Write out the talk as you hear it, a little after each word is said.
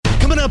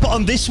Coming up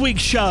on this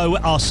week's show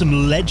are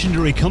some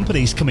legendary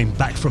companies coming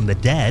back from the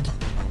dead.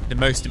 The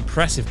most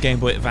impressive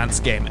Game Boy Advance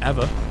game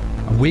ever.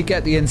 And we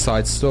get the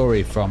inside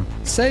story from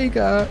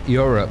Sega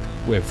Europe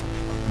with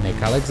Nick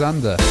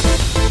Alexander.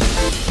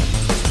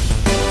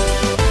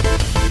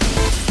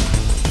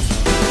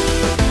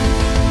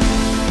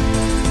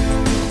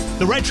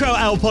 The Retro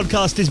Hour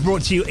podcast is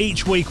brought to you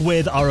each week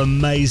with our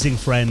amazing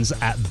friends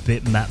at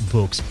Bitmap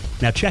Books.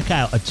 Now check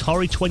out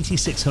Atari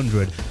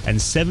 2600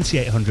 and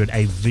 7800,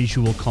 a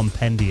visual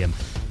compendium,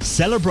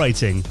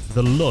 celebrating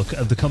the look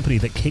of the company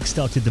that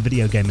kickstarted the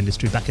video game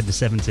industry back in the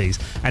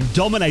 70s and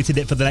dominated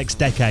it for the next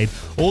decade.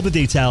 All the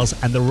details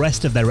and the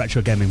rest of their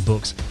retro gaming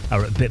books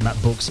are at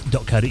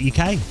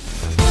bitmapbooks.co.uk.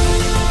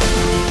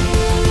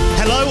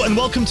 Hello and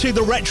welcome to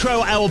the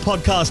Retro Hour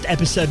podcast,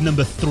 episode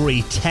number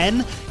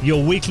 310,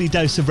 your weekly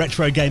dose of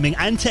retro gaming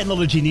and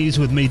technology news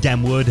with me,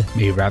 Dan Wood.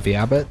 Me, Ravi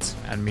Abbott.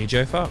 And me,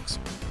 Joe Fox.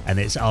 And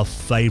it's our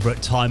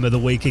favourite time of the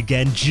week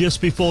again, just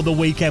before the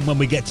weekend when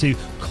we get to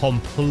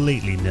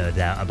completely nerd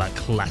out about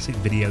classic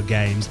video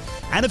games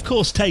and, of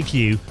course, take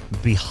you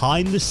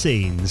behind the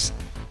scenes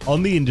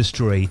on the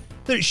industry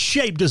that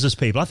shaped us as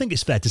people. I think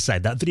it's fair to say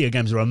that video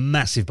games are a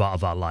massive part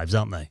of our lives,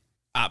 aren't they?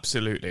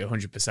 Absolutely,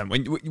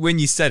 100%. When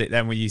you said it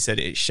then, when you said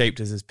it shaped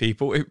us as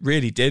people, it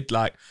really did.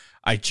 Like,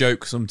 I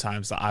joke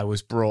sometimes that I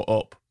was brought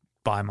up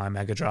by my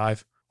Mega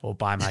Drive or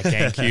by my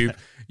GameCube,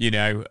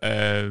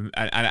 and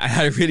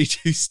I really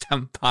do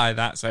stand by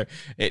that. So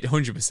it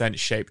 100%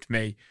 shaped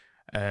me.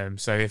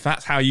 So if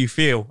that's how you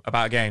feel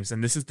about games, then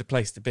this is the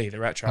place to be.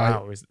 The Retro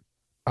Hour is.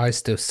 I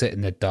still sit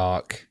in the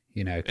dark,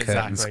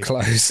 curtains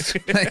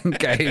closed, playing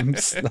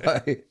games,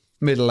 like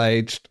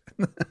middle-aged.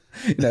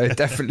 It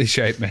definitely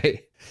shaped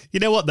me. You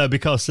know what, though,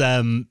 because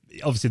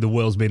obviously the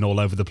world's been all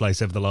over the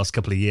place over the last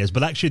couple of years,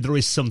 but actually there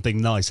is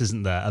something nice,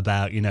 isn't there,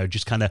 about,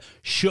 just kind of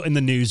shutting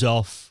the news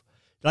off,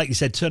 like you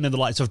said, turning the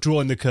lights off,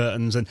 drawing the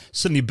curtains, and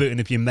suddenly booting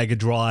up your Mega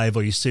Drive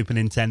or your Super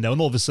Nintendo,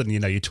 and all of a sudden,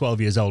 you're 12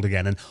 years old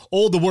again, and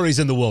all the worries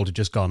in the world are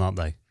just gone, aren't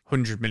they?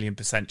 100 million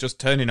 %. Just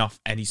turning off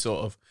any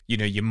sort of,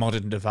 your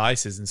modern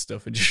devices and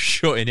stuff and just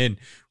shutting in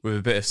with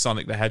a bit of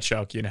Sonic the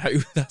Hedgehog,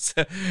 that's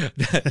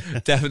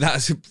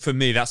for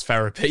me, that's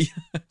therapy.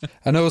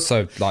 And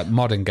also, like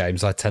modern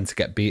games, I tend to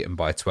get beaten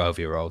by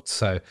 12-year-olds.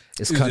 So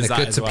it's kind of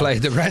good to play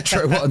the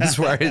retro ones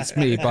where it's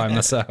me by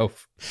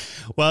myself.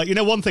 Well,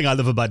 one thing I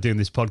love about doing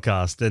this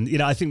podcast,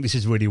 and, I think this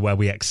is really where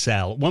we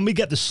excel, when we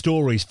get the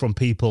stories from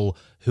people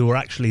who were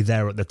actually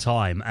there at the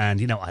time. And,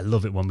 I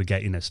love it when we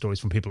get, stories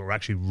from people who are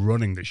actually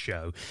running the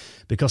show.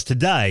 Because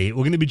today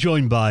we're going to be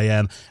joined by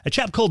a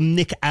chap called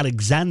Nick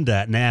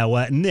Alexander.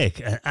 Now, Nick,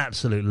 an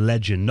absolute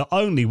legend. Not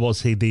only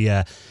was he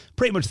the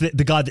pretty much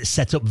the guy that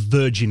set up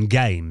Virgin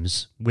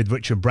Games with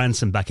Richard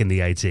Branson back in the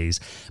 80s,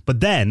 but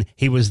then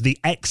he was the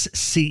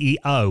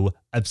ex-CEO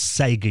of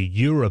Sega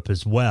Europe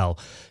as well.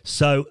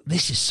 So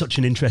this is such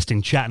an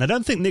interesting chat, and I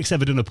don't think Nick's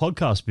ever done a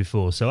podcast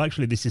before, so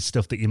actually this is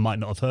stuff that you might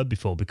not have heard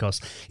before, because,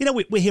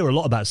 we hear a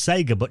lot about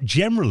Sega, but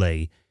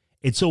generally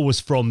it's always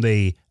from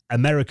the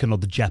American or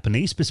the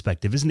Japanese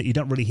perspective, isn't it? You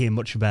don't really hear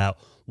much about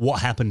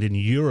what happened in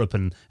Europe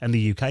and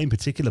the UK in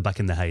particular back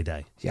in the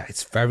heyday. Yeah,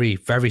 it's very,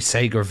 very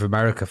Sega of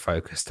America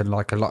focused, and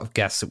like a lot of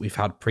guests that we've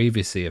had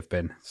previously have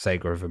been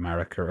Sega of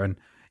America. And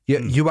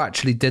you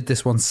actually did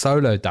this one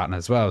solo, Dan,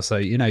 as well. So,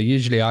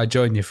 usually I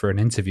join you for an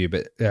interview,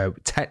 but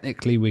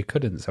technically we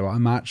couldn't. So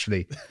I'm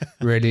actually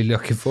really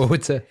looking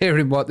forward to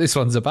hearing what this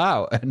one's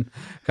about and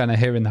kind of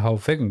hearing the whole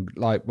thing,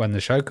 like when the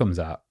show comes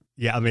out.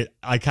 Yeah, I mean,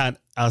 I can't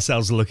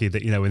ourselves lucky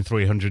that, in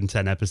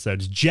 310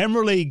 episodes,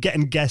 generally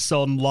getting guests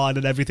online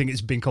and everything,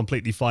 it's been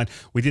completely fine.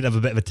 We did have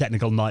a bit of a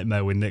technical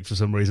nightmare with Nick for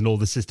some reason. All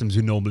the systems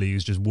we normally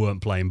use just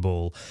weren't playing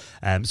ball.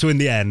 So in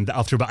the end,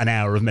 after about an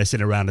hour of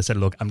messing around, I said,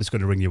 look, I'm just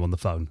going to ring you on the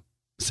phone.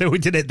 So we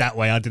did it that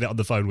way. I did it on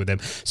the phone with him.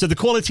 So the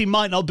quality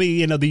might not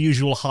be, the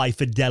usual high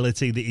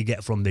fidelity that you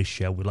get from this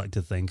show, we'd like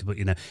to think. But,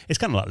 it's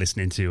kind of like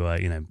listening to,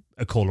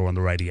 a caller on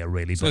the radio,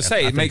 really. So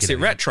it makes it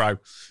retro.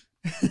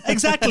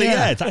 Exactly,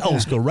 yeah. It's like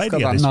old school radio.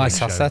 It's got that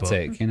nice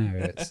aesthetic,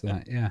 it's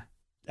like, yeah.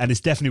 And it's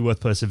definitely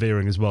worth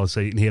persevering as well, so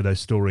you can hear those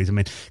stories. I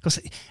mean, because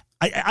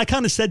I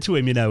kind of said to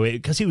him,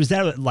 because he was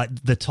there at like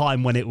the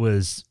time when it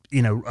was,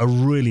 a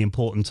really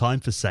important time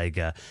for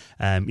Sega.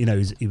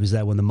 He was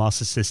there when the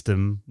Master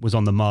System was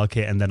on the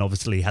market, and then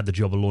obviously he had the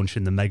job of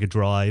launching the Mega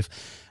Drive.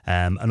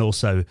 And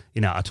also,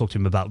 I talked to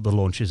him about the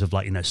launches of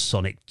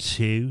Sonic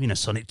 2,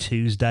 Sonic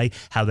Tuesday,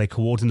 how they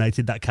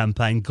coordinated that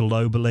campaign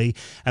globally,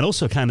 and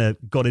also kind of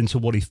got into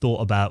what he thought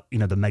about,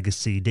 the Mega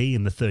CD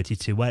and the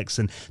 32X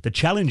and the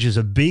challenges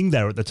of being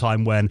there at the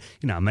time when,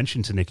 I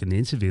mentioned to Nick in the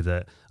interview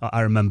that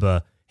I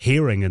remember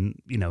hearing and,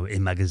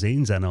 in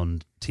magazines and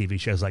on TV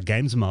shows like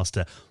Games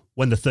Master,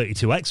 when the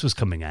 32X was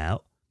coming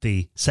out,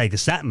 the Sega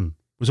Saturn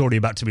was already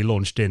about to be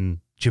launched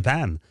in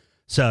Japan.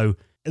 So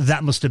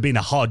that must have been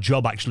a hard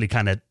job actually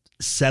kind of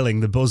selling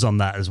the buzz on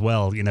that as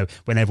well,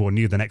 when everyone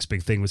knew the next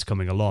big thing was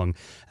coming along.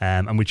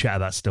 And we chat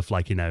about stuff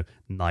like,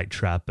 Night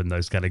Trap and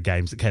those kind of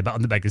games that came out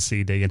on the Mega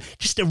CD, and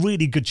just a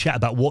really good chat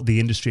about what the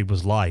industry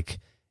was like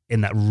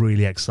in that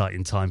really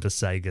exciting time for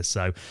Sega.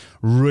 So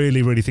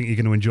really, really think you're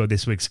going to enjoy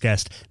this week's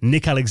guest,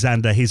 Nick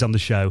Alexander. He's on the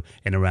show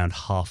in around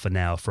half an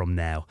hour from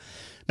now.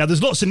 Now,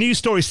 there's lots of news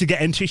stories to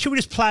get into. Should we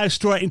just plough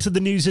straight into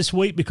the news this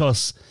week?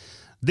 Because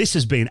this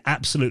has been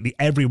absolutely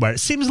everywhere. It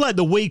seems like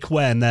the week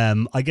when,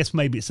 I guess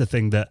maybe it's a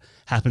thing that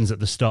happens at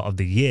the start of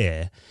the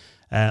year,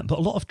 but a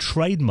lot of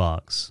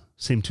trademarks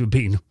seem to have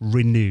been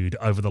renewed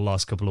over the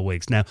last couple of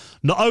weeks. Now,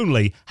 not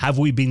only have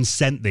we been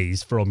sent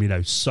these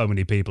from, so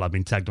many people. I've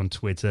been tagged on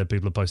Twitter,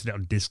 people have posted it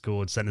on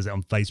Discord, sent us it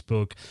on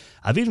Facebook.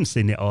 I've even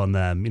seen it on,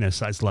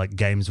 sites like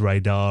Games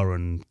Radar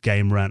and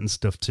Game Rant and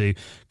stuff too,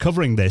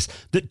 covering this,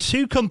 that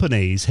two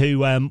companies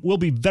who we'll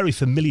be very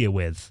familiar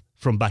with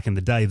from back in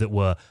the day that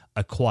were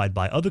acquired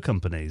by other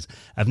companies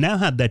have now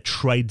had their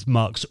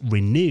trademarks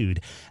renewed.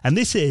 And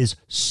this is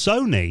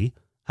Sony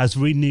has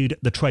renewed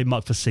the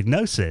trademark for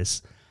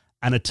Psygnosis,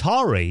 and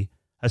Atari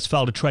has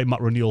filed a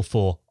trademark renewal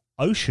for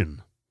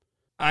Ocean.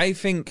 I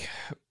think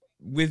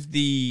with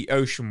the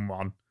Ocean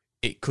one,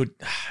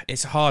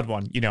 it's a hard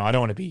one. I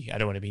don't want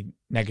to be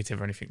negative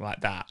or anything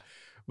like that.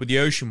 With the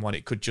Ocean one,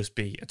 it could just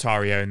be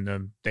Atari own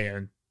them. They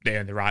own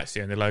the rights,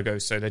 they own the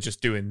logos, so they're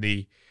just doing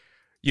the,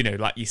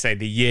 like you say,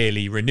 the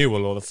yearly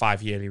renewal or the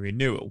 5-yearly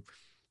renewal.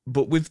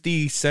 But with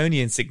the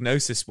Sony and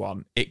Psygnosis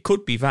one, it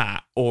could be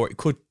that, or it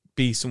could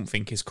be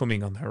something is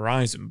coming on the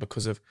horizon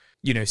because of,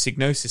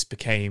 Psygnosis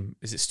became,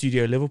 is it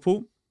Studio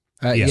Liverpool?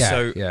 Yeah.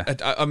 So,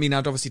 I mean, I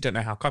obviously don't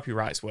know how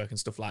copyrights work and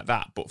stuff like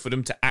that, but for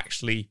them to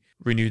actually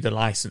renew the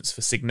license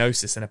for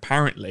Psygnosis, and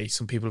apparently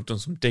some people have done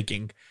some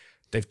digging,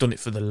 they've done it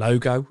for the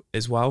logo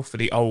as well, for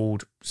the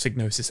old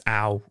Psygnosis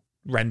owl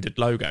rendered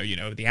logo,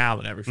 the owl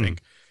and everything.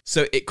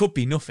 So it could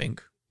be nothing.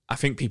 I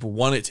think people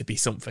want it to be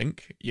something,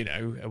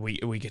 are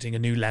we getting a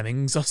new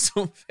Lemmings or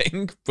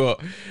something? But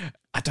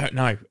I don't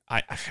know.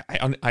 I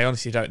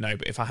honestly don't know.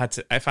 But if I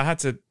had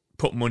to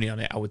put money on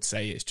it, I would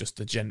say it's just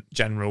the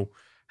general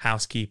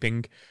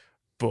housekeeping.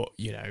 But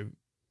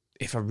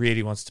if I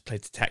really wanted to play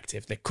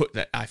detective,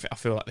 I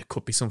feel like there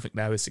could be something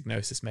there with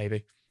Psygnosis,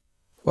 maybe.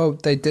 Well,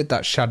 they did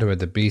that Shadow of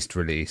the Beast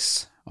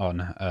release on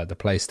the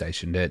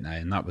PlayStation, didn't they?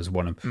 And that was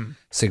one of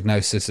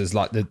Psygnosis's,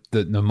 like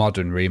the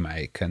modern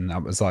remake, and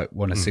that was like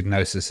one of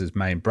Psygnosis's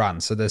main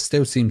brands. So there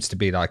still seems to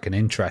be like an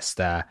interest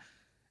there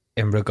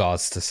in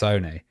regards to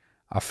Sony.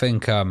 I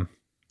think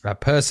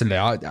personally,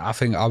 I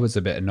think I was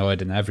a bit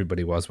annoyed, and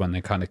everybody was, when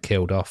they kind of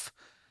killed off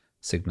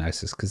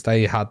Psygnosis, because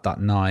they had that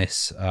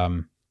nice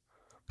kind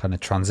of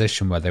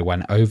transition where they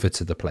went over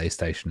to the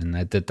PlayStation and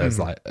they did those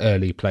like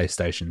early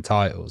PlayStation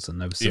titles,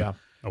 and there was some,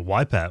 a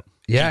Wipeout.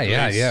 Yeah.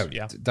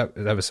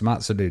 That was some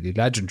absolutely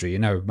legendary.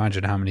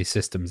 Imagine how many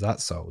systems that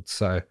sold.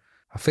 So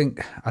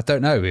I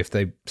don't know if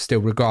they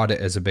still regard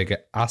it as a big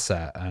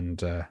asset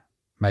and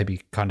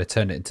maybe kind of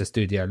turn it into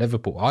Studio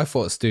Liverpool. I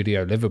thought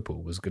Studio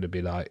Liverpool was going to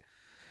be like,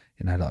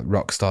 like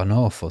Rockstar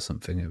North or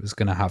something. It was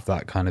going to have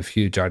that kind of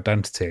huge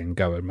identity and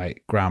go and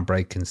make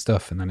groundbreaking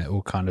stuff, and then it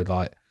all kind of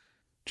like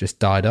just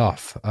died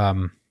off.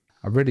 I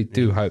really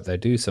do hope they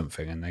do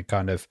something, and they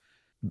kind of,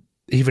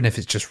 even if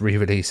it's just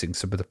re-releasing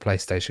some of the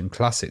PlayStation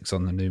classics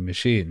on the new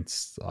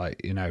machines,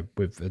 like,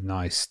 with a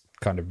nice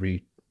kind of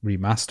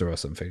remaster or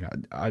something.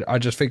 I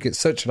just think it's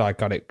such an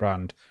iconic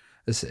brand.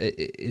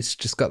 It's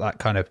just got that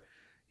kind of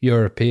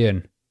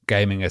European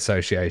gaming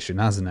association,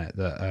 hasn't it?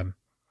 That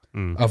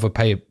other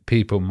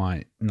people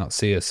might not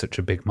see as such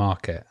a big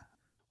market.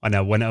 I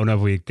know. Whenever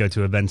we go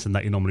to events and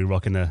that, you're normally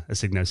rocking a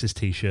Psygnosis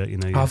t-shirt.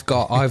 I've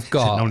got a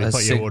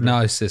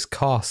Psygnosis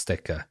car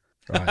sticker.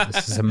 Right,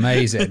 this is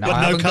amazing.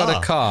 I haven't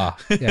got a car.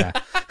 Yeah,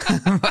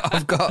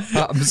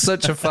 I'm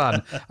such a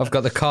fan. I've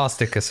got the car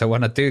sticker, so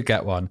when I do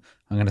get one,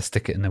 I'm going to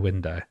stick it in the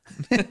window.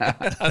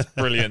 That's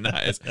brilliant.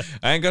 That is.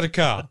 I ain't got a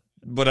car,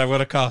 but I've got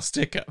a car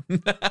sticker,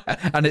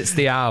 and it's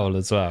the owl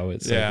as well.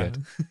 It's so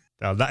good.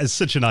 Oh, that is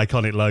such an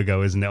iconic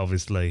logo, isn't it,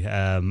 obviously?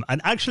 And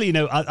actually,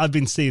 I've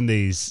been seeing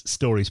these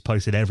stories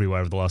posted everywhere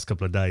over the last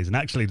couple of days. And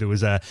actually, there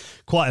was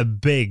quite a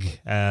big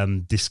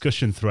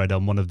discussion thread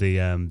on one of the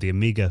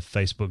Amiga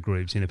Facebook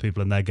groups.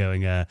 People in there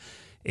going,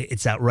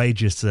 it's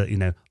outrageous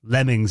that,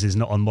 Lemmings is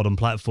not on modern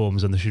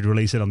platforms and they should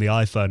release it on the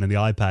iPhone and the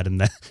iPad.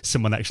 And then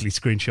someone actually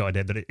screenshotted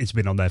it that it's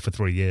been on there for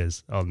 3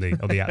 years on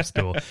the App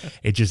Store.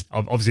 It just,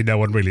 obviously, no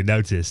one really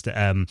noticed.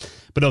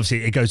 But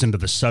obviously, it goes under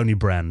the Sony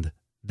brand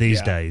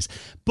these days.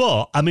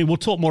 But we'll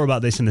talk more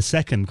about this in a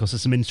second, because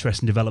there's some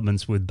interesting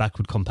developments with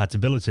backward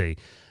compatibility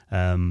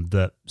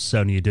that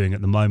Sony are doing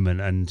at the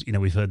moment. And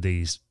we've heard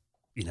these,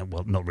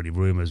 well, not really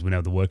rumors, we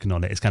know they're working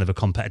on it. It's kind of a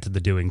competitor they're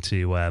doing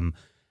to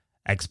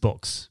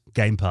Xbox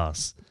Game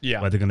Pass,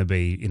 where they're going to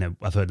be,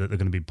 I've heard that they're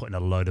going to be putting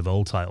a load of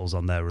old titles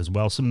on there as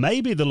well. So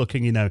maybe they're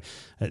looking,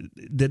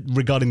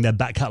 regarding their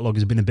back catalogue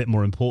has been a bit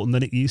more important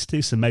than it used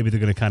to. So maybe they're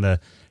going to kind of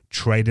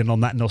trade in on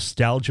that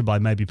nostalgia by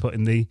maybe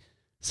putting the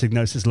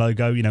Psygnosis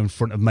logo, in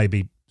front of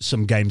maybe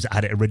some games that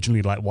had it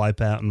originally, like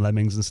Wipeout and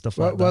Lemmings and stuff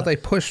like that. Well, they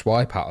pushed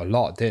Wipeout a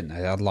lot, didn't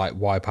they? They had like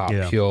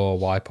Wipeout Pure,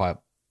 Wipeout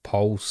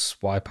Pulse,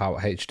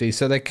 Wipeout HD.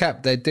 So they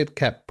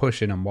kept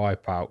pushing on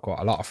Wipeout quite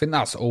a lot. I think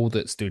that's all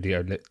that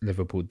Studio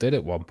Liverpool did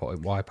at one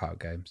point,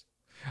 Wipeout games.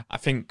 I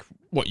think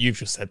what you've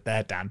just said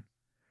there, Dan,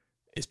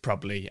 is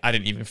probably, I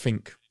didn't even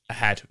think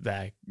ahead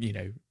there,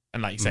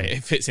 and like you say,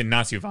 it fits in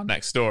nicely with our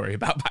next story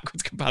about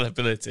backwards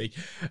compatibility.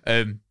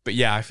 But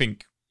yeah, I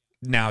think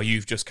now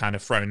you've just kind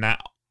of thrown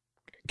that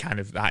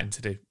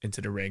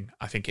into the ring.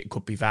 I think it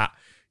could be that,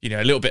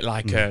 a little bit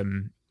like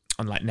on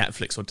like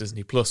Netflix or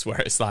Disney Plus, where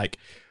it's like,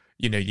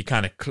 you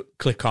kind of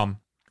click on,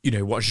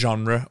 what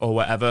genre or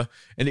whatever,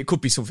 and it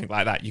could be something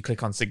like that. You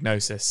click on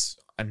Psygnosis,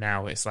 and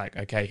now it's like,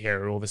 okay,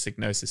 here are all the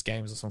Psygnosis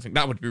games or something.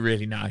 That would be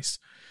really nice.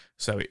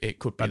 So it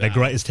could be like the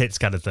greatest hits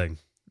kind of thing.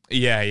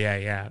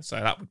 Yeah. So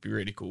that would be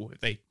really cool if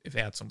they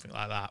had something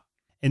like that.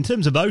 In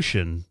terms of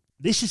Ocean,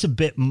 this is a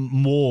bit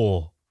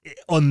more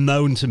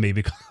unknown to me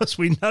because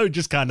we know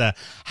just kind of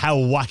how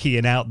wacky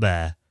and out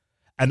there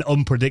and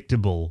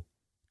unpredictable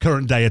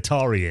current day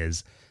Atari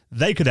is.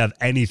 They could have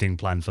anything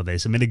planned for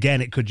this. I mean,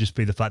 again, it could just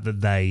be the fact that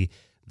they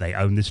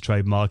own this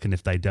trademark, and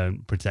if they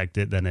don't protect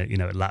it, then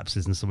it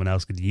lapses and someone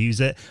else could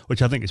use it,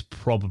 which I think is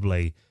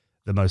probably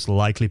the most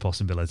likely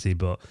possibility.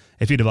 But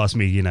if you'd have asked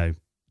me,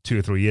 2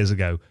 or 3 years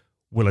ago,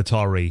 will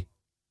Atari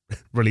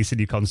release a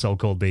new console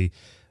called the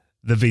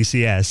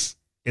VCS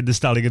in the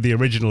styling of the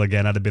original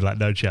again, I'd have been like,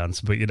 no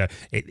chance. But,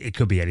 it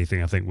could be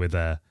anything, I think, with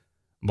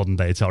modern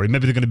day Atari.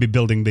 Maybe they're going to be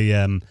building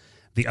the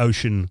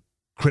Ocean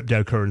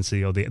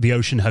cryptocurrency or the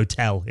Ocean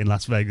Hotel in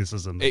Las Vegas or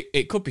something.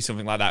 It could be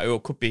something like that. Or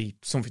it could be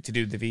something to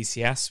do with the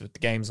VCS, with the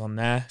games on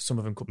there. Some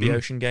of them could be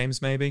Ocean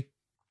games, maybe.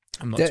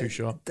 I'm not too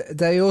sure.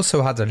 They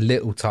also had a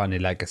little tiny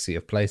legacy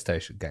of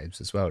PlayStation games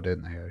as well,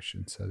 didn't they,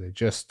 Ocean? So they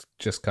just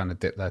kind of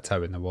dipped their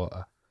toe in the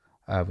water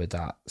with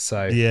that.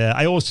 So yeah,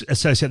 I also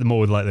associate them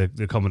more with like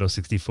the Commodore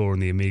 64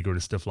 and the Amiga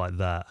and stuff like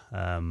that.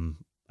 And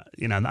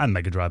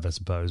Mega Drive, I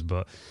suppose.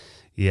 But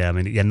yeah, I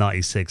mean,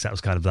 96, that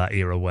was kind of that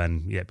era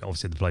when,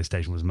 obviously the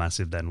PlayStation was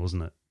massive then,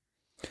 wasn't it?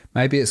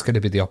 Maybe it's going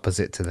to be the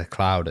opposite to the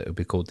cloud. It would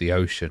be called the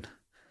Ocean.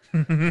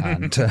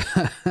 And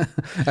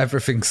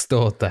everything's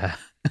stored there.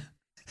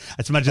 I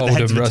just imagine the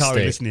heads of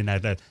Atari listening now.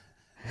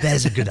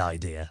 There's a good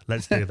idea.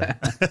 Let's do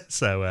that.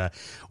 So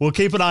we'll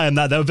keep an eye on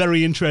that. They're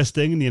very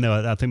interesting. And,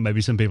 I think maybe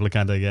some people are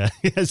kind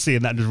of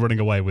seeing that and just running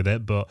away with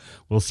it, but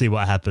we'll see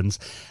what happens.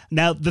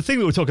 Now, the thing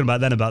we were talking about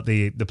then about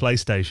the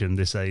PlayStation,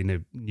 this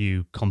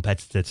new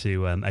competitor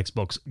to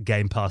Xbox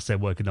Game Pass they're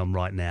working on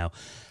right now.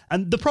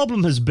 And the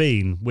problem has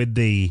been with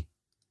the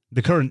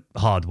current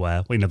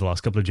hardware, the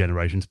last couple of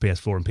generations,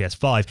 PS4 and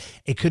PS5,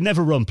 it could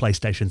never run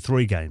PlayStation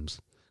 3 games.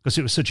 Because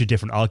it was such a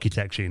different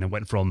architecture,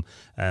 went from,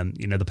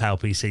 the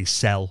PowerPC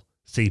Cell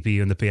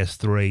CPU and the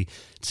PS3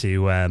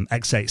 to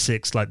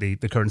x86 like the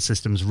current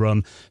systems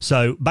run.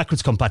 So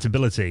backwards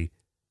compatibility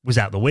was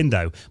out the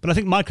window. But I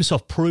think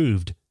Microsoft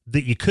proved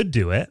that you could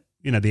do it.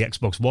 The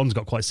Xbox One's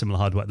got quite similar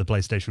hardware to the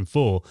PlayStation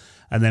 4,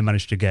 and they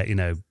managed to get,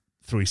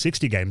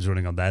 360 games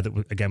running on there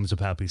that, again, was a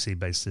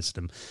PowerPC-based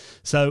system.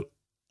 So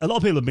a lot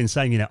of people have been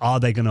saying, are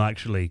they going to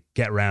actually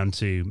get around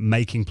to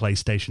making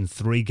PlayStation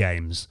 3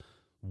 games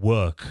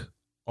work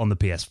on the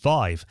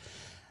PS5?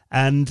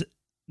 And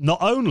not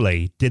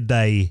only did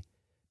they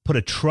put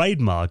a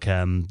trademark,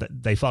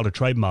 they filed a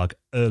trademark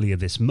earlier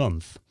this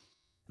month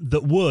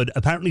that would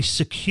apparently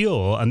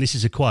secure, and this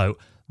is a quote,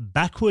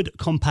 backward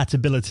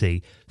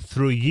compatibility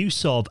through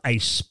use of a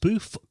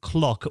spoof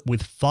clock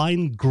with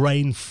fine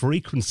grain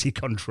frequency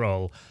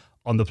control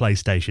on the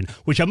PlayStation,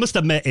 which I must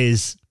admit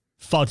is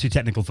far too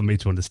technical for me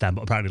to understand,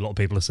 but apparently a lot of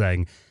people are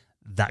saying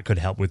that could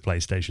help with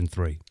PlayStation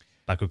 3,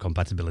 backward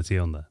compatibility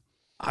on there.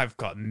 I've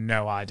got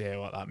no idea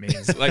what that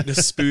means. Like the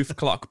spoof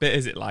clock bit,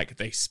 is it like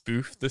they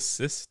spoof the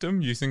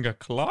system using a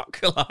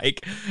clock?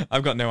 Like,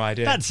 I've got no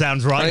idea. That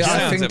sounds right.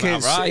 I think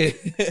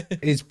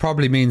it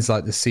probably means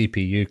like the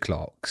CPU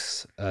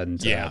clocks, and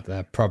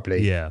they're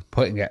probably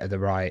putting it at the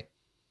right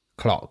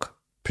clock,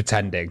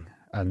 pretending,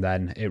 and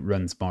then it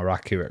runs more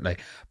accurately.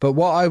 But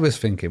what I was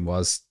thinking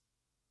was,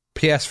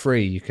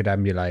 PS3, you could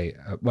emulate,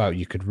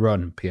 you could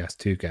run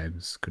PS2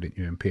 games, couldn't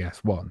you, in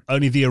PS1?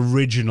 Only the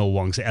original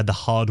ones. It had the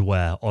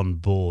hardware on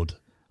board.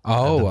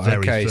 Oh,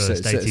 okay.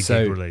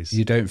 So release.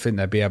 You don't think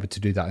they'd be able to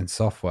do that in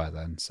software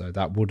then? So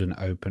that wouldn't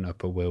open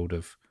up a world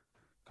of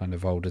kind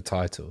of older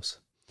titles.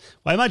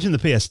 Well, I imagine the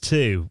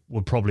PS2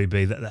 would probably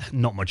be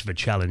not much of a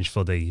challenge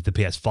for the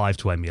PS5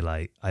 to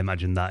emulate. I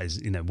imagine that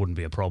is, wouldn't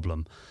be a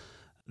problem.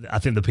 I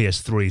think the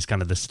PS3 is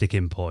kind of the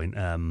sticking point.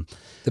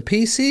 The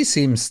PC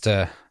seems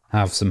to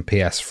have some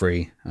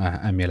PS3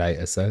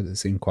 emulators, though, that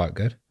seem quite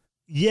good.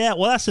 Yeah,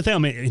 well, that's the thing. I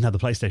mean, the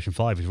PlayStation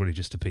 5 is really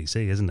just a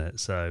PC, isn't it?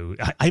 So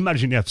I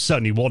imagine you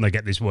certainly want to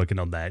get this working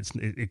on there.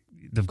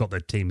 They've got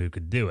the team who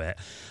could do it.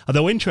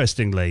 Although,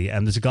 interestingly,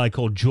 there's a guy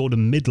called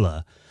Jordan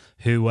Midler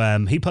who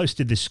he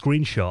posted this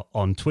screenshot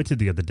on Twitter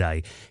the other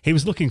day. He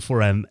was looking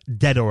for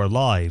Dead or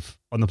Alive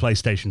on the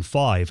PlayStation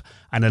 5,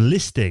 and a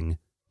listing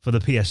for the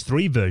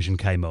PS3 version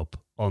came up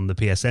on the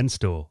PSN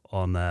store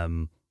on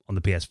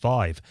the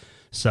PS5.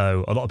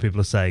 So a lot of people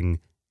are saying,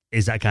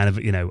 is that kind of,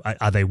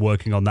 are they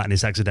working on that and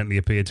it's accidentally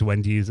appeared to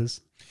end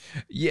users?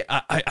 Yeah,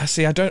 I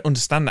see. I don't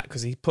understand that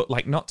because he put,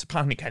 not to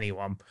panic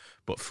anyone,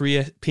 but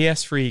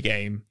PS3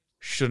 game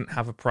shouldn't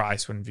have a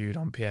price when viewed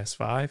on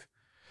PS5.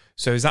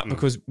 So is that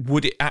because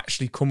would it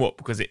actually come up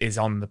because it is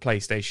on the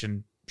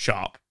PlayStation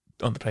Shop,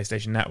 on the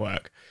PlayStation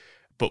Network,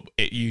 but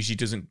it usually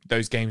doesn't,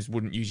 those games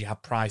wouldn't usually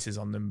have prices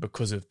on them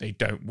because of they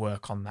don't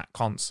work on that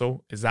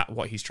console? Is that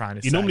what he's trying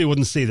to say? You normally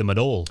wouldn't see them at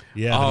all.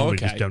 Yeah, they normally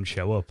okay. just don't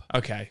show up.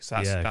 Okay, so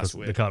that's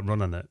weird. They can't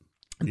run on it.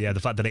 Yeah,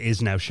 the fact that it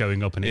is now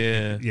showing up and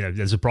Yeah.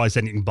 there's a price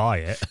and you can buy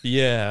it.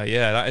 Yeah,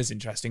 that is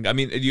interesting. I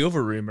mean, the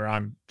other rumor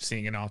I'm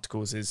seeing in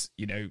articles is,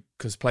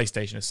 because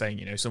PlayStation is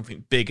saying,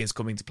 something big is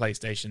coming to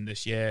PlayStation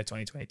this year,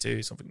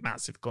 2022, something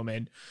massive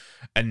coming.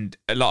 And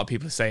a lot of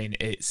people are saying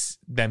it's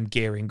them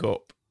gearing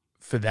up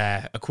for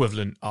their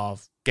equivalent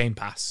of Game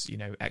Pass,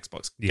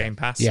 Xbox Game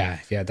Pass. Yeah,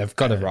 they've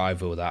got to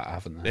rival that,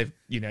 haven't they?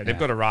 They've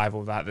got to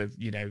rival that.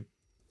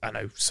 I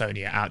know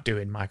Sony are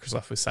outdoing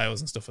Microsoft with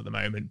sales and stuff at the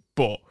moment,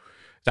 but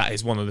that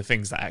is one of the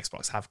things that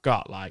Xbox have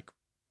got. Like,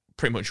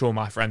 pretty much all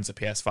my friends are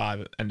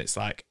PS5, and it's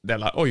like, they're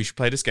like, oh, you should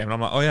play this game. And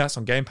I'm like, oh, yeah, it's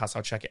on Game Pass.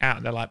 I'll check it out.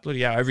 And they're like,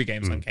 bloody hell, every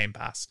game's on Game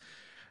Pass.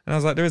 And I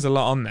was like, there is a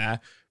lot on there.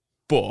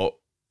 But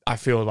I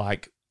feel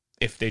like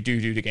if they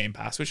do the Game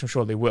Pass, which I'm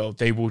sure they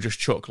will just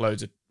chuck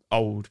loads of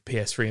old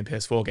PS3 and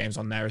PS4 games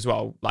on there as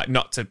well. Like,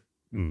 not to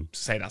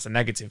say that's a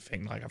negative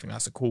thing. Like, I think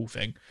that's a cool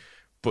thing.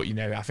 But,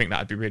 I think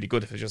that'd be really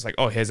good if it's just like,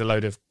 oh, here's a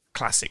load of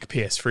classic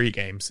PS3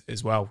 games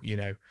as well,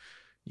 that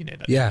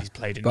he's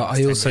played in. But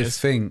I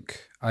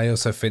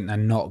also think they're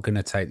not going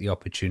to take the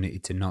opportunity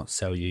to not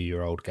sell you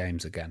your old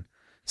games again.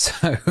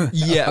 So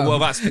yeah, well,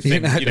 that's the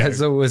thing.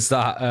 There's always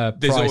that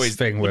there's price always,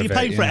 thing. Well, with you're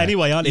paying for it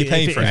anyway, aren't you? You're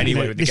paying for it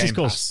anyway with the Game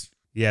Pass.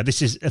 Yeah,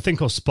 this is a thing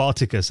called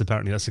Spartacus.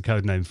 Apparently, that's the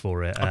code name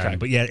for it. Okay.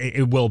 But yeah,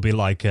 it will be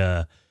like,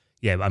 I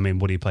mean,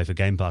 what do you pay for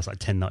Game Pass? Like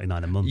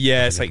 $10.99 a month.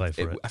 Yeah, it's like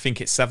I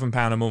think it's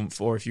 £7 a month,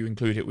 or if you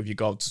include it with your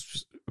gold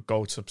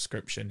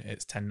subscription,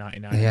 it's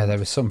 $10.99. Yeah, there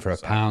was some for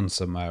 £1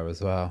 somewhere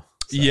as well.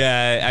 So,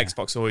 yeah,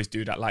 Xbox always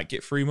do that. Like,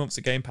 get 3 months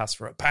of Game Pass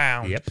for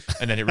 £1. Yep.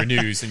 And then it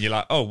renews, and you're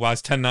like, oh, why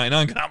is $10.99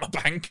 going out of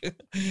my bank?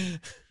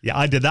 Yeah,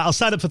 I did that. I'll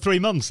sign up for 3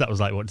 months. That was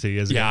like, 2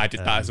 years ago? Yeah, I did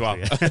that as well.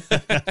 Yeah.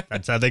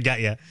 That's how they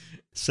get you.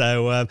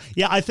 So,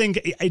 I think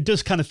it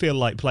does kind of feel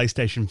like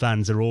PlayStation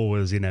fans are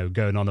always,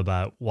 going on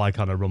about why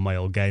can't I run my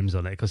old games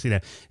on it? Because,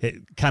 it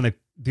kind of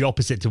the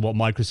opposite to what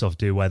Microsoft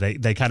do, where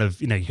they kind of,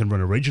 you can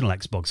run original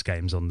Xbox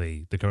games on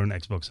the current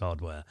Xbox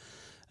hardware.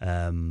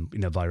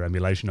 Via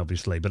emulation,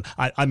 obviously. But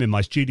I'm in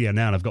my studio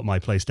now and I've got my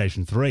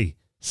PlayStation 3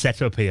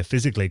 set up here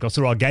physically because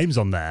there are games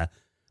on there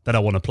that I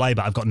want to play,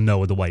 but I've got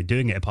no other way of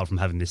doing it apart from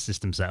having this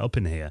system set up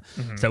in here.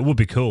 Mm-hmm. So it would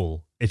be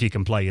cool if you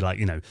can play,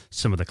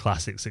 some of the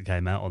classics that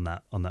came out on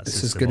that this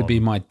system. Is going to be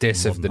my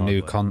diss of the hardware.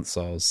 New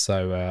consoles.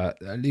 So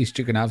at least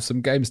you can have some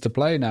games to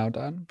play now,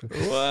 Dan.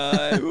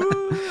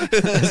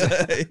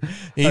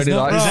 He's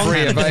not wrong.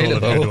 Free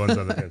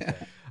available.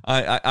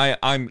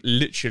 I'm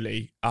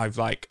literally, I've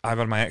had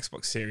my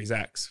Xbox Series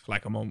X for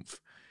like a month,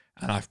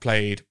 and I've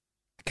played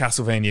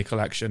Castlevania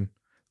Collection,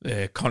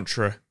 the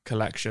Contra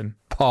Collection,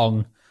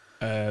 Pong.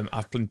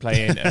 I've been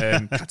playing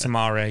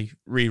Katamari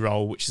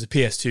Reroll, which is a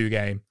PS2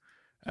 game,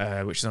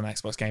 which is on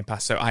Xbox Game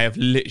Pass. So I have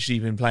literally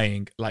been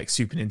playing like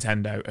Super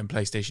Nintendo and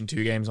PlayStation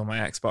 2 games on my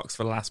Xbox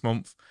for the last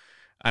month.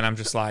 And I'm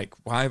just like,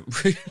 why?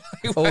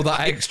 All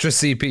that extra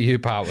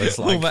CPU power is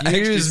like,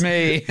 use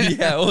me.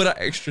 Yeah, all that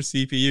extra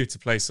CPU to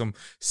play some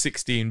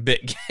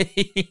 16-bit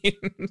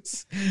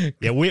games.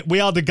 Yeah, we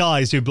are the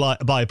guys who buy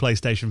a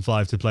PlayStation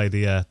 5 to play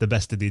the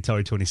best of the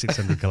Atari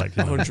 2600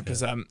 collection.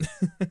 100%.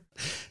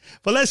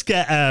 But let's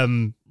get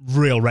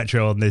real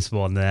retro on this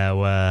one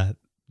now.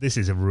 This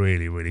is a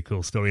really, really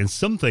cool story and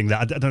something that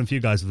I don't know if you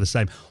guys are the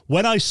same.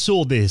 When I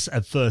saw this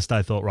at first,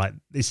 I thought, right,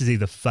 this is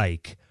either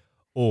fake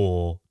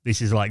or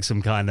this is like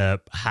some kind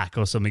of hack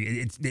or something.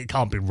 It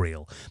can't be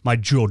real. My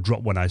jaw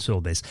dropped when I saw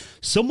this.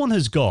 Someone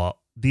has got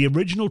the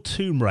original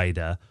Tomb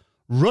Raider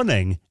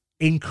running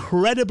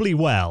incredibly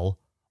well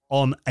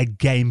on a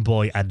Game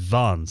Boy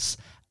Advance.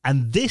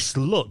 And this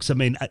looks,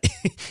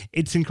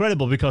 it's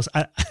incredible because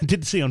I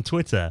did see on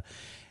Twitter,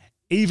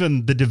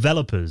 even the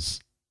developers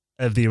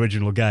of the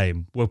original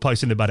game were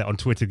posting about it on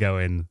Twitter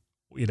going,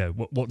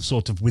 what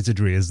sort of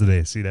wizardry is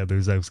this?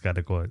 There's those kind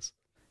of quotes.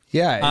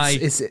 Yeah,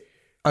 it's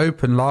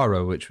Open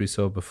Lara, which we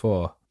saw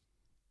before.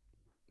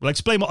 Well,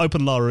 explain what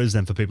Open Lara is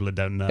then for people that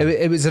don't know.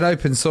 It was an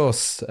open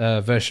source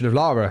version of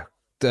Lara,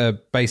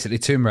 basically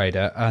Tomb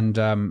Raider, and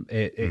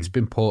it's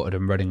been ported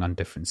and running on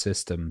different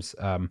systems.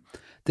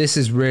 This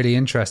is really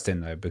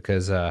interesting though,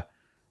 because a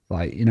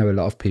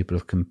lot of people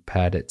have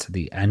compared it to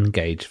the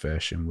N-Gage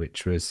version,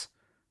 which was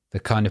the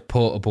kind of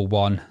portable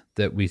one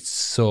that we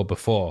saw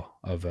before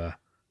of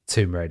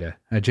Tomb Raider.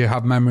 Do you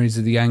have memories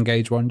of the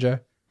N-Gage one, Joe?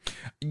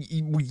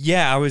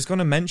 Yeah, I was going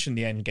to mention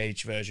the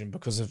N-Gage version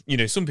because of,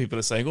 some people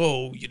are saying,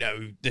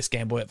 this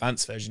Game Boy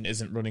Advance version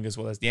isn't running as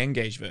well as the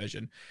N-Gage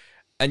version.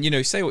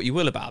 And, say what you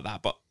will about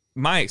that, but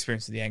my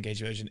experience of the N-Gage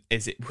version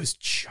is it was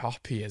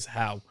choppy as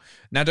hell.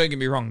 Now, don't get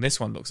me wrong, this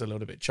one looks a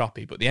little bit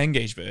choppy, but the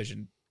N-Gage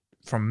version,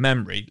 from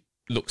memory,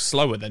 looks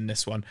slower than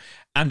this one.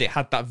 And it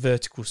had that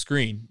vertical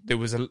screen. There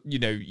was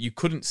you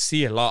couldn't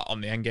see a lot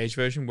on the N-Gage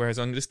version, whereas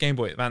on this Game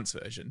Boy Advance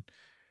version,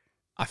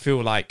 I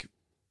feel like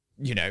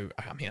you know,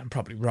 I mean, I'm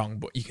probably wrong,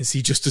 but you can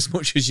see just as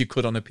much as you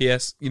could on a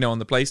PS, you know, on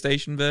the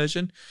PlayStation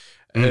version.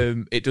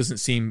 It doesn't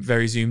seem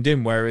very zoomed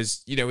in,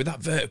 whereas, you know, with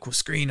that vertical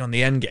screen on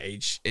the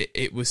N-Gage,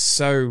 it was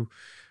so,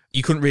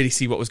 you couldn't really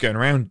see what was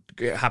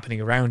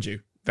happening around you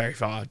very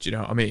far. Do you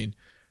know what I mean?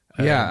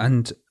 Yeah,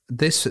 and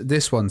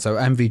this one, so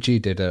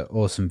MVG did an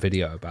awesome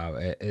video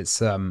about it.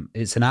 It's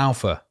an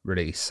alpha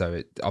release,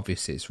 so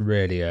obviously it's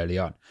really early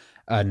on,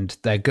 and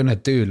they're gonna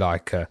do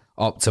like a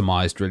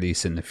optimized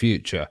release in the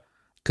future,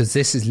 because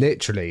this is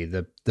literally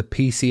the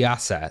PC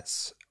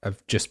assets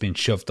have just been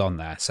shoved on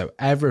there, so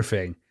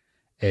everything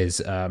is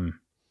the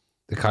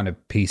kind of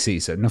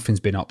PC, so nothing's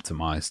been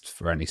optimized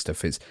for any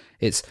stuff.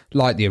 It's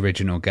like the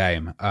original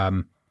game.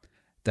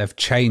 They've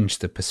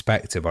changed the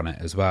perspective on it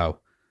as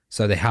well.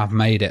 So they have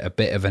made it a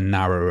bit of a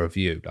narrower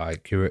view,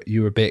 like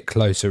you're a bit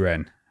closer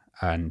in,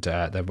 and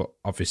they've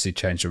obviously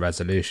changed the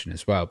resolution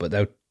as well. But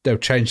they'll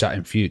change that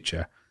in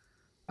future,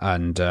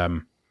 and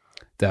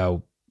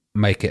they'll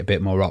make it a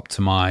bit more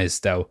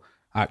optimized. They'll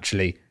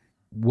actually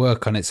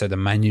work on it so the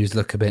menus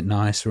look a bit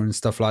nicer and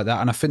stuff like that.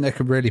 And I think they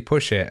could really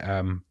push it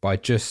by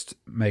just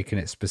making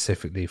it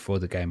specifically for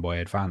the Game Boy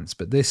Advance.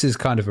 But this is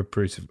kind of a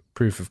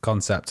proof of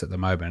concept at the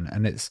moment,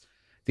 and it's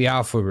the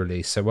alpha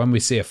release. So when we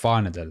see a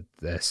final of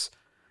this,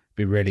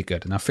 be really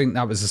good. And I think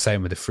that was the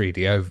same with the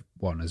 3DO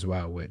one as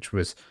well, which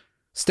was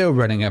still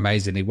running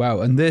amazingly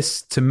well. And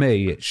this, to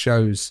me, it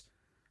shows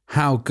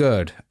how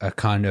good a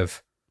kind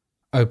of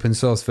open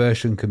source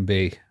version can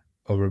be,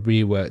 or a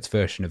reworked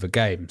version of a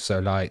game. So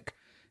like,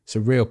 it's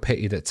a real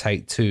pity that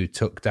Take-Two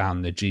took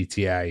down the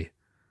GTA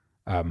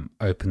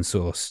open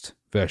sourced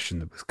version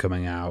that was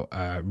coming out,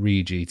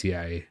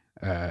 GTA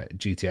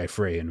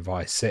 3 and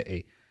Vice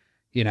City,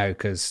 you know,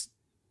 because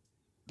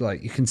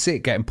like you can see it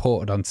getting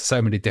ported onto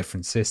so many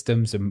different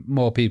systems and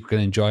more people can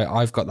enjoy it.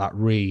 I've got that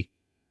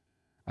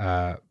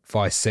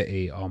Vice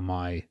City on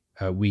my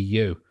Wii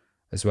U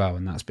as well,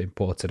 and that's been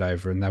ported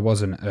over, and there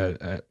wasn't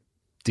a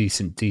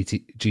decent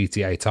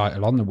GTA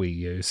title on the Wii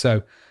U.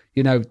 So,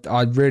 you know,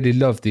 I really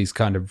love these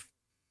kind of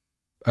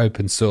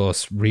open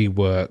source,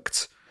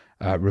 reworked,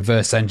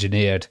 reverse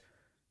engineered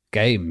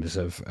games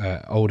of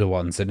older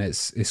ones, and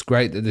it's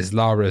great that this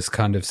Lara's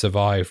kind of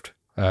survived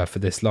for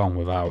this long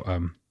without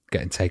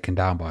getting taken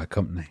down by a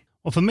company.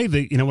 Well, for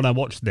me, when I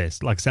watched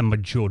this, like I said, my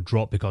jaw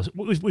dropped because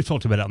we've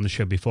talked about it on the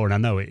show before, and I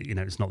know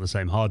it's not the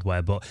same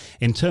hardware, but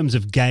in terms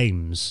of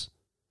games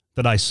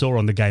that I saw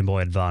on the Game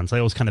Boy Advance, I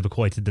always kind of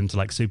equated them to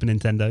like Super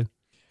Nintendo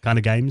kind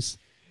of games.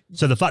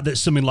 So the fact that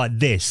something like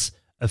this,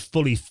 a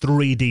fully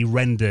 3D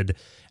rendered,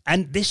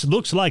 and this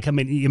looks like, I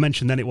mean, you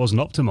mentioned then it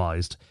wasn't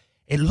optimized.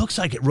 It looks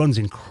like it runs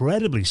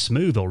incredibly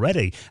smooth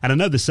already. And I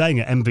know they're saying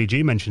it,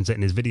 MVG mentions it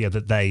in his video,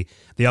 that they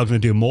are going to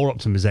do more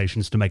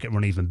optimizations to make it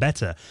run even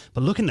better.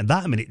 But looking at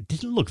that, I mean, it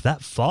didn't look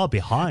that far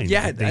behind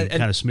the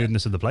kind of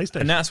smoothness of the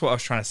PlayStation. And that's what I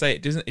was trying to say.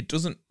 It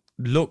doesn't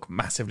look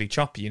massively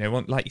choppy. You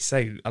know, like you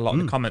say, a lot of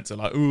the comments are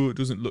like, oh, it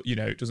doesn't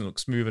look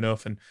smooth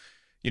enough. And,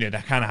 you know,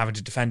 they're kind of having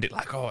to defend it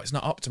like, oh, it's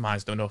not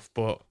optimized enough.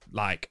 But,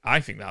 like,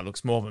 I think that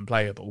looks more than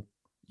playable,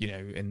 you know,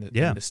 in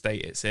the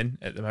state it's in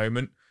at the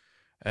moment.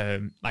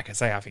 Like I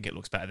say, I think it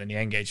looks better than the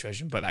N-Gage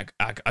version, but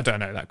I don't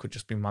know, that could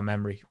just be my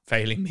memory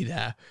failing me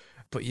there.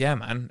 But yeah,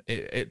 man,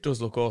 it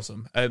does look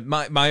awesome.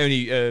 My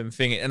only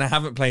thing, and I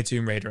haven't played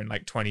Tomb Raider in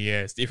like 20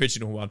 years, the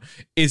original one,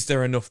 is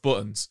there enough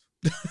buttons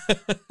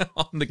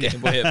on the Game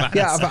Boy Advance?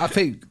 Yeah, I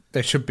think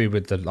there should be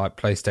with the like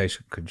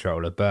PlayStation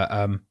controller, but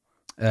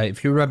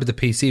if you remember, the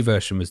PC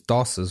version was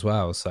DOS as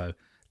well, so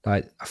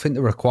like I think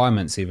the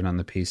requirements even on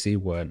the PC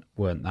weren't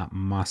that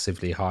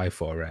massively high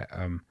for it.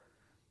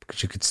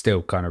 Because you could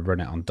still kind of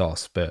run it on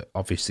DOS, but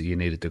obviously you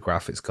needed the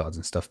graphics cards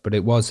and stuff. But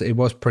it was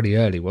pretty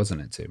early,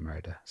 wasn't it, Tomb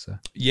Raider? So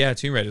yeah,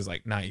 Tomb Raider's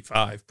like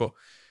 95, but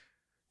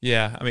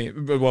yeah, I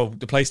mean, well,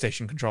 the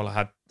PlayStation controller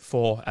had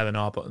 4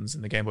 L&R buttons,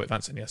 and the Game Boy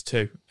Advance only has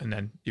 2, and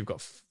then you've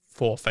got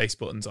 4 face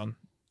buttons on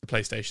the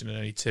PlayStation and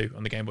only 2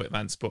 on the Game Boy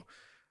Advance. But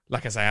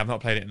like I say, I've not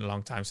played it in a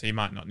long time, so you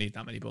might not need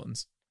that many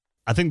buttons.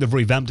 I think they've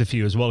revamped a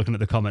few as well. Looking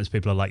at the comments,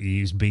 people are like, you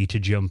use B to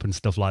jump and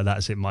stuff like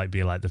that. So it might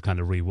be like they've kind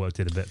of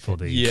reworked it a bit for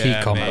the key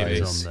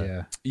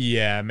combos.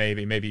 Yeah,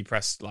 maybe you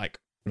press like,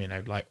 you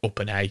know, like up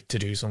and A to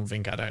do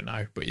something. I don't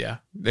know. But yeah,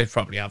 they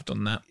probably have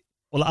done that.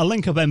 Well, I'll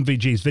link up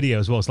MVG's video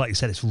as well. It's like you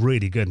said, it's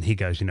really good. And he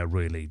goes,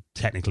 really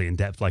technically in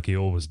depth like he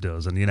always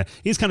does. And,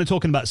 he's kind of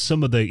talking about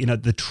some of the,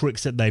 the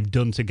tricks that they've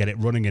done to get it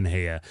running in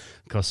here.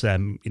 Because,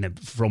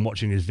 from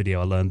watching his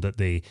video, I learned that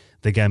the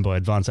Game Boy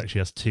Advance actually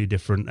has 2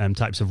 different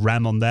types of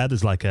RAM on there.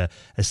 There's like a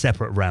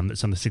separate RAM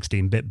that's on the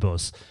 16-bit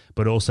bus,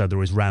 but also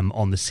there is RAM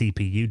on the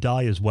CPU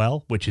die as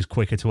well, which is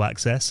quicker to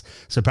access.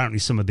 So apparently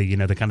some of the,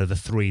 the kind of the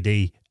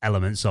 3D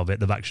elements of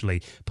it, they've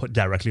actually put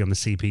directly on the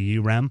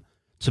CPU RAM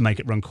to make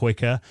it run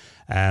quicker.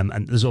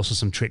 And there's also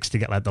some tricks to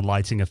get like the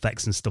lighting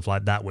effects and stuff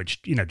like that,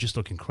 which, just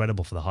look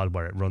incredible for the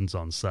hardware it runs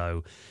on.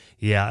 So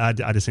yeah,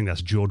 I just think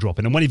that's jaw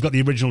dropping. And when you've got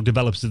the original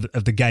developers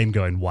of the game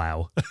going,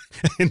 wow,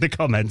 in the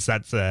comments,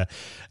 that's a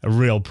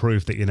real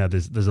proof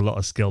that, there's a lot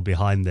of skill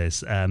behind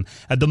this.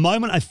 At the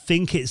moment, I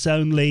think it's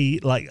only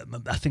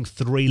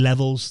 3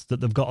 levels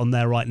that they've got on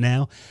there right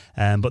now.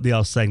 But they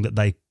are saying that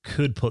they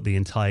could put the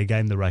entire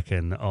game, they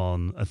reckon,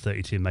 on a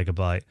 32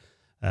 megabyte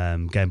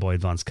Game Boy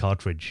Advance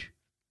cartridge.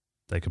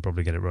 They could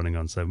probably get it running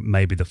on. So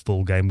maybe the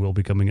full game will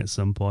be coming at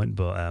some point.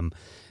 But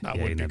that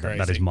would be crazy.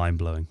 That is mind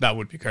blowing. That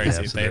would be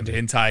crazy if they had the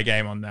entire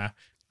game on there.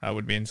 That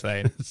would be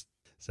insane.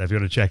 So if you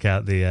want to check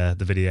out the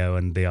video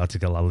and the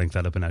article, I'll link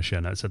that up in our show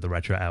notes at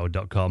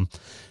theretrohour.com.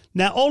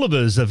 Now, all of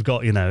us have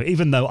got,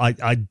 even though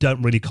I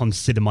don't really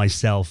consider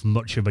myself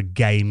much of a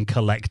game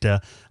collector,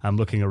 I'm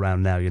looking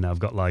around now, I've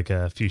got like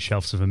a few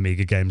shelves of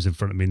Amiga games in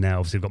front of me now.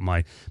 Obviously, I've got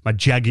my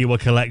Jaguar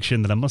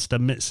collection that I must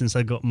admit, since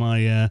I got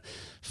my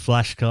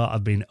flash cart,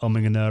 I've been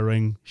umming and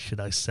erring. Should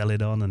I sell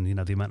it on? And,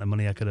 the amount of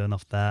money I could earn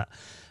off that.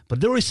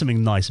 But there is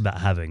something nice about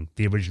having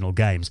the original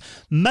games.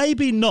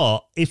 Maybe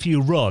not if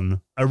you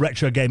run a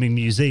retro gaming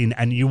museum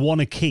and you want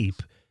to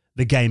keep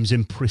the games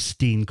in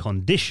pristine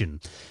condition.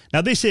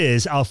 Now, this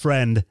is our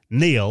friend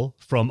Neil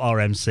from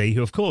RMC,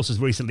 who, of course, has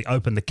recently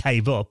opened the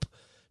cave up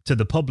to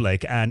the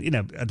public. And, I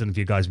don't know if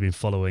you guys have been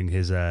following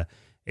his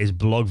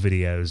blog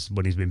videos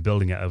when he's been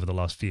building it over the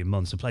last few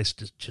months. The place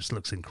just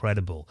looks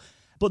incredible.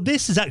 But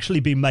this has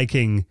actually been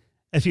making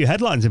a few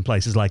headlines in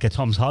places like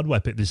Tom's Hardware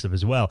picked this up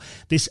as well.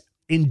 This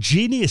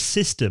ingenious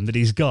system that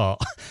he's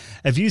got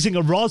of using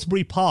a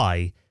Raspberry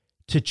Pi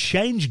to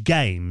change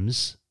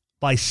games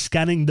by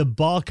scanning the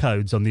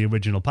barcodes on the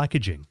original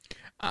packaging.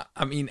 I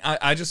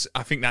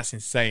think that's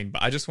insane,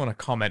 but I just want to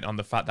comment on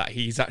the fact that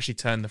he's actually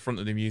turned the front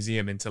of the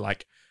museum into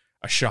like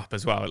a shop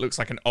as well. It looks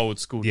like an old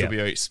school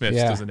W.H. Smith's,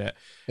 doesn't it?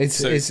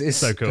 It's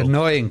so cool.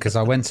 Annoying because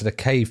I went to the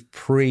cave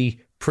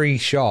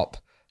pre-shop,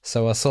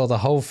 so I saw the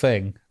whole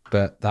thing,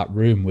 but that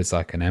room was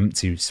like an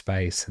empty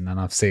space, and then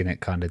I've seen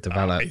it kind of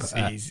develop.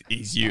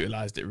 He's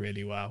utilised it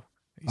really well.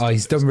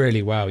 He's done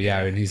really well,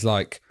 and he's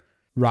like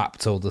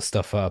wrapped all the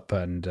stuff up,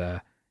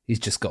 and he's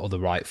just got all the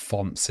right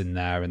fonts in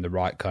there and the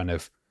right kind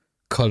of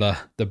colour,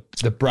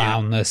 the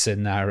brownness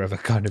in there of a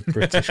kind of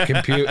British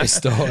computer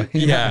store.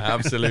 Yeah,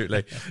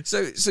 absolutely.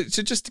 So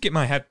just to get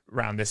my head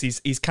around this,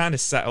 he's kind of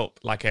set up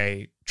like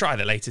a try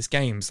the latest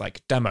games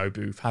like demo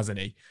booth, hasn't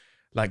he?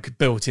 Like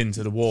built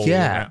into the wall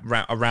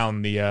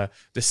around the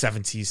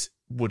 70s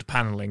wood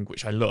paneling,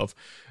 which I love.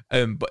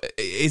 But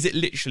is it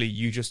literally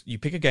you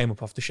pick a game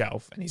up off the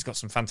shelf, and he's got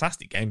some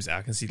fantastic games there.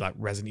 I can see like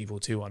Resident Evil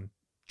 2 on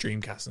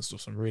Dreamcast and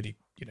stuff, some really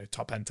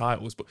top end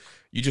titles, but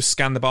you just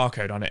scan the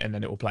barcode on it and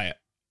then it will play it.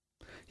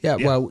 Yeah.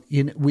 Well,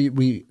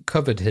 we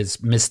covered his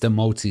Mr.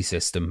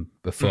 Multi-System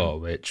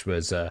before, which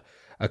was a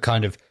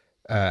kind of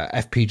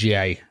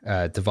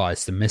FPGA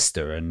device, the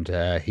Mr.,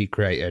 and he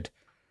created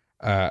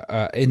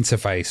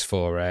interface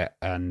for it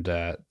and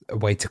a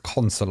way to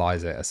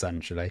consoleize it,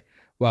 essentially.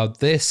 Well,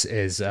 this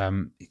is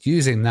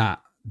using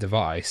that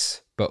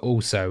device, but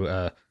also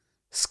a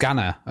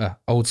scanner,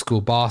 old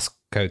school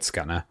barcode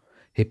scanner.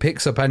 He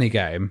picks up any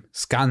game,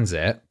 scans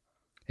it,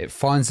 it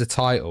finds the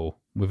title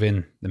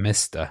within the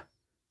Mister,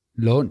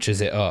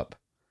 launches it up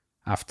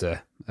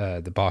after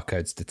the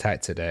barcode's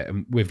detected it,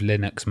 and with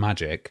Linux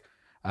magic,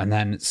 and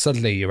then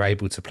suddenly you're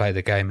able to play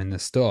the game in the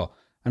store.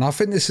 And I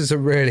think this is a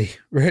really,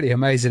 really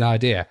amazing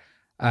idea.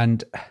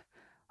 And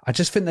I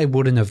just think they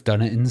wouldn't have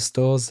done it in the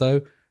stores,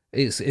 though.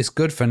 It's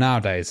good for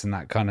nowadays and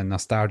that kind of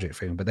nostalgic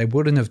thing, but they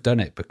wouldn't have done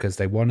it because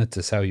they wanted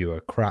to sell you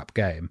a crap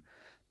game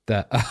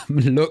that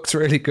looks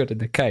really good in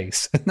the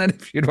case. And then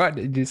if you went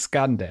and you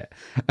scanned it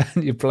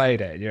and you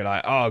played it and you're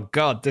like, oh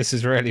God, this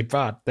is really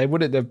bad, they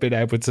wouldn't have been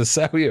able to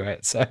sell you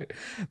it. So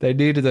they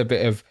needed a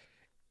bit of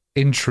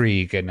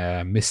intrigue and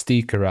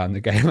mystique around the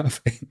game, I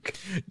think.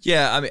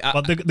 Yeah, I mean,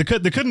 well, they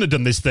couldn't have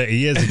done this 30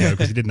 years ago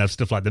because he didn't have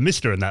stuff like the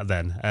Mister and that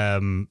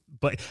then.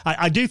 But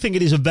I do think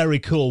it is a very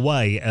cool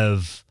way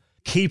of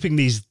keeping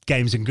these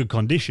games in good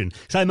condition.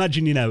 So I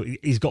imagine,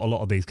 he's got a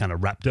lot of these kind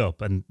of wrapped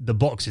up, and the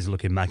boxes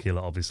look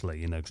immaculate,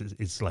 obviously, because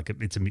it's like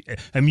it's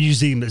a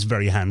museum that's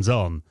very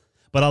hands-on.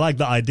 But I like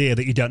the idea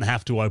that you don't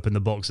have to open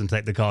the box and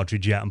take the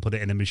cartridge out and put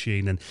it in a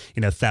machine, and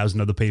 1,000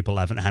 other people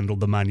haven't handled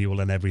the manual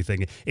and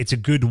everything. It's a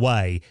good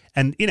way,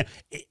 and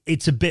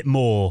it's a bit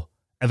more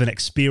of an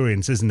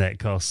experience, isn't it?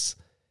 Because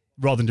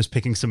rather than just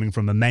picking something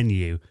from a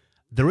menu,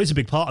 there is a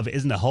big part of it,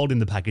 isn't it? Holding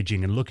the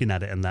packaging and looking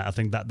at it, and that I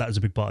think that is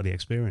a big part of the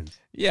experience.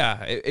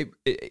 Yeah,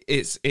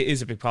 it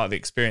is a big part of the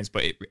experience,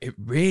 but it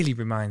really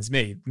reminds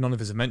me. None of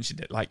us have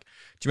mentioned it. Like,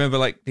 do you remember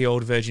like the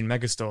old Virgin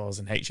Megastores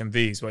and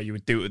HMVs where you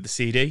would do it with the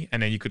CD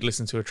and then you could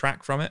listen to a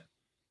track from it?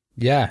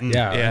 Yeah.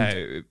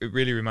 It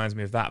really reminds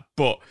me of that.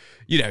 But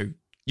you're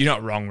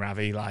not wrong,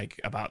 Ravi, like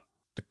about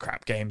the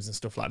crap games and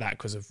stuff like that,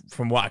 because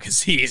from what I can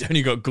see, he's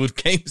only got good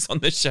games on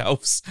the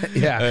shelves.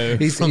 Yeah,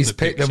 he's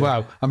picked them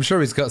well. I'm sure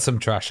he's got some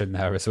trash in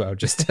there as well,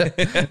 just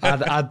to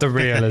add the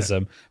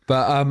realism.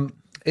 But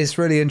It's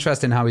really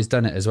interesting how he's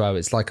done it as well.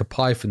 It's like a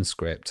Python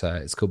script.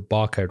 It's called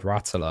Barcode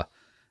Rattler,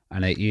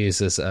 and it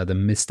uses the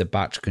Mr.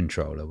 Batch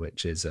controller,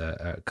 which is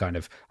a kind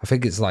of, I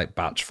think it's like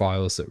batch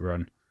files that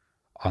run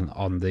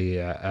on the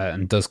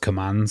and does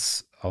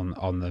commands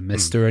on the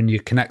Mr. And you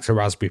connect to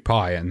Raspberry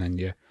Pi, and then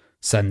you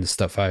send the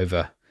stuff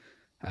over,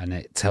 and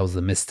it tells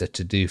the Mr.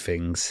 to do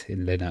things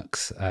in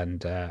Linux.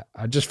 And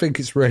I just think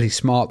it's really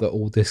smart that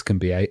all this can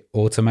be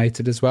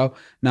automated as well.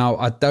 Now,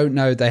 I don't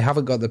know, they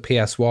haven't got the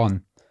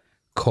PS1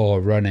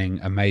 core running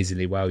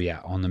amazingly well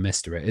yet on the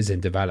Mr. It is in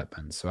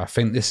development, so I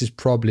think this is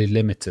probably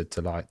limited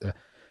to like the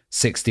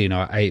 16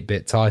 or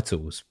 8-bit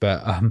titles,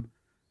 but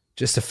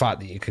just the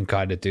fact that you can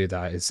kind of do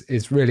that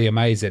is really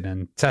amazing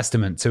and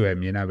testament to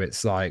him. You know,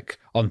 it's like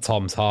on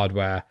Tom's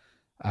Hardware,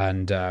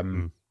 and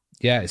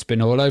yeah, it's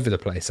been all over the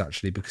place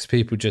actually, because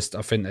people just,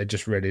 I think they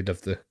just really love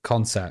the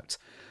concept.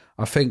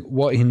 I think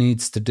what he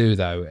needs to do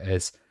though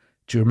is,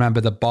 do you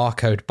remember the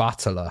Barcode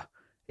Battler?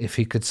 If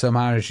he could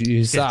somehow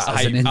use that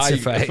as an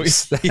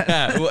interface.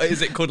 Yeah, what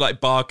is it called? Like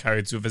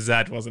barcodes with a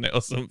Z, wasn't it, or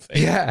something?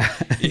 Yeah.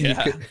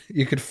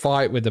 You could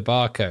fight with the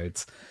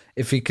barcodes.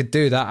 If he could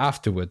do that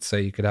afterwards, so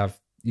you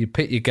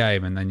pick your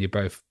game and then you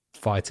both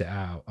fight it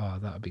out. Oh,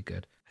 that would be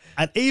good.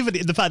 And even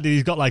the fact that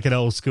he's got like an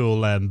old school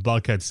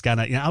barcode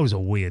scanner. You know, I was a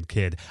weird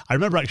kid. I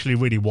remember actually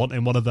really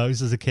wanting one of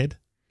those as a kid.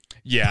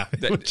 Yeah,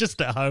 just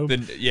at home.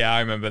 Yeah, I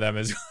remember them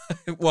as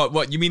well.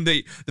 What you mean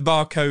the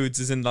barcodes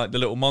is in like the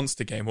little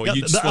monster game? Or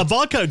you just a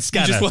barcode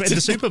scanner in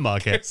the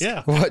supermarket?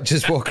 Yeah, what,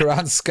 just walk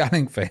around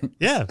scanning things?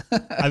 Yeah,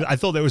 I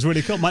thought that was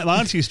really cool. My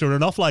aunt used to run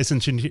an off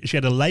license, and she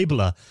had a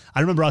labeler.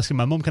 I remember asking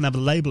my mum, "Can I have a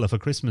labeler for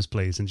Christmas,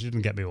 please?" And she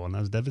didn't get me one. I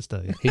was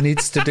dedevastated. He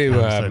needs to do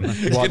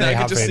what they I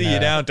have could just in, see you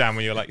now, Dan,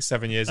 when you're like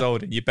 7 years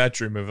old in your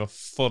bedroom with a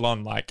full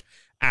on like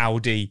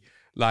Audi.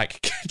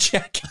 Like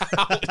check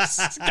out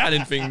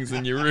scanning things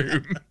in your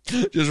room.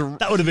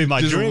 That would have been my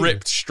dream.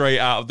 Ripped straight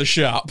out of the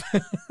shop.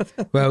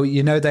 Well,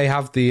 you know, they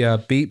have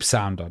the beep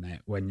sound on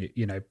it when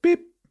you know, beep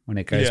when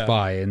it goes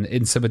by, and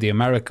in some of the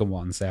American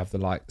ones they have the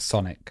like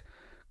sonic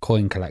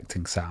coin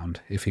collecting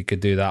sound. If you could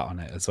do that on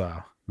it as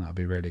well, that'd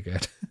be really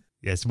good.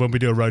 Yes, when we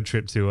do a road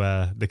trip to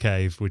the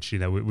cave, which, you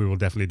know, we will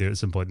definitely do at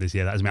some point this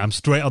year. That's me. I'm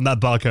straight on that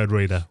barcode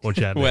reader.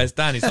 Watch out. Where's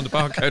Dan? He's on the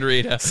barcode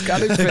reader.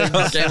 Scanning things.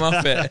 Can't get him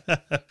off it.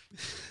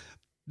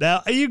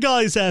 Now, are you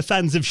guys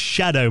fans of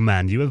Shadow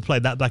Man? You ever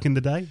played that back in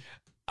the day?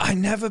 I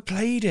never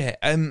played it.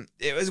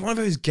 It was one of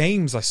those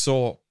games I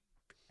saw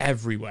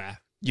everywhere.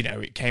 You know,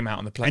 it came out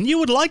on the play. And you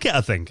would like it,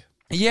 I think.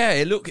 Yeah,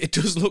 it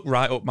does look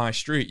right up my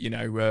street. You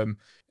know,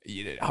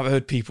 I've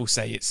heard people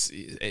say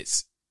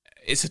it's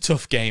a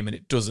tough game and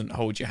it doesn't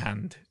hold your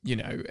hand. You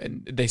know,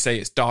 and they say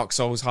it's Dark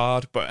Souls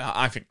hard, but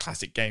I think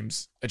classic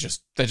games they're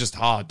just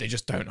hard. They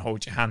just don't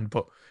hold your hand.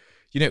 But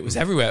you know, it was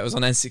everywhere. It was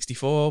on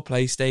N64,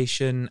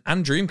 PlayStation,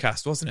 and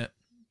Dreamcast, wasn't it?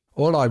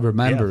 All I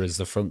remember is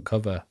the front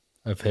cover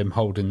of him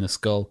holding the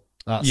skull.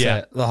 That's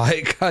it.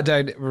 Like, I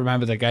don't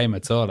remember the game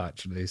at all,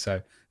 actually.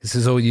 So this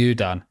is all you,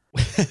 Dan.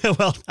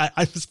 Well, I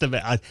must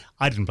admit,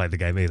 I didn't play the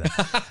game either.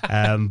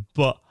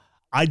 But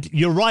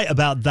you're right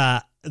about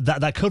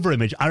that cover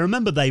image. I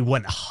remember they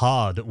went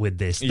hard with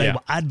this. They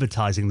were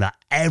advertising that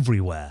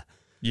everywhere.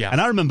 Yeah.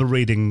 And I remember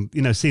reading,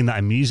 you know, seeing that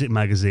in music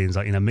magazines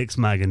like, you know, Mix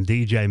Mag and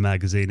DJ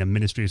Magazine and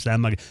Ministry of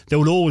Sound Magazine. They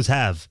would always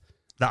have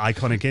that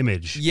iconic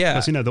image. Yeah.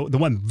 Because, you know, they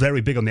went very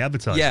big on the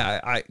advertising.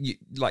 Yeah.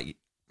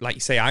 Like you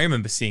say, I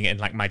remember seeing it in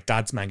like my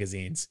dad's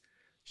magazines,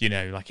 you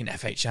know, like in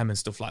FHM and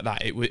stuff like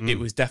that. It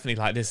was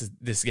definitely like,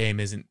 this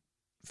game isn't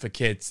for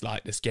kids.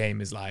 Like, this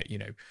game is like, you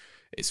know,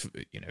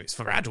 it's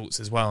for adults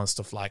as well and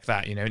stuff like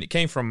that, you know. And it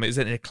came from, is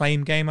it an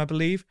Acclaim game, I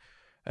believe?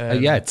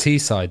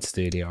 T-Side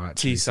Studio,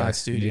 actually. T-Side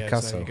Studio,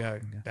 there you go.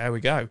 Yeah. There we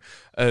go.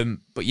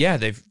 But yeah,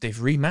 they've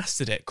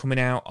remastered it, coming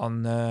out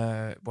on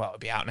it'll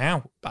be out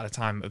now by the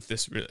time of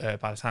this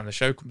by the time the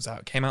show comes out.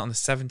 It came out on the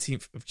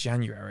 17th of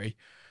January.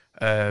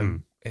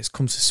 It's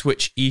come to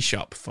Switch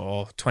eShop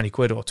for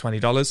 £20 or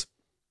 $20.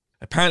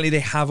 Apparently they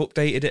have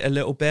updated it a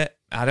little bit.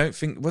 I don't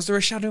think, was there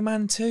a Shadow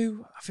Man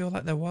 2? I feel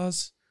like there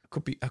was.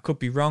 I could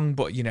be wrong,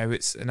 but you know,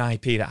 it's an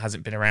IP that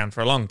hasn't been around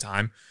for a long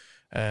time.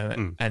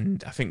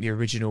 And I think the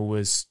original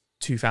was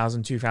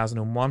 2000,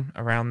 2001,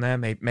 around there,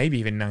 maybe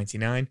even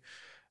 99.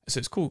 So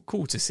it's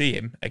cool to see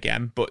him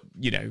again. But,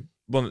 you know,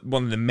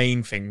 one of the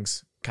main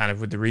things kind of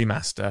with the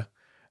remaster,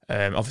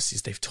 obviously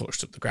is they've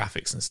touched up the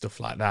graphics and stuff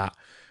like that.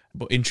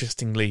 But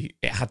interestingly,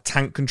 it had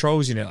tank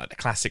controls, you know, like the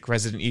classic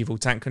Resident Evil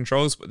tank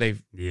controls, but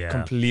they've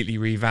completely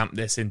revamped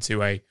this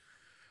into a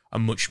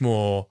much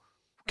more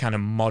kind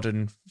of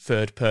modern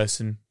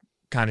third-person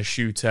kind of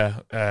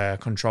shooter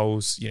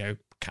controls, you know,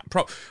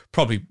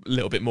 probably a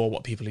little bit more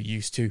what people are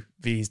used to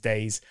these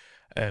days,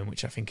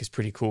 which I think is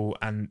pretty cool.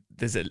 And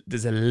there's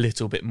a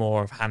little bit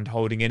more of hand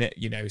holding in it.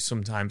 You know,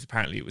 sometimes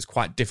apparently it was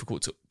quite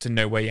difficult to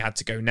know where you had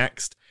to go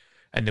next,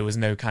 and there was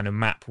no kind of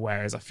map.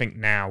 Whereas I think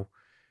now,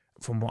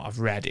 from what I've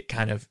read, it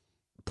kind of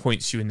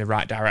points you in the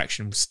right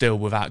direction still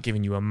without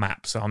giving you a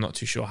map. So I'm not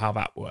too sure how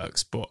that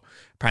works, but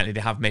apparently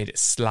they have made it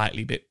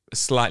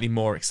slightly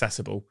more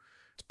accessible.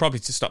 It's probably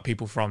to stop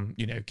people from,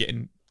 you know,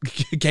 getting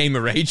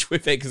gamer rage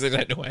with it because I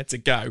don't know where to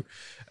go.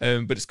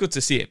 But it's good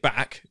to see it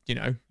back,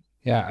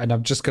 Yeah, and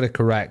I'm just going to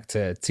correct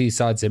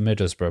Teesside's in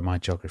Middlesbrough. My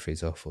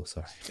geography's awful,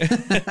 sorry.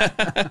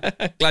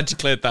 Glad you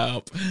cleared that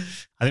up.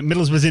 I think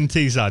Middlesbrough's in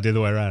Teesside, the other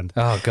way around.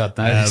 Oh, God,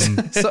 no.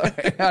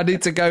 Sorry, I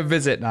need to go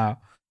visit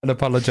now and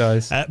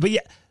apologise. But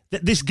yeah,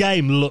 this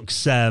game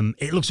looks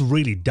it looks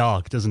really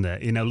dark, doesn't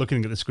it?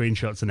 Looking at the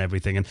screenshots and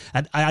everything.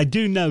 And I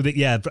do know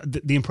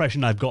that, the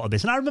impression I've got of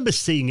this, and I remember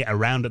seeing it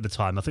around at the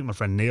time. I think my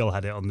friend Neil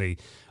had it on the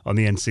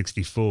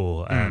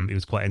N64. He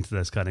was quite into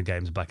those kind of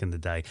games back in the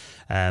day.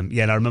 And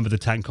I remember the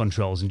tank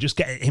controls and just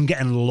him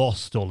getting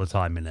lost all the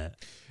time in it.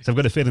 So I've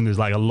got a feeling there's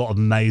like a lot of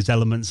maze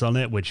elements on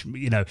it, which,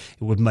 it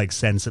would make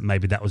sense that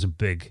maybe that was a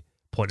big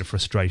point of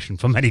frustration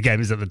for many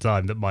gamers at the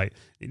time that might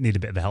need a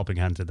bit of a helping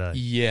hand today.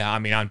 Yeah, I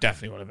mean, I'm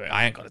definitely one of it.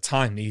 I ain't got the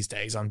time these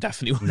days. I'm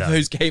definitely one of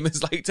those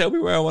gamers, like, tell me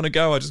where I want to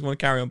go. I just want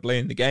to carry on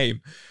playing the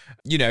game.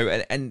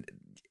 And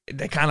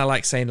they're kind of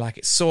like saying, like,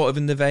 it's sort of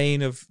in the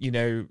vein of,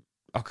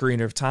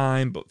 Ocarina of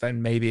Time, but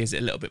then maybe is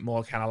it a little bit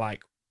more kind of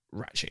like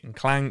Ratchet and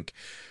Clank?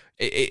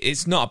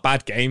 It's not a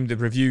bad game. The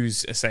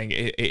reviews are saying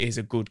it is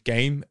a good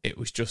game. It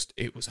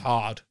was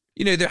hard.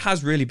 There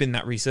has really been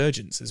that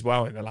resurgence as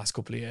well in the last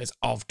couple of years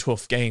of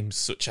tough games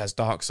such as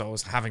Dark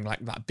Souls having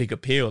like that big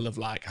appeal of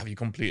like, have you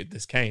completed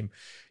this game?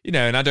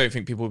 And I don't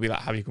think people will be like,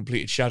 have you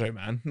completed Shadow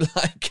Man?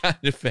 Like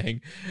kind of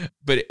thing.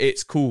 But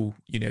it's cool,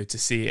 to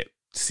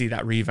see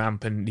that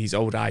revamp and these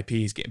old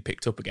IPs getting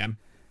picked up again.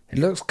 It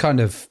looks kind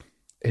of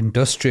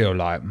industrial,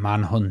 like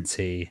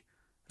Manhunt-y.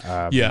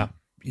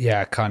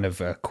 Yeah, kind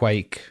of a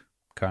Quake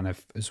kind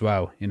of as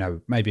well.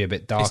 Maybe a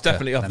bit darker. It's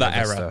definitely of that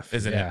era, stuff.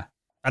 Isn't it?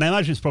 And I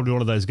imagine it's probably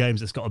one of those games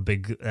that's got a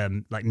big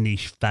like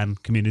niche fan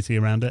community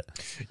around it.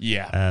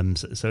 Yeah.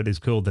 So it is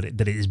cool that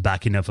it is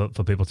back enough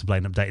for people to play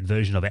an updated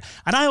version of it.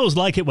 And I always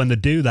like it when they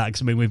do that,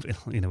 because I mean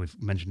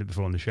we've mentioned it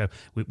before on the show.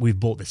 We've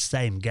bought the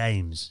same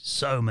games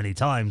so many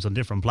times on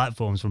different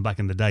platforms from back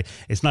in the day.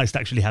 It's nice to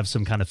actually have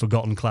some kind of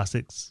forgotten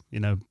classics,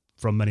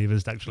 from many of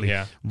us to actually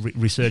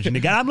resurging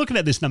again. I'm looking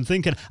at this and I'm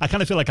thinking, I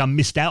kind of feel like I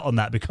missed out on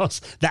that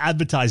because the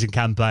advertising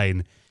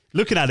campaign.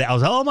 Looking at it, I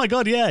was like, oh my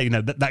God, yeah.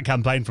 That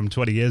campaign from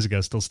 20 years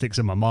ago still sticks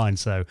in my mind.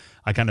 So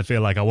I kind of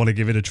feel like I want to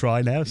give it a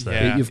try now. So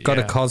You've got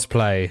to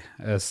cosplay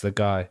as the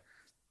guy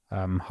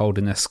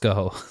holding a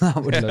skull.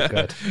 That would look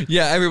good.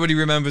 Yeah, everybody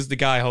remembers the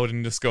guy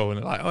holding the skull and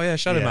they're like, oh yeah,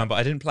 Shadow Man, but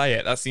I didn't play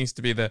it. That seems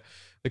to be the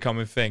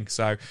common thing.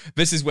 So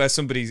this is where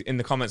somebody in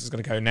the comments is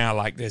going to go now,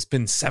 like, there's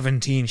been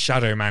 17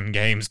 Shadow Man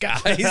games,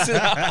 guys.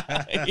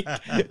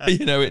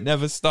 It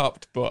never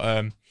stopped. But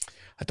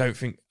I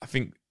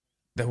think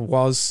there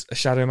was a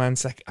Shadow Man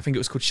second. I think it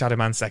was called Shadow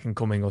Man Second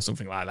Coming or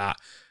something like that.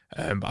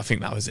 But I think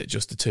that was it,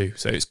 just the two.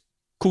 So it's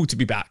cool to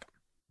be back.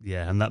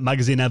 Yeah, and that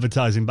magazine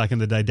advertising back in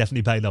the day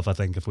definitely paid off, I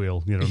think, if we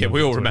all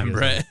we all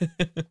remember it.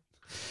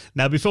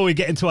 Now, before we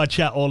get into our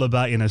chat all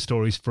about,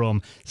 stories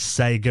from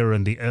Sega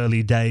and the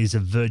early days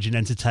of Virgin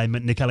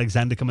Entertainment, Nick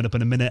Alexander coming up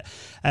in a minute.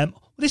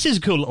 This is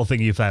a cool little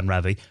thing you found,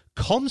 Ravi.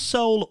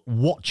 Console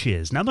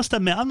watches. Now, I must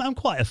admit, I'm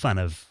quite a fan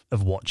of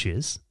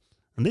watches.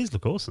 And these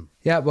look awesome.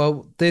 Yeah,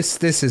 well,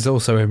 this is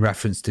also in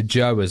reference to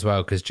Joe as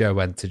well, because Joe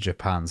went to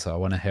Japan, so I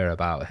want to hear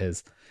about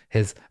his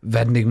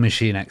vending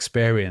machine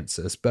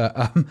experiences.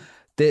 But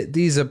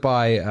these are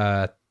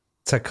by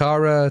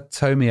Takara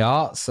Tomy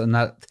Arts, and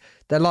that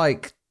they're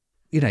like,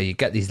 you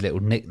get these little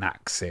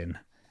knickknacks in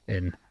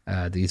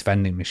these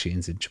vending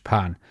machines in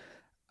Japan,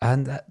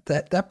 and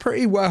they're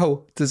pretty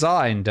well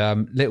designed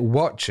little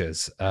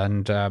watches,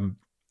 and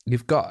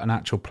you've got an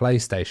actual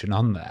PlayStation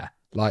on there,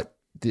 like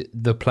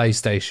the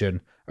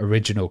PlayStation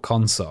original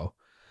console,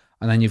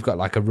 and then you've got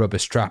like a rubber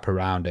strap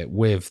around it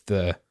with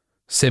the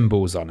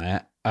symbols on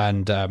it,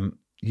 and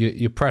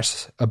you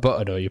press a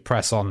button or you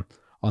press on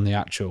the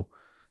actual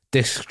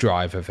disk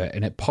drive of it,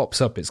 and it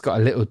pops up. It's got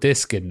a little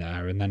disc in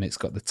there, and then it's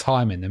got the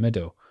time in the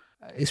middle.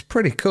 It's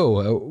pretty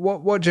cool.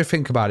 What do you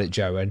think about it,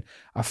 Joe? And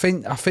I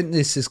think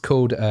this is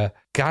called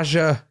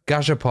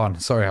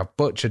Gajapon. Sorry, I've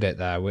butchered it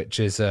there, which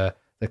is the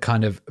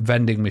kind of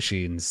vending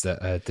machines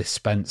that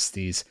dispense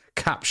these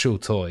capsule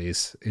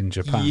toys in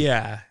Japan.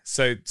 Yeah,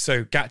 so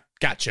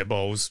gacha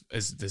balls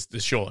is the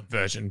short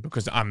version,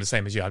 because I'm the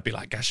same as you. I'd be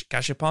like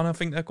gashapon, I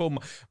think they're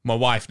called. My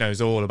wife knows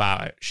all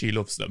about it. She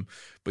loves them.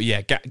 But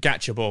yeah,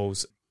 gacha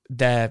balls,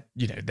 they're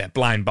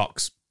blind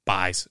box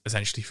buys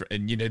essentially.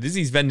 And there's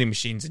these vending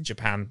machines in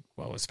Japan,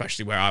 well,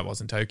 especially where I was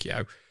in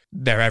Tokyo.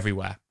 They're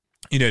everywhere.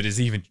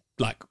 There's even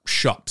like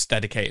shops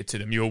dedicated to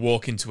them. You'll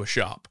walk into a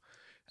shop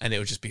and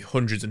it'll just be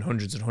hundreds and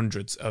hundreds and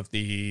hundreds of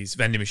these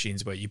vending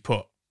machines where you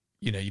put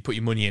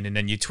your money in, and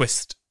then you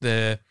twist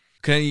the...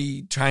 Can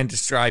I try and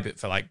describe it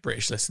for like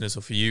British listeners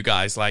or for you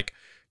guys? Like,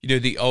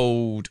 the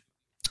old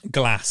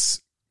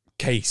glass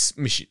case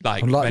machine,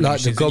 like the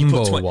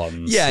gumball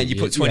ones. Yeah, you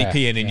put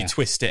 20p in and you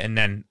twist it, and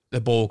then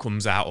the ball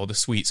comes out or the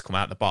sweets come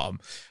out the bottom.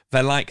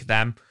 They're like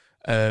them,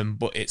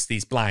 but it's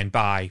these blind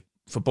buy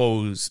for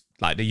balls.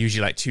 Like they're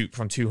usually like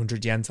from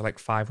 200 yen to like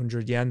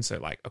 500 yen, so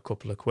like a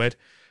couple of quid.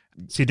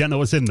 So you don't know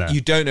what's in there?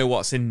 You don't know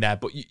what's in there,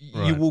 but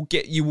you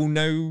will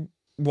know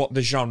what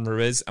the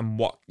genre is and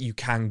what you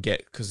can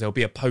get, because there'll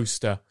be a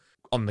poster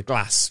on the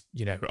glass,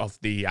 of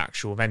the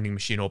actual vending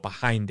machine or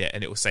behind it,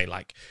 and it will say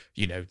like,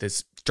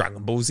 there's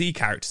Dragon Ball Z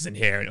characters in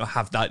here, and it'll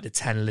have like the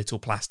 10 little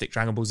plastic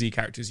Dragon Ball Z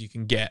characters you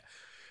can get,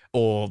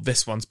 or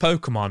this one's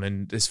Pokemon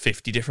and there's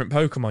 50 different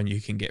Pokemon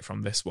you can get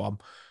from this one.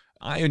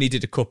 I only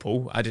did a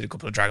couple. I did a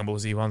couple of Dragon Ball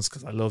Z ones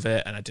because I love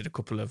it, and I did a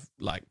couple of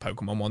like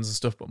Pokemon ones and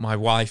stuff. But my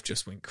wife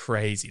just went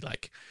crazy,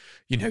 like,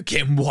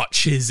 getting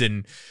watches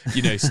and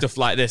stuff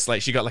like this.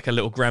 Like she got like a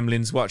little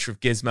Gremlins watch with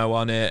Gizmo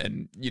on it,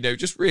 and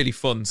just really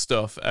fun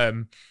stuff.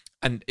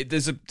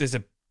 There's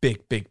a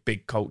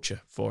big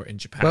culture for it in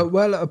Japan.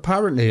 Well,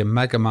 apparently in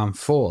Mega Man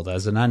 4,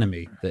 there's an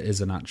enemy that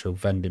is an actual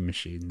vending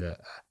machine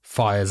that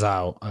fires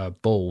out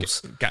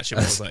balls. Gotcha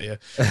balls at you.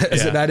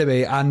 As an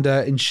enemy. And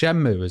in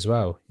Shenmue as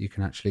well, you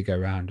can actually go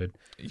around and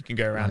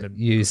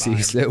use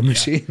these little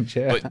machines.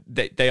 Yeah.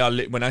 But they are,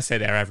 when I say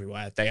they're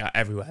everywhere, they are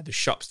everywhere. There's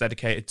shops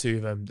dedicated to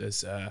them.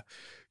 There's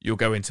you'll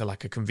go into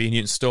like a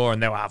convenience store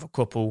and they'll have a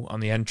couple on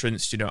the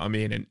entrance, you know what I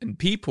mean? And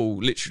people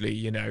literally,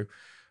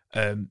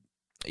 they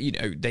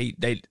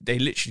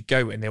literally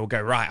go and they will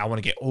go, right, I want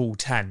to get all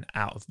 10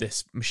 out of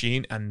this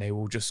machine, and they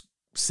will just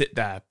sit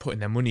there putting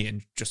their money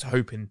in, just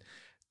hoping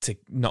to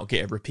not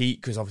get a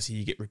repeat, because obviously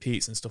you get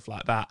repeats and stuff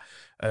like that.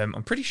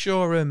 I'm pretty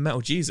sure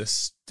Metal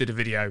Jesus did a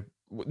video,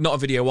 not a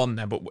video on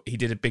there, but he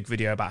did a big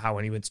video about how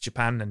when he went to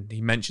Japan, and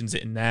he mentions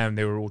it in there, and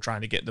they were all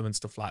trying to get them and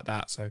stuff like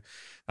that. So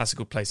that's a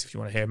good place if you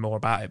want to hear more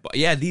about it. But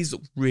yeah, these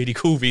look really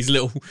cool, these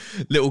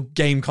little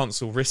game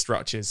console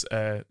wristwatches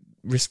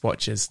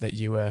that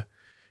you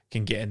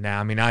can get in there.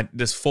 I mean,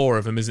 there's 4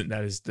 of them, isn't there?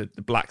 There's the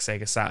black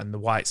Sega Saturn, the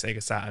white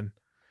Sega Saturn,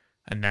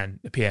 and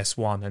then the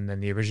PS1, and then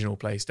the original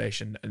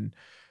PlayStation. And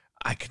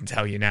I can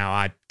tell you now,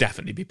 I'd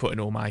definitely be putting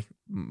all my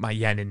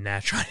yen in there,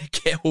 trying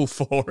to get all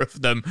 4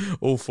 of them,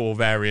 all 4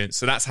 variants.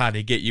 So that's how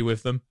they get you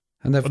with them.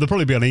 And they'll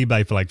probably be on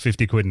eBay for like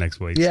 50 quid next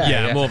week.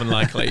 Yeah, more than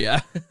likely, yeah.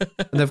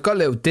 And they've got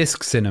little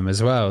discs in them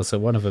as well. So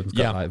one of them's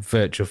got like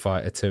Virtua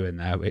Fighter 2 in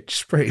there, which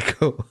is pretty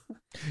cool.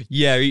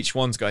 Yeah, each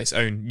one's got its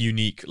own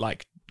unique,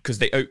 like,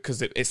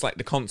 because it's like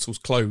the console's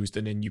closed,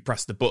 and then you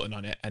press the button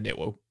on it and it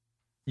will,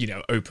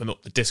 open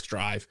up the disc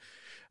drive,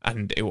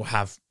 and it will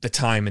have the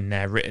time in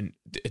there written,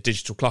 a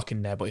digital clock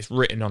in there, but it's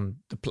written on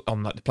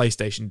like the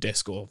PlayStation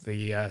disc or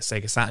the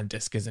Sega Saturn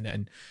disc, isn't it?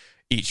 And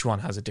each one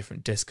has a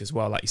different disc as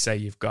well. Like you say,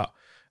 you've got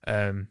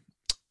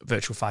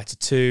Virtua Fighter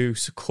 2,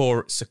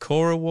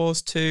 Sakura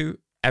Wars 2,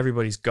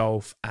 Everybody's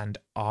Golf, and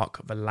Ark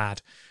of a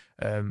Lad.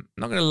 I'm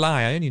not going to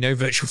lie, I only know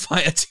Virtua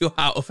Fighter 2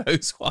 out of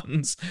those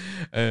ones.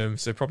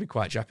 So probably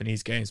quite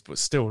Japanese games, but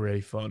still really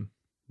fun.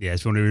 Yeah,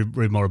 if you want to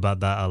read more about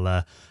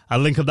that, I'll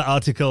link up that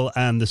article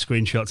and the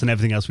screenshots and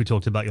everything else we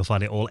talked about. You'll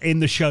find it all in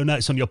the show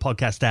notes on your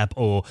podcast app,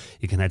 or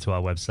you can head to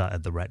our website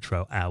at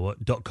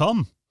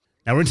theretrohour.com.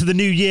 Now we're into the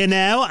new year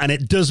now, and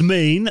it does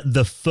mean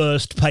the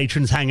first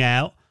Patrons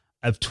Hangout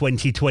of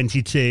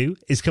 2022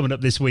 is coming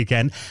up this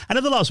weekend. I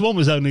know the last one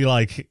was only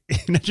like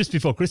just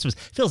before Christmas. It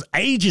feels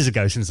ages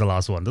ago since the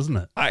last one, doesn't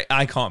it?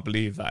 I can't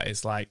believe that.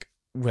 It's like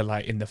we're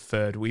like in the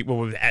 3rd week. Well,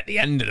 we're at the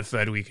end of the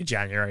 3rd week of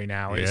January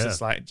now. It's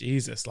just like,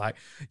 Jesus, like,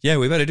 yeah,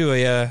 we better do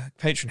a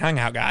patron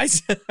hangout,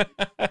 guys.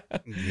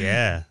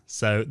 Yeah.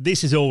 So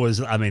this is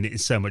always, I mean,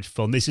 it's so much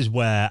fun. This is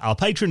where our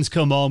patrons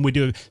come on. We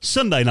do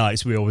Sunday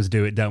nights. We always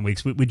do it, don't we?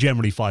 Because we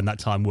generally find that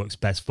time works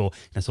best for,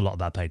 a lot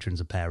of our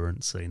patrons are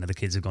parents. So, the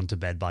kids have gone to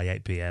bed by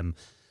 8 p.m.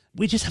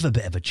 We just have a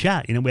bit of a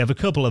chat. We have a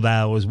couple of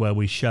hours where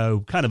we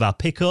show kind of our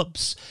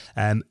pickups.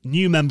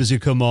 New members who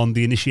come on,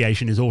 the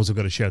initiation is also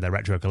got to show their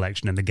retro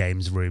collection in the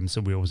games room,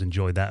 so we always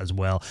enjoy that as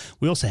well.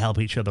 We also help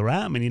each other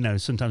out. I mean,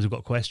 sometimes we've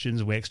got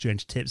questions, we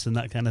exchange tips and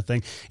that kind of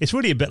thing. It's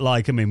really a bit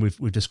like,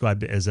 we've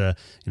described it as a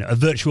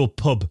virtual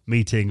pub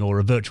meeting or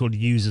a virtual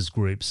users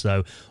group.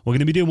 So we're going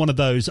to be doing one of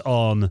those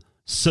on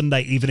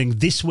Sunday evening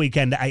this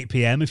weekend at 8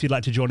 p.m. if you'd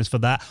like to join us for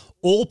that.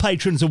 All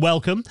patrons are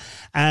welcome.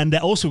 And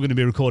also we're going to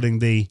be recording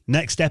the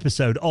next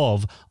episode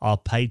of our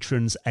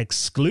patrons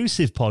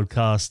exclusive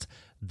podcast,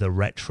 The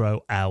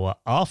Retro Hour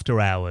After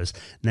Hours.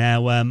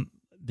 Now,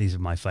 these are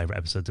my favourite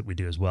episodes that we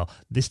do as well.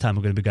 This time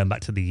we're going to be going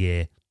back to the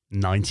year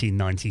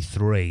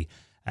 1993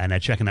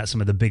 and checking out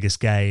some of the biggest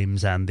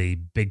games and the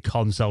big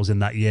consoles in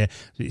that year.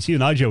 It's you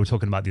and I, Joe, were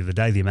talking about the other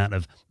day, the amount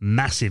of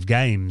massive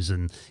games,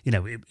 and,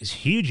 it was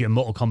huge.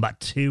 Mortal Kombat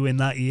 2 in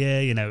that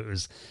year, it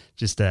was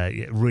just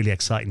a really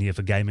exciting year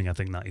for gaming, I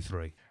think,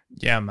 93.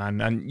 Yeah,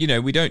 man.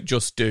 And, we don't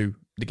just do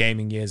the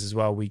gaming years as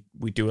well. We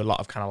do a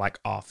lot of kind of like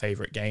our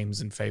favourite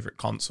games and favourite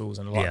consoles,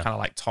 and a lot of kind of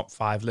like top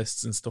 5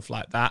 lists and stuff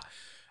like that.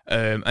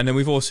 And then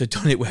we've also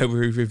done it where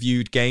we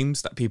reviewed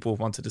games that people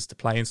wanted us to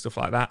play and stuff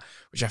like that,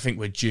 which I think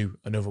we're due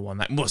another one.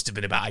 That must have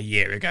been about a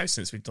year ago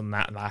since we've done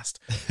that last.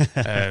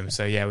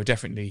 So yeah, we're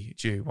definitely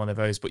due one of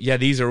those. But yeah,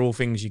 these are all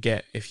things you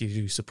get if you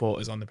do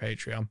support us on the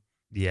Patreon.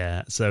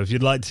 Yeah, so if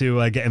you'd like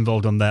to get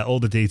involved on there, all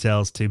the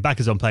details to back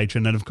us on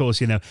Patreon. And of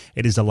course,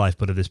 it is the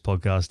lifeblood of this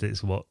podcast.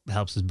 It's what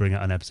helps us bring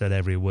out an episode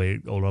every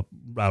week. All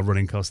our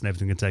running costs and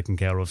everything are taken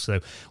care of. So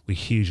we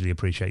hugely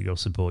appreciate your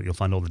support. You'll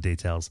find all the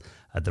details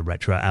at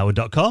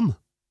theretrohour.com.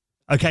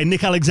 Okay,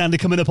 Nick Alexander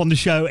coming up on the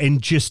show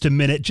in just a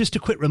minute. Just a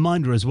quick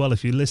reminder as well,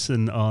 if you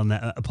listen on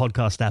a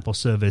podcast app or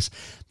service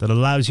that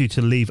allows you to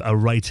leave a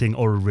rating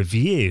or a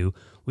review,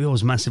 we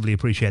always massively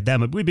appreciate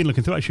them. We've been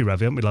looking through, actually,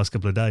 Ravi, haven't we, the last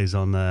couple of days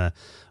on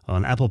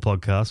Apple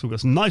Podcasts. We've got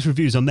some nice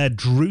reviews on there.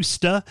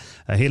 Drewster,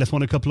 he left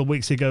one a couple of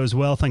weeks ago as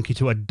well. Thank you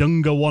to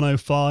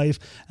Adunga105,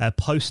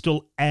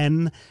 Postal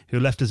N, who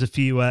left us a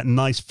few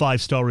nice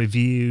 5-star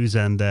reviews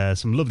and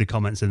some lovely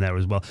comments in there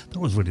as well. That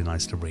was really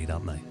nice to read,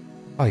 aren't they?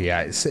 Oh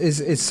yeah,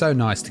 it's so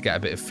nice to get a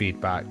bit of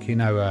feedback. You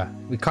know,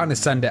 we kind of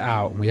send it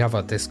out, and we have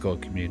our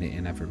Discord community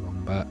and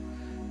everyone, but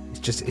it's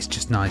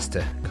just nice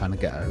to kind of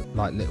get a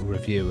little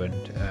review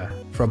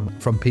and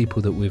from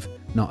people that we've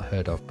not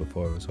heard of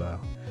before as well.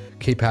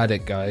 Keep at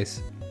it,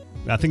 guys.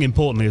 I think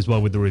importantly as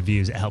well with the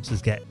reviews, it helps us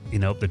get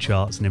up the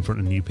charts and in front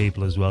of new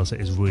people as well. So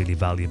it's really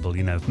valuable.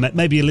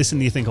 Maybe you listen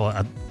and you think, oh,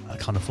 I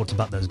can't afford to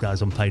back those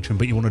guys on Patreon,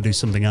 but you want to do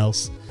something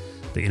else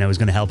that is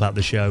going to help out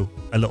the show.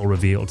 A little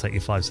review, it'll take you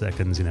 5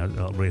 seconds.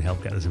 It'll really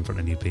help get us in front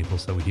of new people.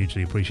 So we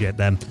hugely appreciate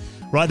them.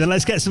 Right then,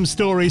 let's get some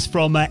stories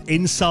from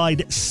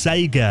inside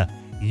Sega,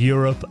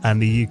 Europe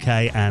and the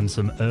UK, and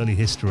some early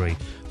history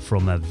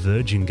from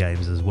Virgin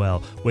Games as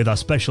well, with our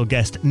special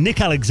guest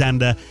Nick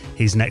Alexander.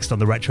 He's next on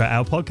the Retro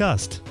Hour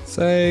podcast.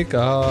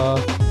 Sega.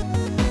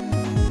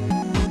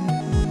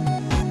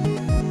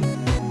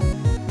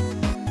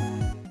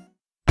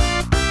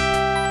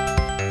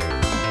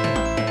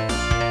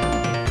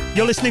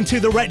 You're listening to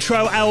the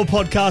Retro Hour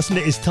podcast, and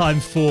it is time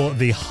for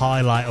the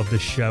highlight of the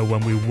show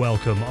when we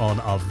welcome on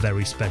our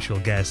very special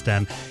guest.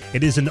 And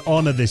it is an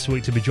honor this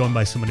week to be joined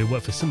by someone who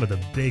worked for some of the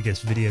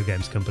biggest video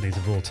games companies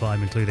of all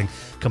time, including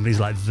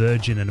companies like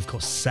Virgin and, of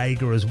course,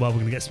 Sega as well. We're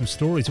going to get some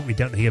stories that we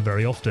don't hear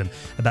very often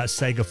about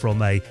Sega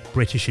from a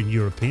British and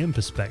European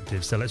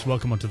perspective. So let's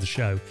welcome onto the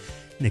show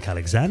Nick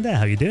Alexander.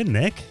 How are you doing,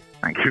 Nick?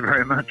 Thank you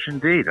very much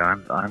indeed.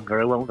 I'm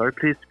very well, very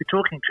pleased to be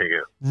talking to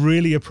you.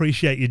 Really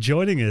appreciate you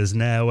joining us.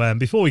 Now,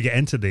 before we get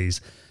into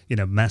these,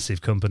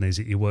 massive companies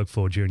that you work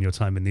for during your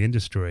time in the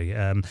industry,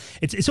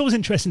 it's always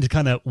interesting to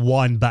kind of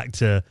wind back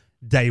to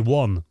day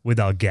one with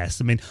our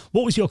guests. I mean,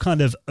 what was your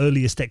kind of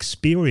earliest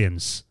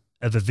experience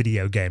of a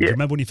video game? Do you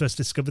remember when you first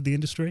discovered the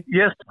industry?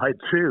 Yes, I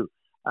do.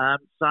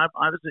 So I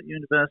was at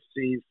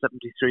university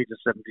 73 to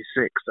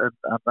 76, and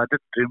I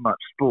didn't do much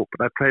sport,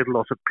 but I played a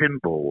lot of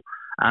pinball.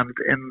 And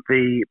in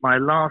my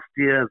last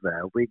year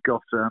there, we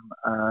got a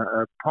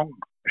Pong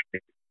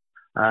machine,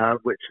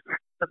 which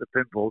set the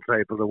pinball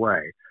table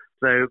away.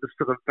 So it was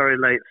sort of very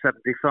late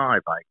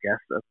 75, I guess,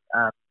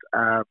 and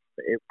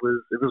it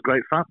was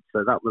great fun.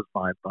 So that was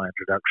my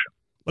introduction.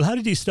 Well, how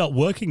did you start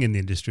working in the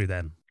industry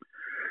then?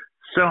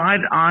 So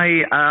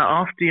I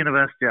after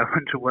university, I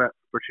went to work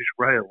for British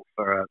Rail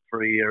for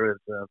a year as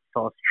a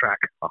fast track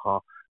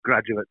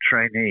graduate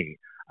trainee.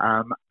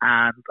 And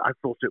I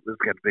thought it was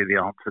going to be the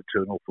answer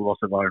to an awful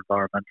lot of our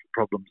environmental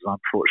problems.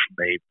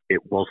 Unfortunately,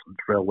 it wasn't.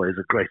 Railways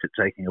are great at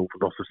taking an awful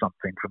lot of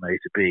something from A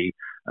to B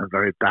and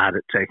very bad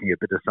at taking a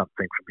bit of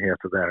something from here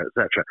to there,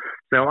 etc.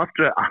 So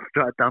after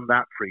I'd done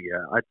that for a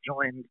year, I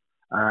joined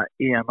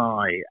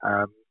EMI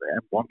and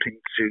wanting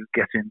to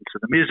get into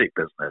the music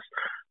business.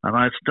 And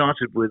I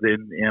started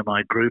within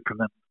EMI Group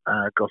and then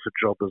got a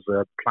job as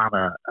a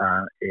planner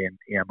in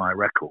EMI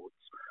Records.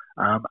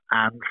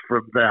 And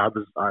from there,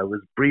 I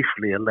was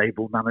briefly a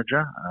label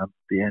manager.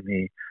 The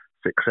only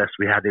success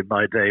we had in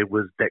my day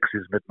was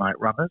Dexy's Midnight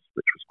Runners,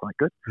 which was quite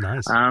good.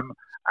 Nice. And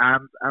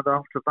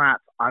after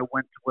that, I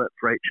went to work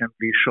for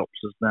HMV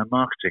Shops as their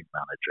marketing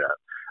manager.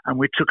 And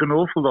we took an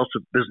awful lot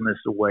of business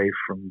away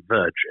from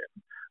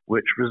Virgin,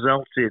 which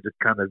resulted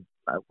kind of,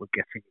 we're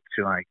getting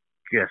to, I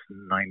guess,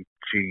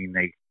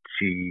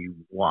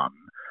 1981.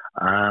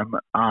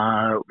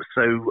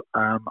 So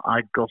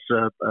I got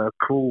a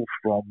call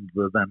from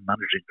the then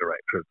managing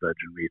director of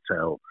Virgin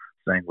Retail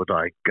saying, would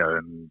I go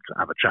and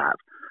have a chat?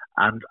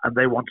 And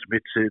they wanted me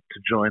to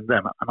join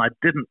them. And I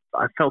didn't.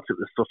 I felt it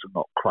was sort of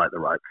not quite the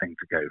right thing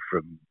to go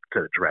to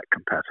a direct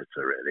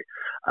competitor, really.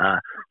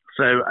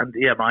 And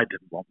EMI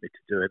didn't want me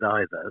to do it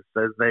either.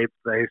 So they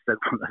said,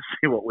 well, let's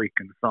see what we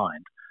can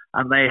find.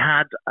 And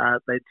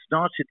they'd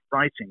started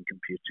writing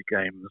computer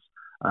games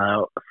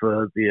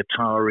for the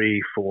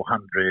Atari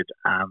 400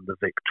 and the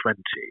VIC-20.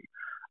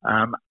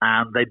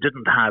 And they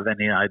didn't have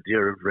any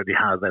idea of really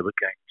how they were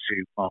going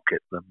to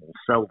market them or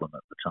sell them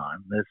at the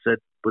time. They said,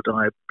 would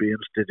I be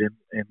interested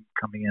in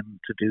coming in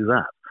to do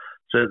that?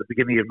 So at the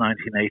beginning of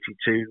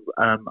 1982,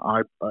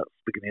 that's the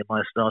beginning of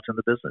my start in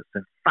the business.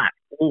 In fact,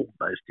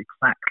 almost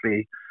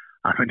exactly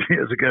how many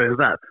years ago is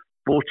that?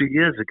 40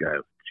 years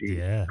ago. Jeez.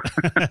 Yeah,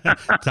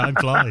 time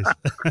flies.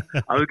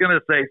 I was going to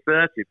say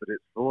 30, but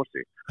it's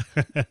 40.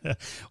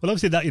 Well,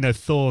 obviously that,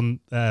 Thorn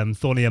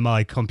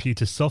EMI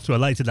computer software,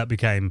 later that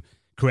became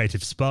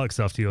Creative Sparks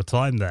after your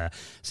time there.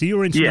 So you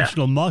were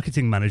international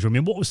marketing manager. I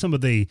mean, what were some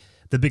of the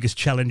biggest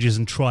challenges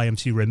and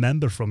triumphs you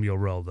remember from your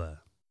role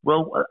there?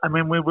 Well, I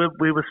mean, we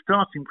were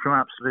starting from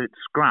absolute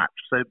scratch.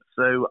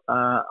 So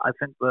I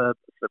think so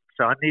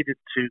I needed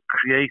to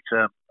create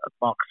a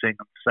marketing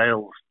and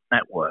sales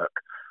network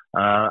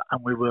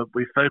and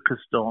we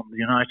focused on the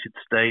United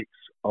States,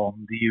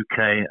 on the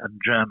UK, and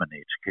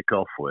Germany to kick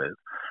off with.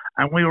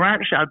 And we were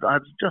actually, I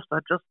just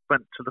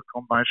went to look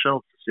on my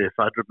shelf to see if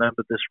I'd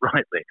remembered this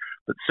rightly.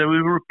 But so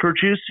we were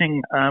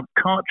producing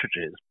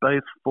cartridges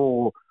both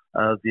for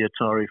the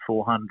Atari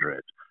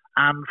 400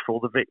 and for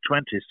the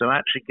VIC-20. So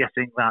actually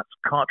getting that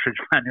cartridge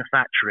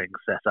manufacturing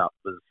set up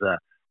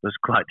was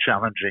quite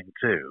challenging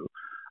too.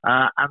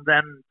 And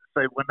then,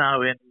 so we're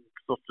now in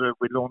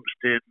we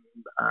launched in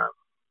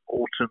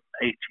autumn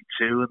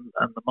 '82,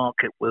 and the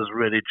market was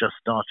really just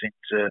starting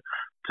to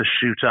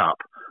shoot up.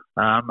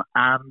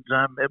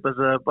 It was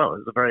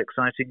a very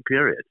exciting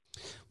period.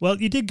 Well,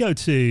 you did go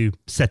to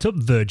set up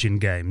Virgin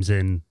Games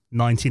in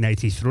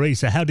 1983.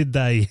 So how did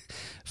they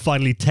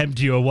finally tempt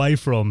you away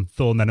from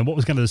Thorn then? And what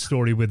was kind of the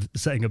story with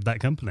setting up that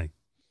company?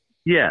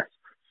 Yes.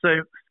 So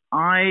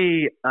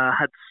I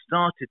had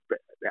started,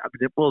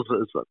 it was,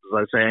 as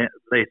I say,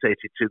 late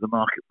 82, the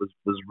market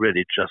was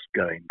really just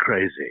going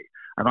crazy.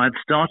 And I'd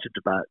started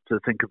to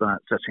think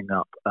about setting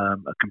up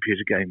a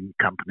computer game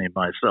company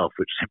myself,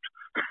 which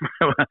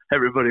seemed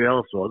everybody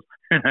else was,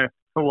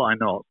 why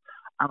not?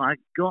 And I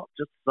got,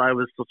 just as I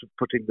was sort of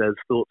putting those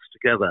thoughts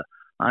together,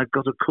 I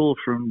got a call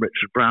from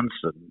Richard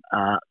Branson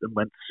and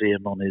went to see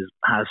him on his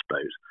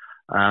houseboat.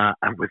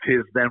 And with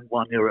his then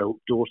 1-year-old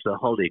daughter,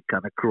 Holly,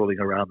 kind of crawling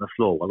around the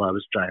floor while I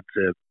was trying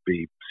to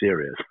be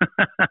serious.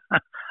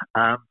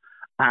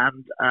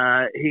 And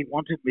he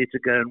wanted me to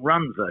go and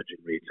run Virgin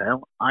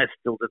Retail. I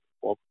still didn't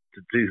want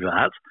to do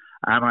that.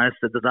 And I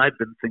said that I'd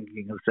been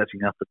thinking of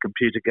setting up a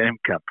computer game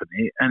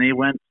company. And he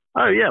went,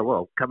 oh, yeah,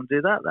 well, come and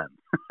do that then.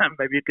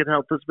 Maybe you could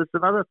help us with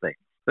some other things.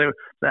 So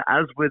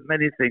as with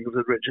many things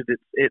with Richard,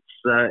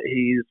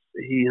 he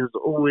has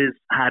always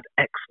had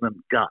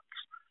excellent guts.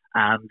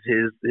 And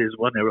his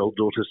 1-year-old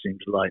daughter seemed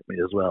to like me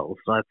as well.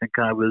 So I think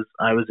I was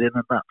in,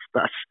 and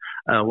that's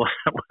when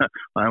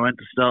I went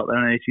to start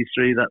there in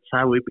 '83. That's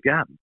how we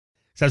began.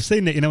 So I've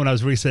seen that, when I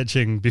was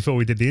researching before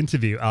we did the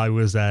interview, I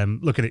was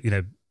looking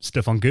at,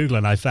 stuff on Google,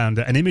 and I found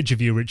an image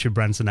of you, Richard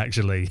Branson,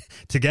 actually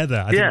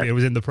together. I think it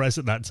was in the press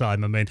at that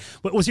time. I mean,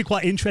 was he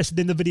quite interested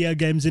in the video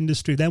games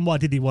industry then? Why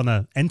did he want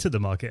to enter the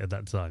market at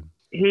that time?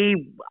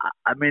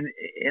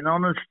 In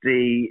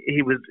honesty,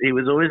 he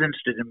was always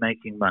interested in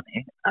making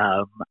money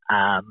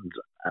and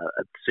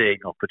seeing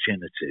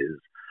opportunities.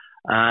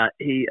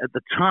 He, at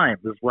the time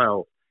as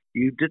well,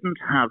 you didn't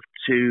have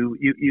to.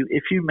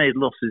 If you made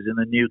losses in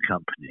a new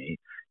company,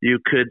 you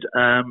could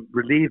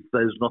relieve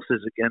those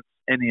losses against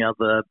any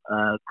other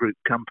group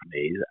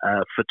company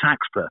for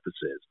tax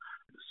purposes.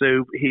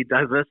 So he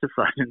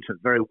diversified into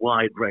a very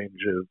wide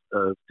range of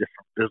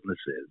different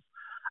businesses.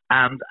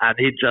 And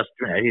he just,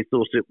 he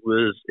thought it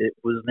was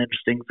an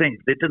interesting thing.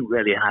 It didn't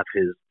really have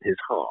his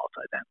heart,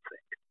 I don't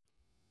think.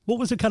 What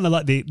was it kind of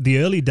like the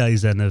early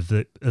days then of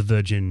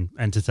Virgin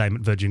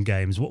Entertainment, Virgin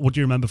Games? What do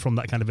you remember from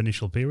that kind of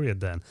initial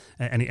period then?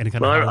 Any kind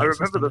of I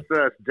remember the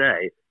first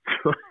day,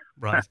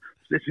 right,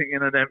 sitting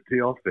in an empty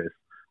office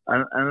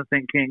and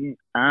thinking,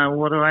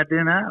 what do I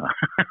do now?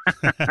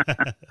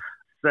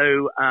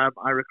 So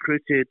I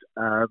recruited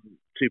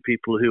two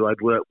people who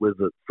I'd worked with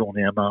at Thorn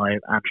EMI,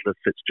 Angela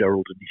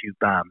Fitzgerald and Hugh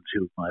Band,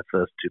 who were my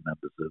first two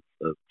members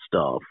of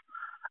staff.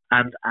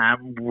 And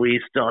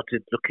we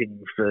started looking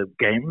for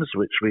games,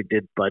 which we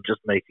did by just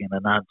making an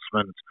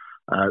announcement.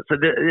 So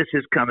this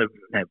is kind of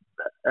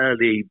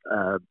early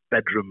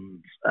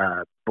bedrooms,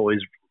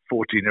 boys,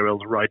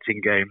 14-year-olds writing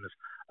games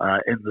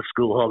in the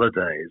school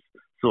holidays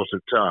sort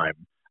of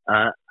time.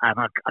 And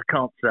I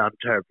can't say I'm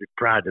terribly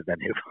proud of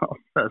any of our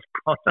first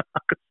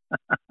products.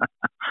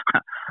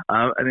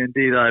 And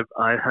indeed,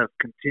 I have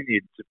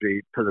continued to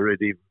be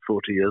pilloried even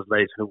 40 years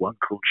later, one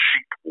called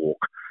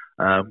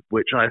Sheepwalk,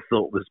 which I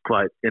thought was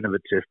quite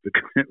innovative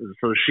because it was a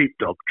sort of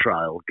sheepdog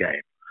trial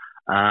game.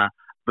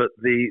 But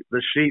the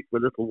sheep were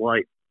little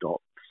white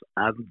dots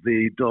and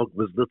the dog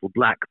was little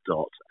black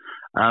dot.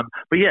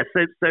 But yes,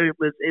 so it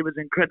was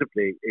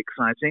incredibly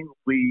exciting.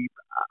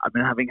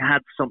 Having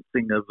had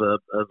something of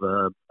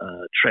a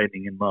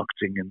training in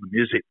marketing in the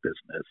music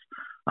business,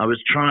 I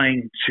was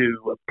trying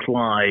to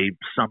apply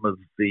some of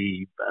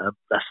the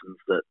lessons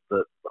that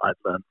I'd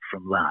learned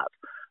from that.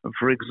 And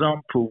for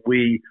example,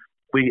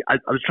 I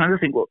was trying to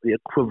think what the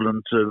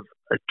equivalent of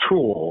a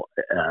tour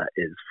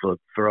is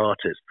for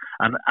artists,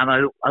 and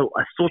I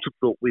sort of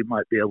thought we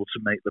might be able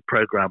to make the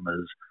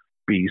programmers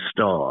be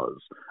stars.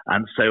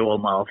 And so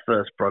on our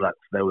first product,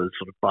 there was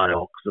sort of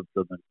biocs of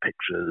them and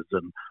pictures,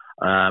 and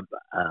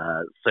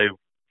so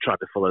tried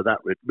to follow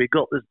that route. We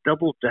got this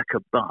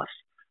double-decker bus,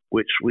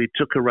 which we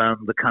took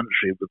around the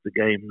country with the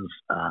games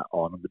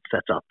on and would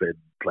set up in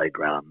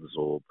playgrounds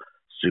or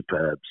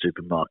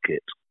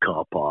supermarket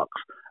car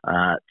parks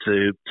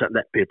to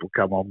let people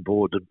come on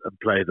board and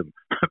play them.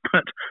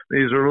 But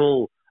these are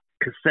all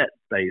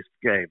cassette-based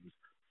games.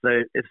 So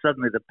if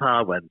suddenly the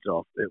power went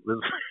off, it was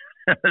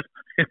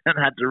it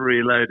had to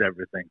reload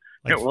everything.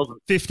 Like it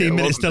wasn't 15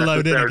 minutes to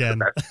load in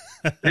again.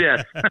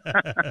 Yes.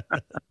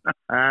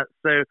 But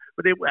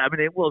it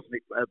was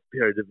a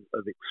period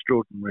of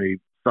extraordinary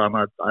fun.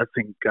 I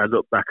think I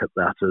look back at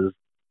that as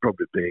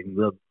probably being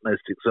the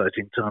most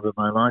exciting time of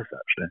my life,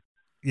 actually.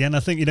 Yeah, and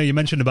I think, you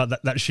mentioned about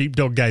that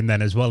sheepdog game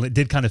then as well. It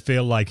did kind of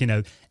feel like,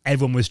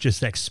 everyone was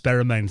just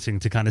experimenting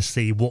to kind of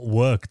see what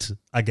worked,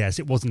 I guess.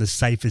 It wasn't as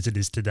safe as it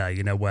is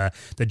today, where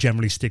they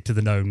generally stick to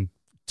the known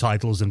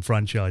titles and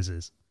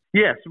franchises.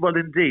 Yes, well,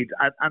 indeed.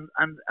 And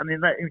in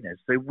that,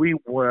 so we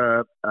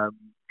were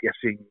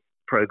getting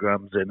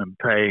programs in and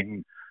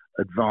paying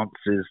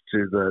advances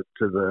to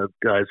the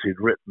guys who'd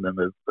written them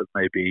of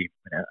maybe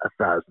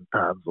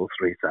 £1,000 or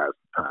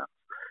 £3,000.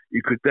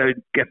 You could go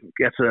get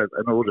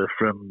an order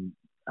from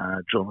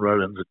John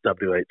Rowlands at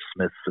W.H.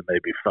 Smith for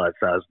maybe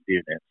 5,000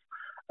 units.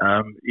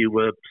 You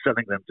were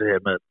selling them to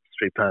him at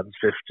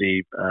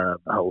 £3.50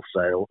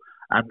 wholesale,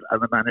 and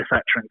the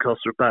manufacturing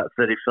costs were about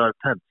 35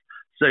 pence.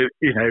 So,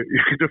 you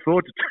could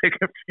afford to take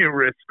a few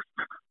risks.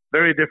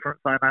 Very different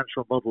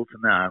financial model to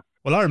now.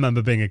 Well, I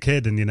remember being a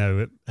kid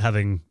and,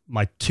 having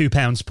my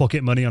 £2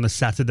 pocket money on a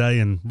Saturday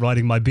and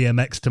riding my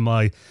BMX to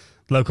my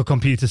local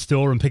computer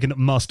store and picking up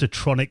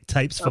Mastertronic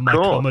tapes for my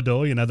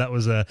Commodore. That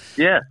was a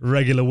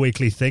regular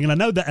weekly thing. And I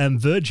know that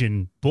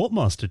Virgin bought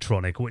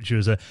Mastertronic, which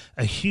was a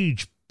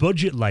huge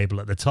budget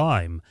label at the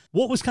time.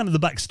 What was kind of the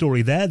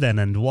backstory there then,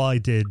 and why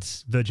did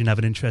Virgin have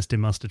an interest in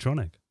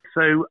Mastertronic?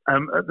 So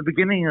at the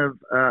beginning of,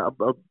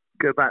 I'll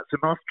go back, so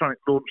Mastertronic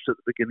launched at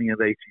the beginning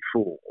of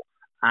 '84,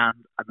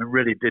 and it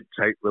really did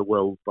take the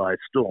world by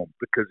storm,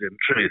 because in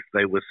truth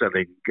they were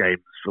selling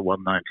games for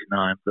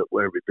 $1.99 that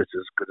were every bit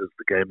as good as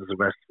the games the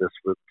rest of us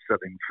were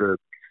selling for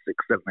 £6,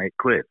 £7,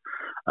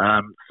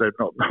 £8. So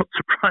not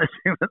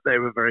surprising that they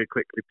were very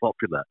quickly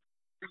popular.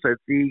 So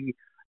everything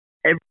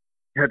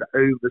had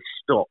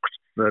overstocked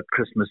for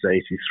Christmas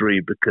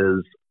 '83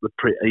 because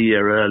a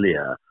year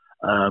earlier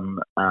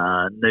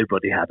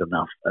nobody had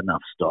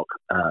enough stock,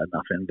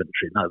 enough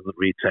inventory, neither the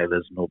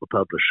retailers nor the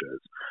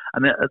publishers.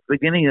 And at the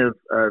beginning of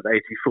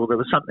 '84, there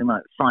was something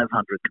like 500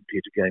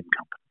 computer game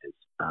companies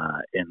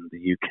in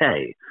the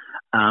UK,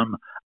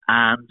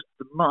 and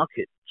the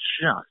market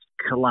just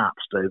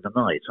collapsed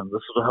overnight, and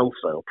the sort of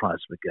wholesale price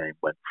of a game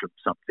went from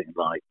something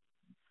like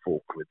 £4,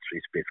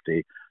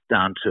 £3.50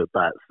 down to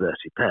about 30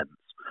 pence.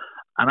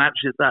 And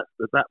actually,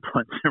 at that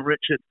point,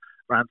 Richard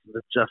Branson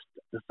had just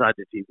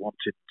decided he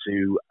wanted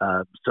to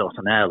start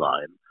an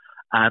airline,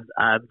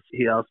 and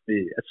he asked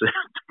me to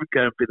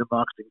go and be the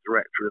marketing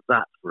director of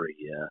that for a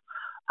year.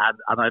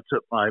 And I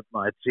took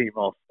my team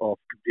off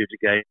computer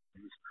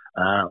games,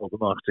 or the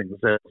marketing and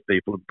sales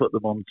people, and put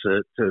them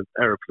onto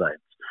aeroplanes.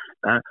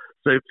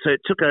 So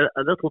it took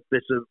a little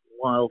bit of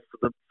while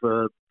for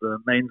the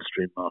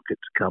mainstream market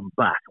to come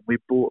back. And we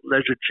bought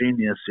Leisure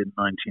Genius in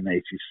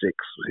 1986,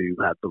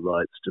 who had the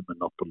rights to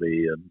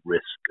Monopoly and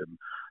Risk and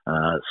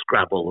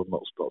Scrabble and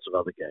lots of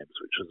other games,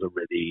 which was a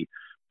really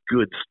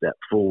good step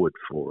forward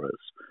for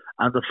us.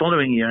 And the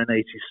following year, in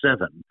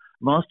 '87,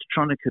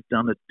 Mastertronic had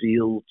done a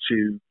deal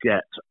to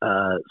get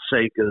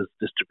Sega's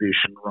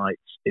distribution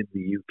rights in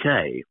the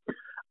UK.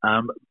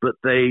 But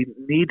they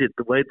needed,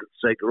 the way that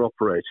Sega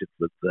operated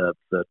with the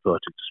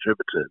third-party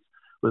distributors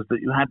was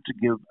that you had to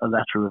give a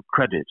letter of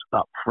credit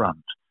up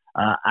front,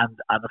 and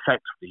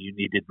effectively you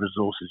needed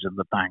resources in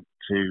the bank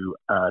to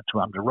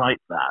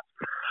underwrite that.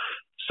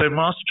 So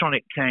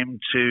Mastertronic came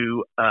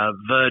to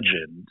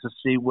Virgin to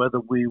see whether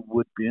we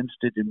would be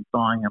interested in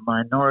buying a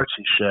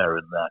minority share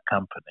in their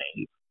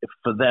company,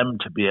 for them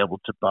to be able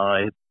to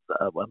buy,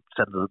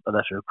 send a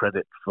letter of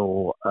credit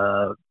for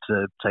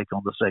to take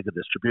on the Sega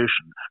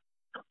distribution.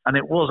 And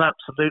it was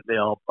absolutely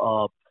our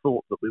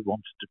thought that we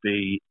wanted to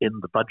be in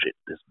the budget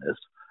business,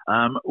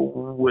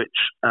 which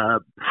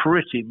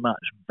pretty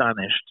much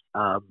vanished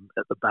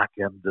at the back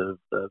end of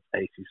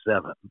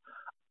 '87.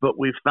 But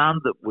we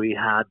found that we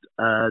had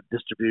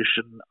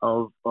distribution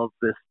of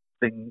this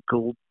thing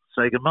called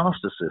Sega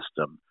Master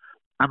System.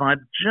 And I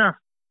just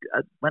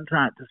went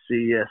out to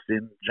CES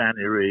in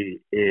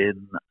January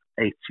in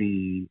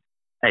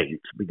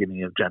 '88,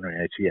 beginning of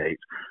January '88.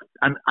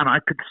 And I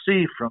could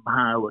see from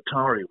how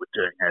Atari were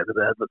doing over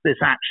there that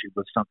this actually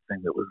was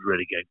something that was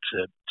really going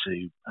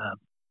to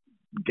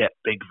get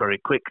big very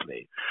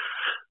quickly.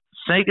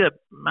 Sega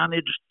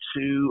managed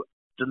to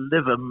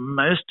deliver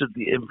most of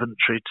the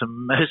inventory to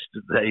most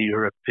of their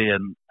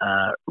European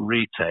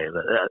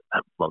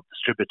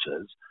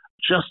distributors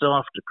just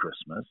after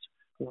Christmas,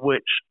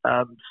 which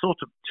sort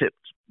of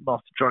tipped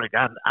Mastertronic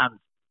and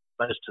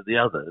most of the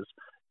others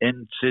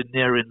into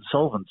near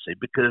insolvency,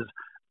 because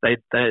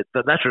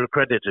the letter of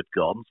credit had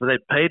gone, so they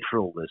paid for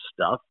all this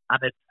stuff, and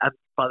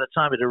by the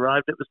time it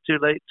arrived, it was too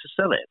late to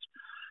sell it.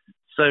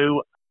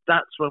 So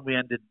that's when we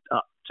ended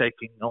up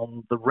taking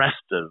on the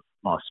rest of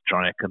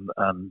Mastertronic and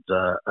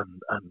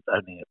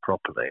owning it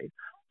properly.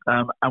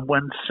 And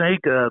when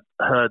Sega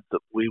heard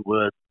that we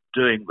were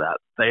doing that,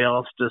 they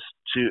asked us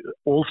to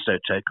also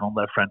take on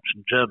their French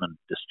and German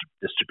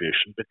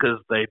distribution, because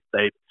they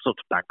sort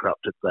of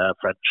bankrupted their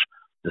French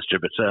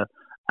distributor,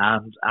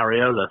 and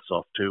Areola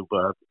Soft, who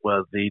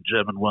were the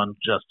German one,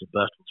 Justin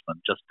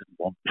Bertelsmann, just didn't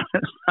want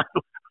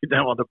we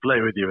don't want to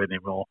play with you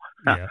anymore.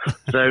 Yeah.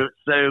 So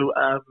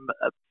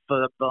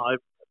by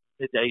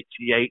mid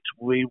mid-'88,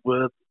 we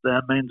were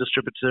their main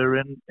distributor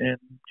in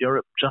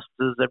Europe, just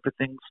as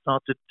everything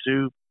started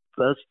to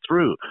burst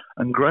through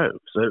and grow.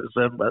 So it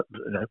was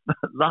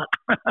luck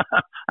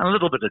and a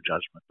little bit of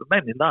judgment, but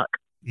mainly luck.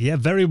 Yeah,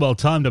 very well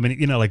timed. I mean,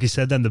 like you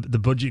said, then the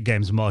budget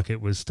games market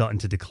was starting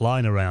to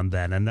decline around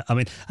then. And I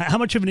mean, how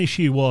much of an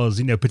issue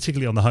was,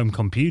 particularly on the home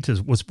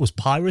computers, was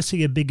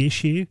piracy a big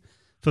issue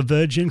for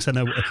Virgin? Because I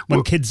know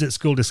when kids at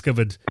school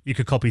discovered you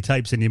could copy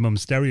tapes in your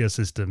mum's stereo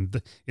system,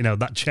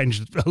 that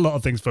changed a lot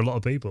of things for a lot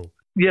of people.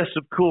 Yes,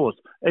 of course.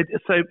 I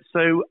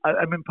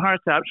mean,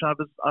 piracy action.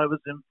 I was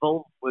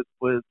involved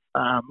with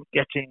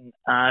getting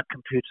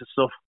computer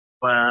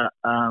software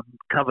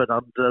covered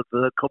under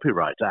the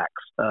Copyright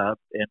Act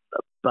in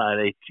about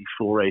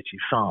 84,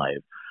 85,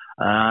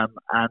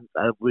 and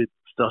we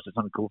started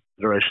something called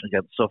Federation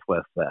Against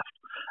Software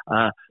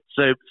Theft.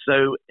 So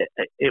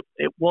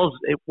it was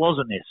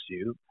an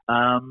issue,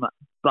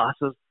 but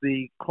as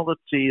the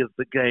quality of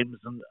the games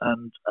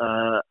and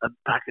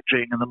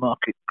packaging and the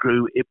market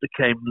grew, it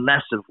became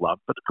less of one.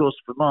 But of course,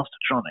 for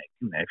Mastertronic,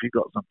 if you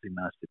got something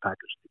nicely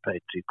packaged, you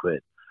paid £2.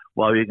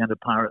 Why were you going to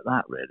pirate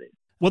that, really?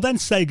 Well, then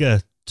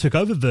Sega took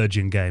over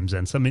Virgin Games.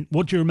 Then, so I mean,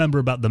 what do you remember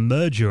about the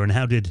merger, and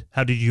how did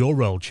your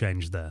role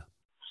change there?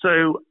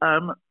 So,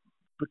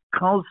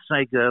 because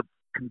Sega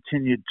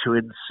continued to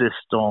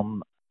insist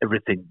on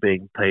everything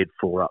being paid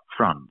for up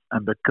front,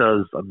 and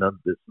because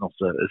it's not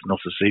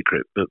a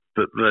secret, but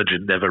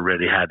Virgin never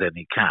really had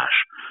any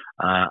cash.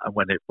 And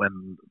when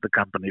the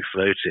company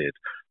floated,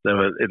 they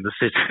were in the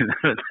city.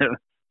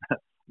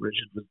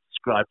 Richard was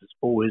described as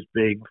always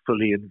being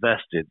fully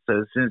invested. So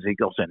as soon as he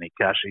got any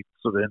cash, he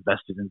sort of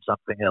invested in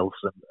something else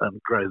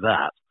and grow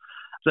that.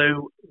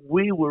 So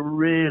we were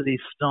really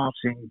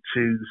starting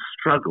to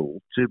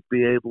struggle to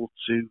be able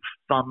to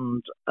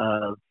fund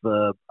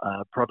the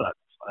products,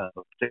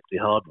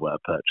 particularly hardware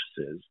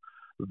purchases,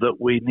 that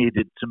we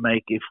needed to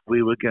make if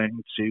we were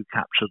going to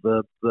capture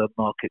the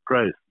market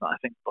growth. I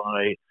think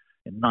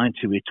in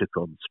 90 we took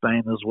on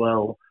Spain as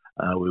well.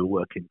 We were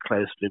working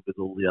closely with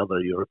all the other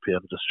European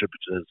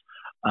distributors.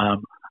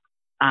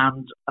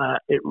 And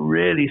it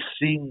really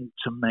seemed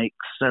to make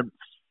sense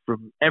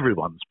from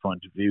everyone's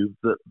point of view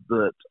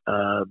that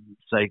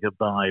Sega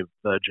buy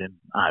Virgin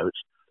out,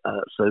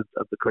 so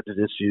that the credit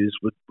issues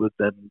would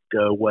then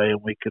go away,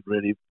 and we could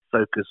really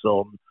focus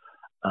on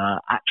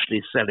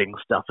actually selling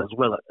stuff as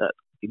well at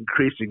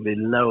increasingly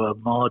lower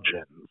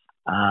margins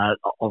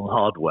on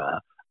hardware,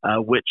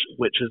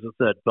 which is a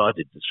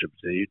third-party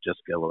distributor. You just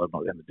go, well, I'm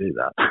not going to do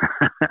that.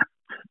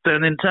 So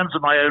in terms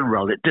of my own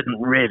role, it didn't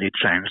really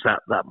change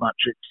that much,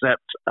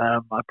 except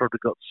I probably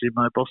got to see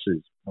my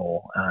bosses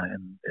more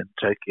in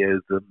Tokyo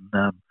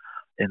than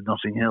in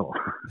Notting Hill.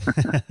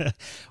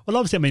 Well,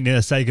 obviously, I mean,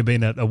 Sega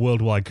being a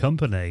worldwide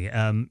company,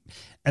 and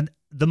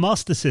the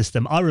Master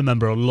System, I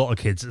remember a lot of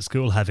kids at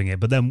school having it,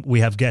 but then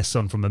we have guests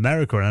on from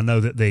America, and I know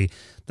that the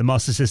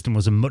Master System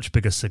was a much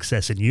bigger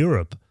success in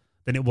Europe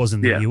than it was in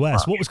the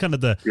US. What was kind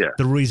of the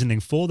reasoning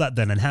for that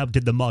then, and how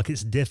did the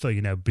markets differ,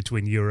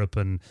 between Europe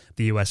and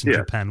the US and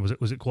Japan?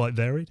 Was it quite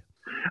varied?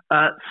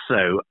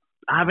 So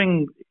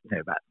having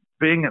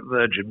being at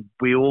Virgin,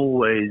 we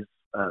always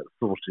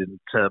thought in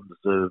terms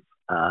of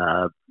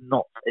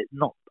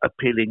not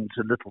appealing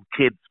to little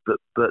kids,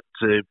 but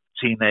to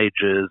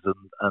teenagers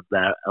and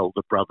their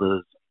elder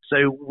brothers.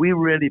 So we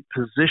really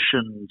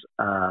positioned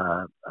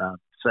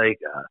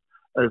Sega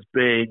as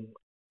being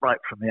right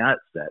from the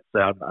outset. So,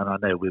 and I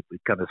know we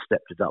kind of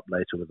stepped it up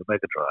later with the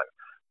Mega Drive,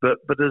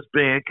 but as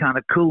being a kind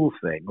of cool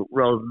thing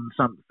rather than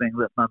something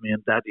that Mummy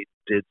and Daddy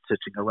did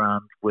sitting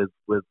around with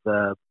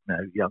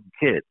young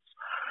kids.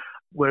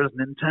 Whereas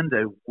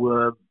Nintendo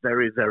were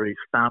very, very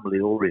family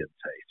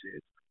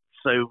orientated.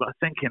 So I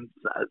think in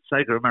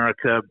Sega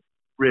America,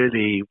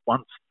 really,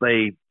 once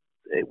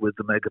with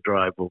the Mega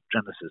Drive or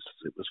Genesis,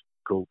 as it was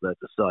called, they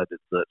decided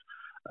that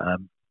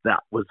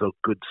that was a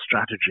good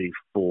strategy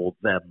for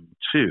them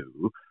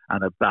too,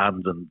 and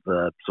abandoned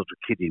the sort of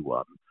kiddie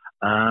one.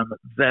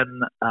 Then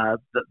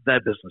their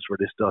business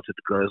really started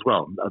to grow as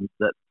well, and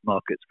that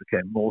markets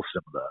became more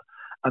similar.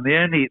 And the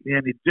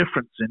only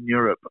difference in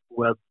Europe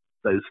where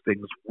those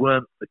things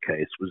weren't the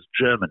case was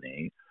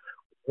Germany,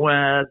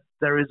 where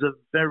there is a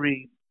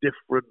very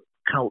different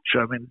culture.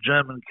 I mean,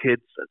 German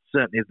kids,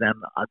 certainly then,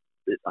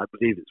 I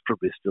believe it's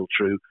probably still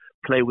true,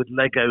 play with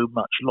Lego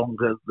much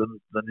longer than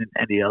in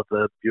any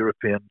other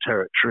European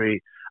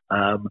territory.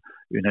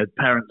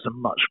 Parents are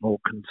much more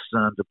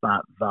concerned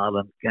about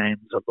violent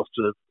games. A lot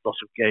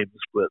of games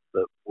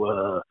that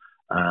were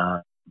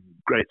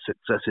great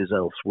successes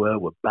elsewhere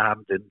were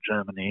banned in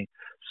Germany.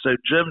 So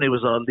Germany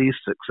was our least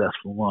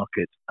successful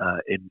market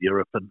in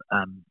Europe and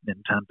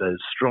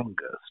Nintendo's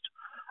strongest.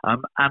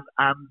 And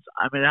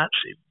I mean,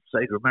 actually,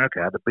 Sega America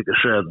had a bigger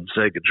share than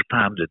Sega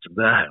Japan did in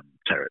their home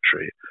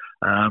territory.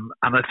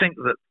 And I think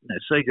that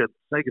Sega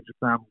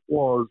Japan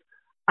was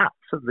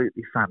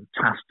absolutely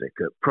fantastic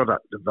at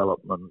product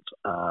development,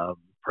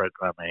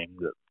 programming,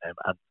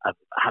 and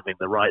having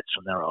the rights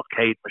from their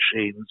arcade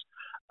machines.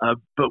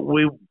 But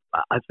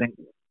I think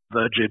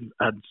Virgin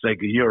and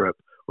Sega Europe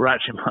were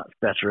actually much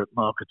better at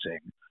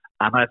marketing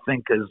And I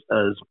think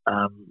as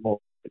more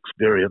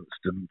experienced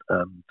and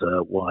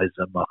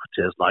wiser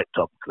marketeers like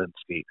Tom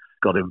Kalinske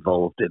got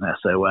involved in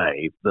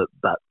SOA,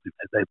 that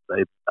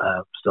they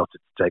started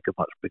to take a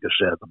much bigger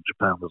share than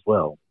Japan as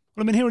well.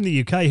 Well, I mean, here in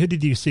the UK, who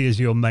did you see as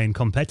your main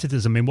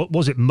competitors? I mean, what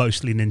was it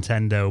mostly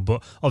Nintendo?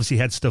 But obviously,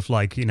 you had stuff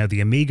like the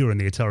Amiga and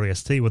the Atari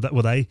ST. Were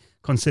they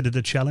considered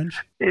a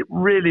challenge? It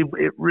really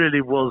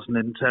was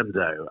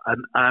Nintendo,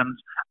 and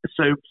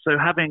so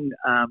having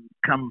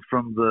come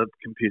from the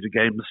computer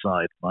game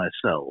side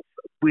myself,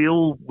 we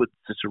all would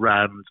sit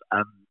around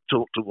and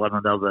talk to one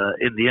another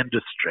in the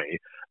industry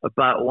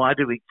about why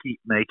do we keep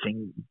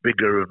making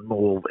bigger and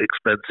more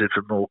expensive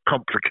and more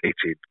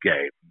complicated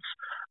games,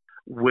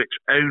 which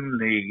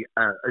only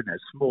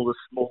smaller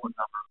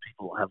number of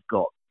people have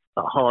got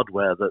the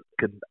hardware that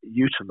can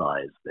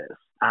utilize this,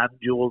 and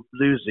you're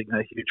losing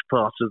a huge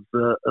part of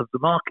the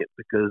market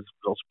because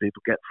lots of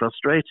people get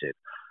frustrated,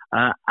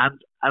 and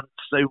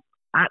so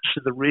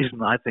actually the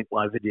reason I think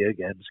why video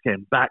games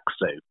came back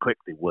so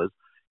quickly was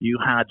you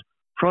had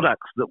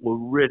products that were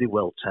really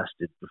well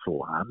tested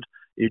beforehand.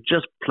 You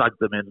just plug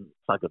them in,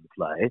 plug and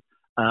play,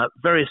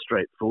 very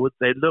straightforward.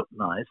 They look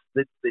nice.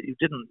 That you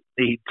didn't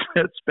need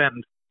to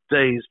spend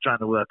days trying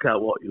to work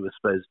out what you were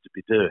supposed to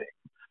be doing.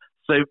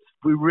 So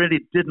we really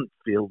didn't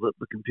feel that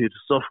the computer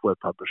software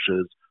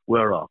publishers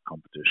were our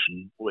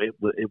competition.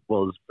 It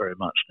was very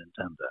much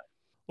Nintendo.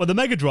 Well, the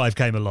Mega Drive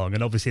came along,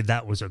 and obviously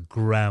that was a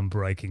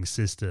groundbreaking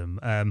system.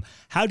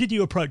 How did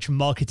you approach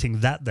marketing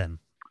that then?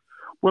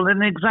 Well,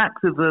 in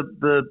exactly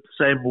the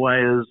same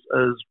way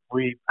as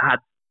we had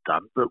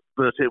done, but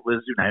it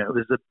was it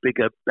was a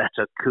bigger,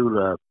 better,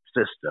 cooler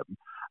system.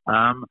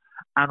 And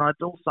I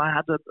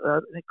had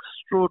an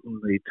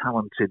extraordinarily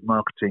talented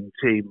marketing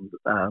team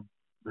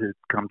who'd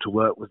come to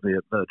work with me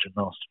at Virgin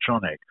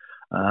Mastertronic.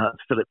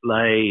 Philip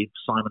Lay,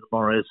 Simon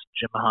Morris,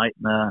 Jim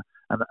Heitner,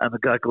 and a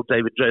guy called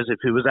David Joseph,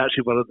 who was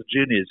actually one of the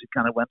juniors who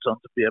kind of went on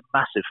to be a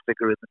massive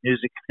figure in the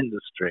music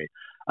industry.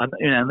 And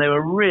they were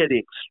a really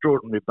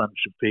extraordinary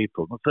bunch of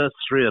people. The first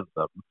three of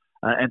them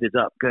ended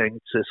up going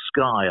to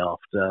Sky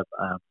after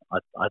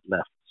I'd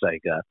left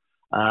Sega,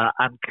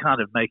 and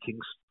kind of making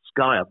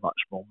Sky a much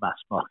more mass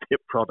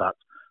market product.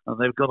 And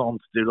they've gone on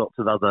to do lots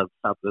of other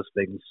fabulous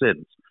things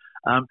since.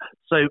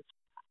 So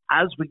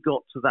as we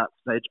got to that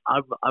stage,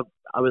 I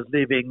was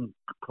leaving,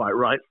 quite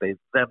rightly,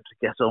 them to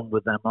get on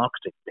with their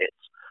marketing bits.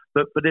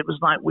 But it was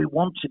like we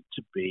wanted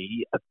to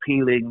be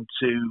appealing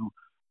to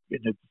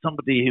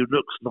somebody who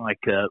looks like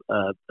a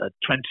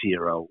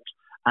 20-year-old.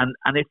 And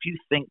if you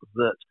think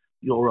that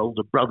your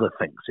older brother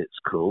thinks it's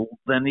cool,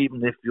 then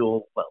even if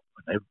you're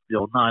 9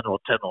 or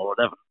 10 or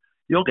 11,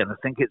 you're going to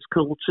think it's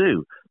cool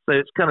too. So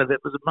it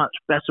was a much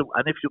better,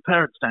 and if your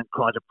parents don't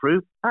quite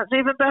approve, that's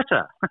even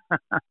better.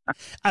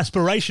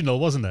 Aspirational,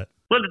 wasn't it?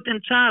 Well,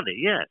 entirely,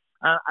 yes.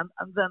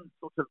 And then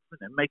sort of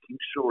making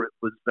sure it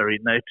was very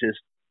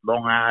noticed,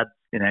 long ads,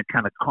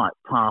 kind of quite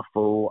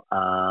powerful,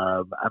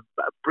 and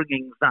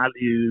bringing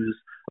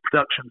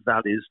production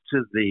values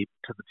to the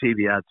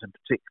TV ads in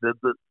particular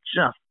that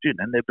just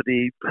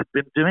nobody had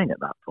been doing at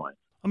that point.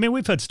 I mean,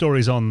 we've had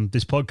stories on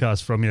this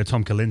podcast from,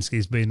 Tom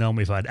Kalinski's been on.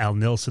 We've had Al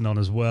Nilsson on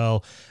as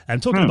well.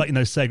 And talking about,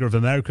 Sega of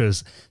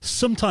America's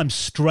sometimes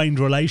strained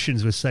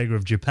relations with Sega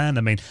of Japan.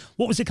 I mean,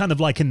 what was it kind of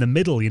like in the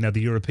middle, the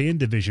European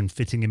division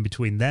fitting in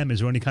between them?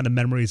 Is there any kind of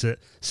memories that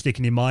stick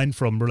in your mind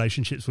from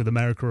relationships with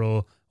America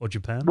or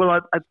Japan?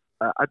 Well,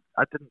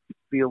 I didn't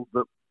feel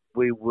that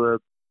we were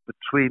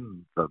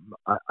between them.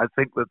 I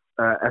think that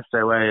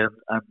SOA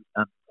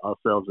and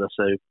ourselves,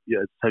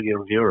 Sega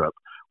of Europe,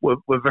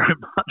 we're very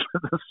much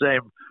in the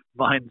same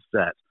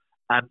mindset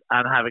and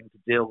having to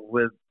deal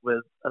with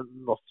a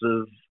lot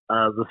of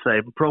the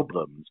same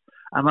problems.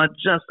 And I'm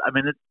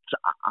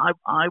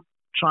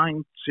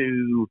trying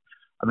to,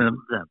 there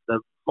are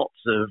lots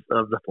of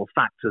little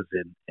factors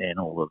in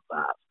all of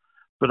that.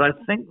 But I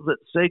think that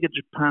Sega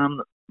Japan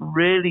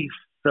really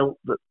felt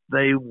that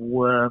they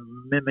were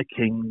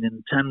mimicking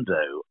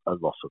Nintendo a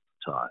lot of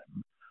the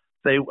time.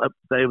 They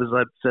as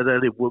I said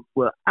earlier,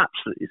 were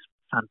absolutely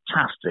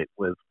fantastic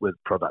with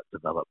product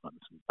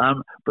development,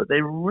 but they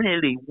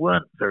really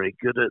weren't very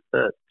good at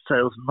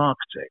sales and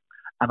marketing.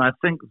 And I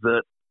think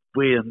that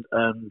we and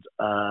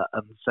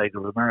Sega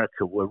of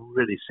America were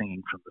really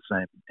singing from the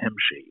same hymn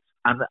sheet,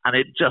 and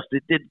it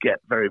did get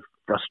very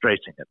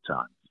frustrating at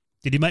times.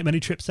 Did you make many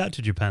trips out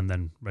to Japan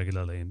then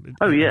regularly?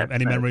 Oh yeah.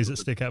 Any memories that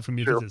stick out from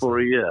your visits? 3 or 4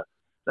 a year.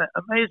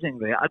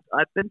 Amazingly,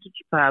 I'd been to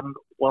Japan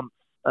once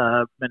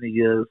many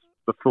years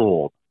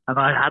before. And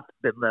I had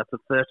been there for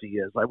 30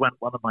 years. One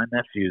of my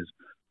nephews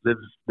lives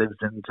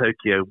in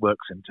Tokyo,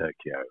 works in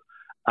Tokyo.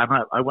 And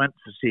I went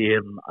to see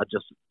him, I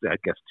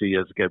guess 2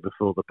 years ago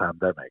before the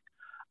pandemic.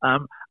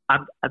 And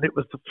it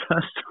was the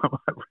first time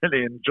I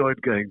really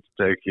enjoyed going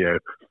to Tokyo.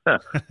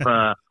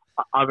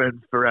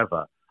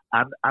 Forever.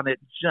 And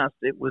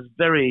it was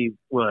very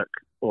work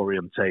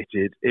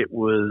orientated. It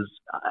was,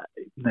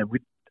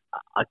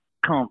 I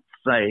can't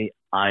say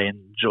I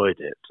enjoyed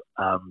it.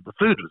 The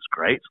food was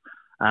great.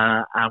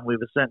 And we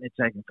were certainly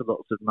taken for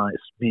lots of nice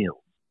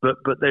meals.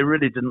 but they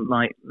really didn't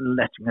like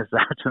letting us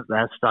out of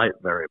their sight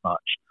very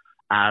much.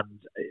 And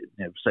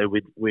so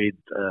we'd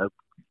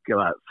go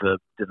out for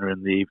dinner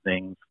in the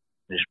evening,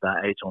 finish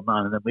about 8 or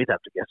 9, and then we'd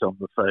have to get on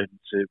the phone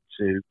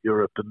to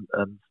Europe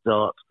and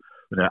start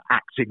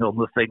acting on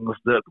the things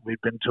that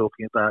we've been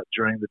talking about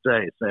during the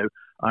day. So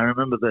I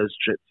remember those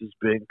trips as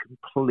being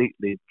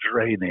completely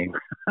draining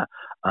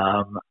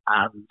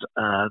and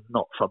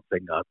not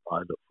something I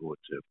look forward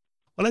to.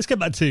 Well, let's get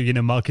back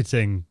to,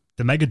 marketing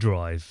the Mega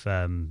Drive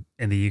in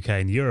the UK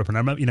and Europe. And I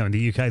remember, in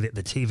the UK,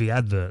 the TV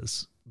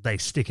adverts, they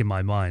stick in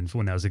my mind from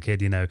when I was a kid,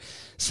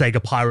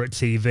 Sega Pirate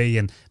TV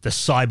and the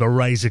Cyber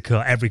Razor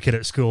Cut. Every kid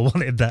at school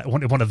wanted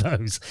one of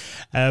those.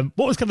 What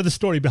was kind of the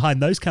story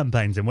behind those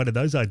campaigns, and where did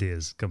those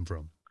ideas come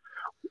from?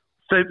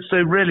 So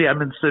really,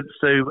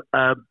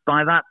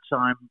 by that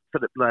time,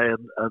 Philip Lay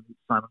and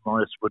Simon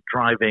Morris were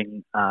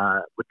driving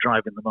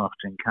the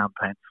marketing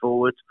campaign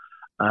forward.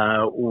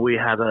 We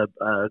had a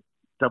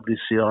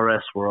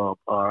WCRS were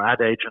our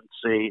ad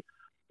agency.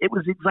 It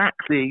was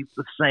exactly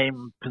the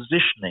same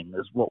positioning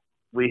as what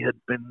we had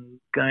been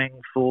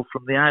going for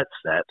from the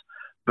outset,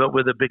 but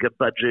with a bigger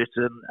budget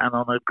and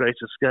on a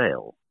greater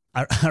scale.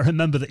 I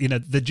remember that,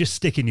 they just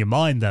stick in your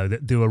mind, though,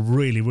 that do a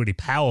really, really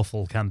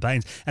powerful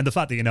campaigns. And the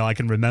fact that, I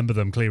can remember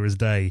them clear as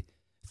day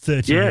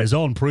 30 years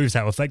on proves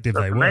how effective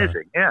they were.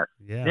 Amazing, yeah.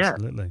 Yeah,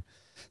 absolutely.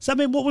 So,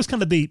 what was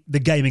kind of the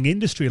gaming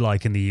industry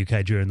like in the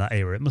UK during that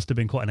era? It must have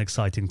been quite an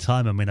exciting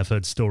time. I've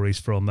heard stories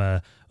from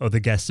other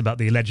guests about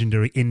the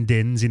legendary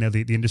in-dins,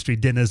 the industry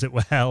dinners that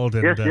were held.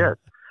 And, yes.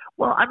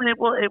 Well,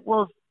 it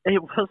was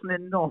an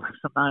enormous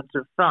amount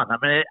of fun.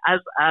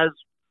 As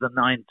the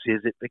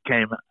 90s, it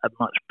became a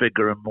much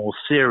bigger and more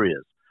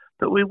serious.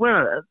 But we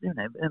were, in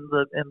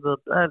the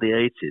early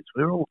 80s,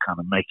 we were all kind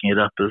of making it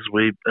up as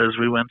we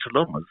went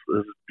along.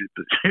 As you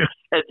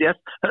said, yes,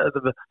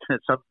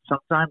 some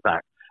time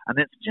back. And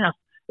it's just,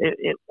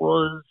 it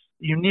was,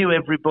 you knew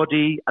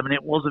everybody.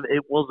 It was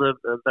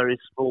a very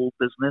small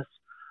business,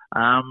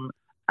 and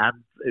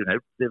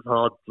live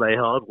hard, play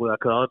hard,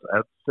 work hard.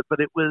 But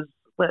it was,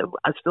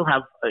 I still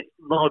have a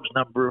large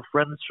number of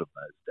friends from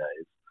those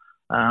days,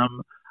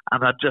 and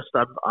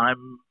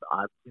I'm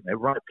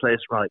right place,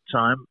 right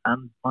time,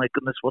 and my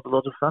goodness, what a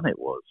lot of fun it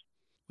was.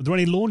 Were there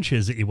any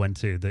launches that you went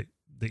to that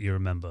you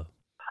remember?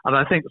 And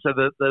I think so.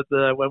 The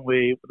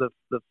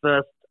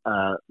first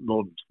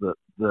launch that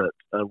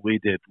we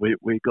did,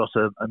 we got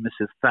a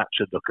Mrs.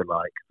 Thatcher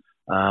lookalike.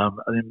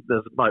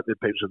 There might be a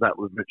picture of that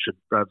with Richard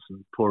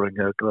Branson pouring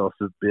a glass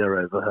of beer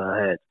over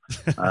her head.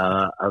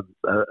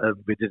 And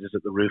we did it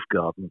at the Roof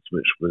Gardens,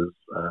 which was,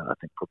 I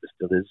think probably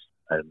still is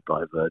owned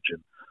by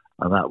Virgin.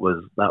 And that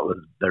was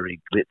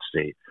very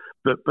glitzy.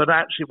 But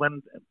actually,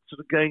 when sort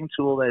of going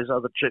to all those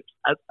other trips,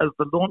 as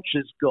the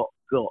launches got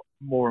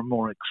more and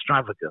more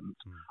extravagant,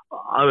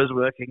 I was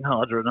working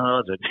harder and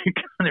harder. You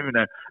can't even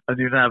know. And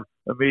you'd have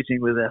a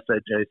meeting with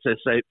SAJ, so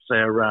say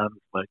around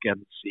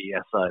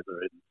CES,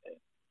 either in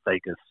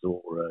Vegas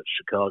or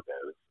Chicago.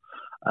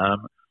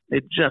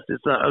 It's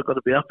I've got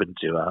to be up in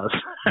 2 hours.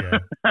 Yeah.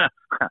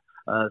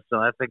 So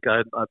I think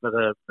I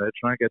better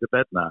try and go to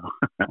bed now.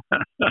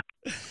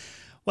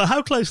 Well,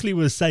 how closely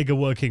was Sega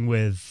working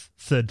with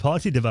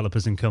third-party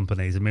developers and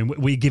companies?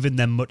 Were you giving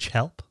them much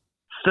help?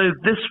 So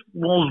this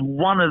was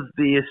one of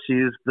the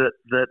issues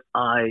that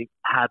I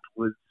had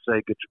with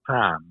Sega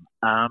Japan.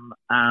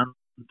 I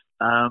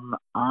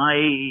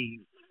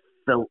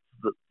felt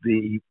that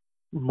the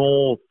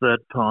more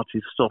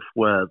third-party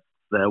software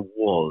there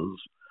was,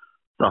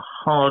 the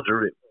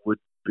harder it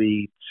would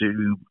be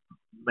to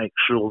make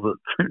sure that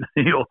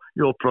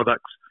your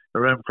products,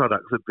 your own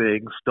products, are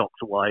being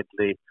stocked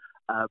widely.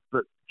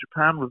 But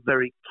Japan was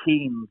very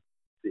keen,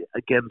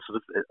 again,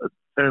 sort of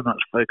very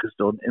much focused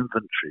on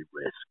inventory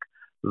risk,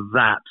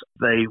 that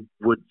they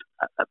would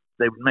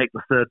make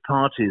the third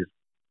parties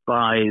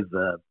buy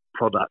the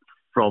product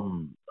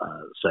from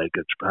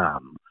Sega Japan.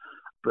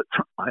 But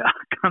I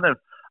kind of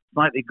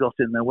slightly got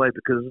in their way,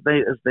 because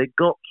they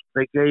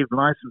gave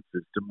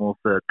licenses to more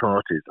third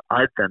parties.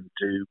 I'd then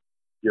do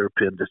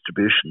European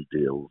distribution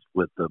deals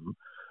with them,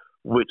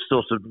 which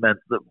sort of meant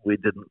that we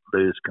didn't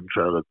lose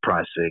control of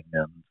pricing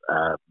and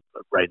a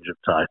range of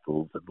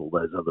titles and all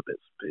those other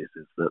bits and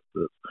pieces.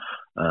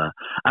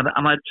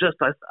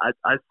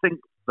 I think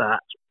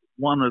that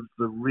one of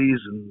the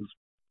reasons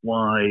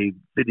why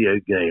video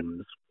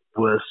games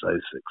were so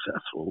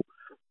successful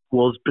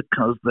was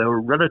because there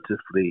were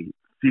relatively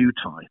few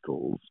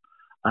titles,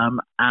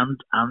 and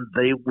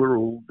they were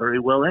all very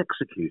well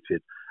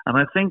executed. And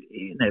I think,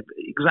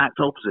 exact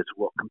opposite of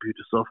what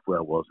computer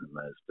software was in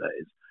those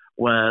days,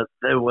 where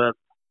there were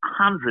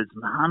hundreds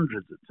and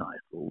hundreds of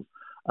titles,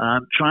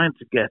 trying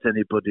to get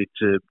anybody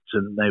to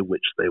know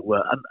which they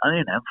were. And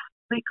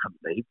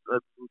frequently,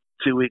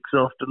 2 weeks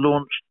after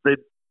launch,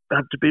 they'd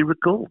have to be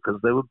recalled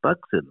because there were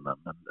bugs in them,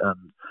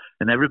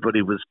 and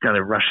everybody was kind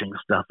of rushing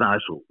stuff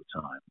out all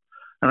the time.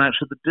 And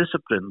actually, the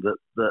discipline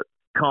that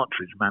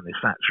cartridge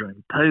manufacturer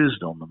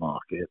imposed on the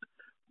market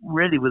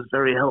really was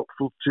very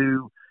helpful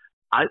to,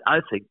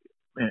 I think,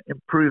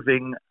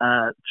 improving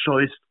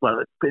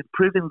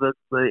improving the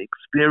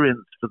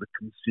experience for the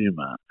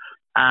consumer,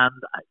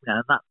 and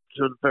that's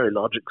to a very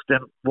large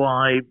extent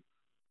why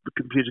the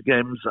computer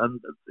games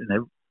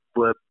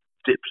were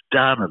dipped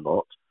down a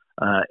lot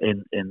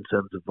in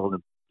terms of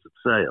volume of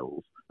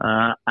sales,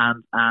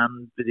 and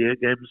video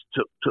games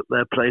took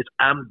their place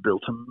and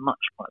built a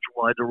much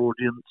wider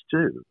audience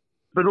too.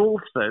 But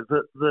also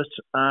that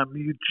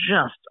you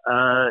just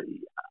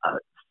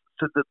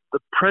so the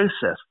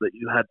process that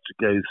you had to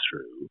go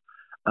through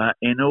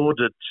in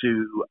order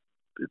to,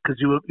 because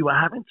you were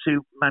having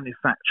to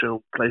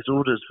place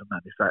orders for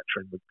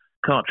manufacturing the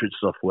cartridge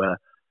software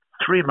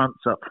 3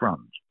 months up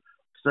front.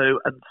 So,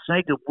 and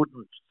Sega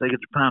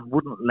Japan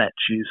wouldn't let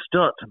you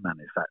start to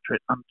manufacture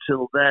it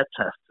until their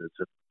testers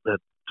had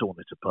torn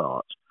it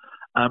apart.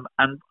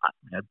 And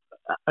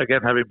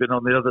again, having been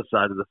on the other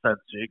side of the fence,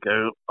 you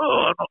go,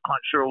 I'm not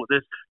quite sure what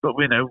this, but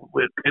we're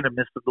going to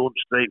miss the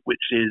launch date,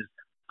 which is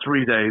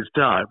 3 days'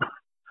 time.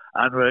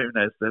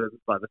 And so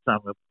by the time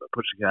we're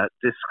pushing out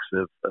discs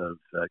of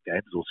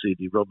games or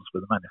CD-ROMs,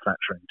 where the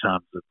manufacturing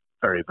times are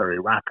very, very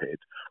rapid,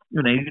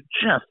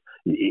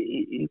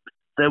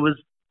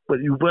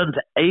 you weren't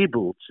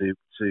able to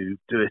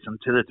do it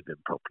until it had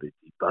been properly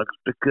debugged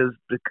because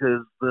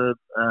the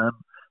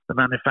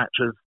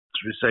manufacturers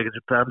through Sega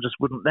Japan just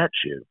wouldn't let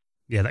you.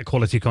 Yeah, that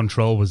quality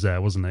control was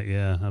there, wasn't it?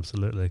 Yeah,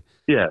 absolutely.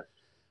 Yeah.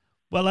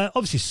 Well,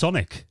 obviously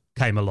Sonic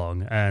came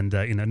along, and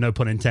no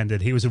pun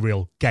intended, he was a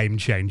real game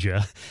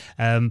changer.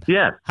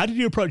 Yeah. How did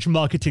you approach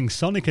marketing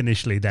Sonic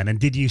initially then? And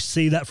did you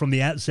see that from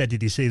the outset?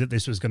 Did you see that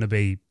this was going to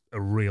be a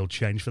real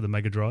change for the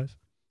Mega Drive?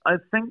 I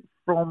think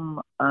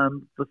from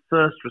the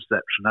first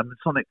reception,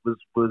 Sonic was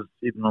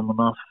even on the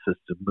Master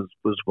System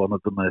was one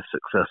of the most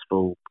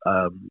successful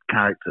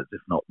characters,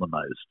 if not the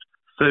most.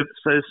 So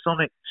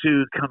Sonic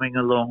 2 coming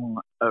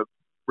along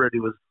really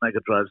was Mega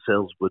Drive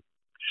sales were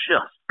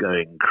just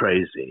going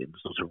crazy and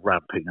sort of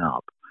ramping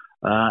up,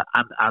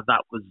 and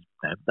that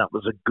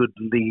was a good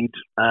lead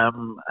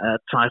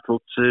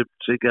title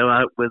to go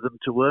out with and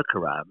to work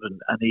around,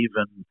 and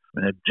even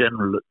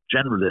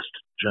generalist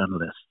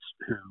journalists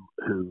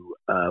who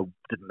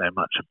didn't know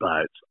much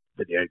about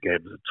video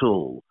games at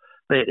all.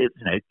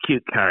 It's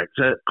cute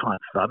character,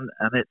 quite fun,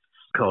 and it's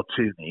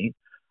cartoony.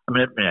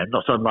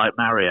 Not unlike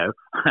Mario,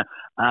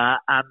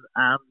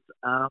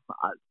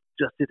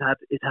 it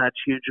had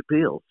huge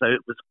appeal. So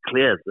it was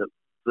clear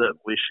that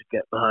we should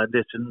get behind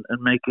it and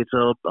make it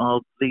our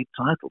lead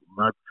title.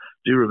 And I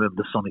do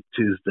remember Sonic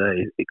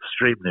Tuesday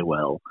extremely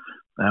well.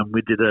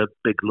 We did a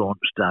big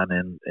launch down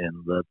in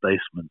the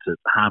basement at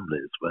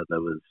Hamleys, where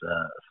there was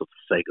a sort of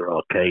Sega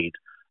arcade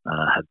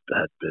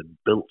had been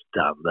built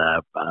down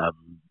there.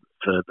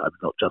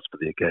 Not just for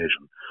the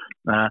occasion.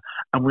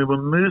 And we were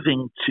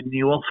moving to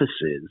new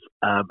offices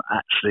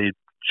actually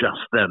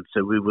just then.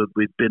 So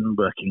we'd been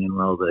working in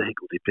rather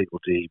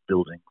higgledy-piggledy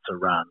buildings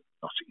around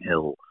Notting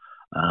Hill,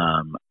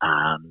 and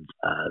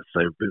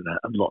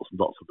lots and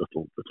lots of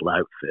little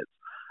outfits.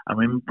 And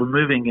we were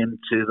moving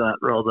into that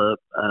rather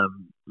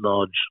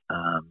large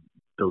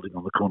building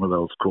on the corner of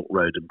Earls Court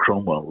Road and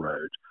Cromwell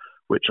Road,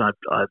 which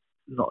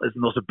is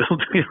not a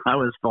building I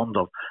was fond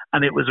of,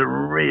 and it was a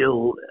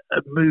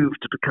move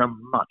to become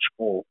much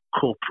more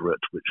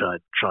corporate, which I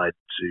tried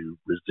to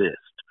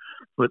resist.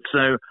 But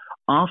so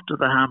after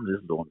the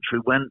Hamleys launch, we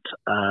went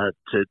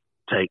to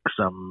take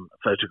some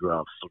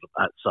photographs sort of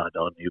outside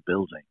our new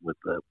building with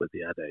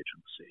the ad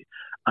agency,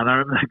 and I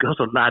remember I got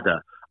a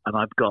ladder, and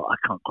I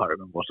can't quite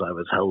remember what I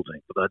was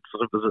holding, but I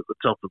sort of was at the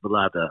top of the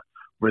ladder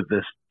with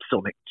this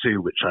Sonic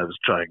 2, which I was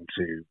trying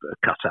to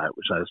cut out,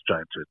 which I was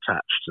trying to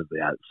attach to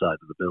the outside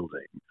of the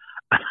building.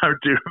 And I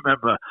do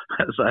remember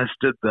as I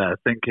stood there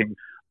thinking,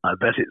 I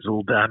bet it's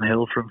all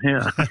downhill from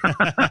here.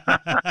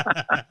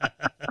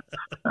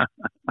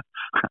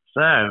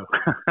 So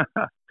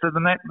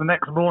the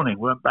next morning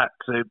we went back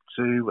to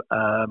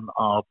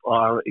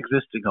our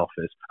existing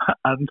office,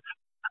 and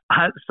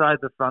outside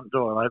the front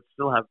door, I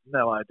still have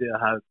no idea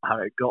how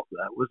it got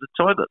there, was a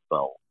toilet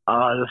bowl.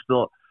 And I just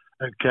thought,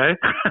 okay,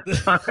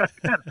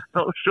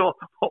 not sure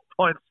what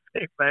point's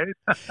being made.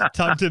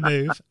 Time to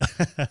move.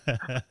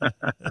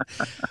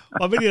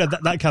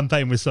 That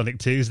campaign with Sonic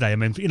Tuesday,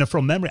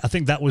 from memory, I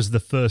think that was the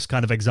first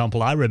kind of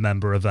example I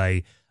remember of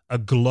a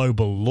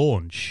global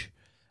launch.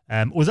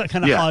 Was that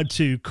kind of hard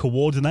to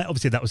coordinate?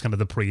 Obviously, that was kind of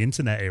the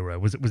pre-internet era.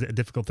 Was it a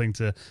difficult thing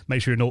to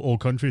make sure in all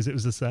countries it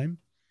was the same?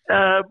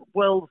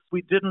 Well,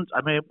 we didn't.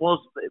 It was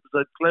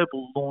a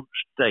global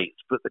launch date,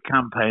 but the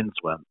campaigns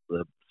weren't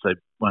the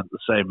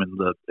same in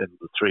the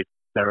three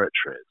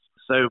territories.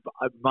 So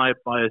my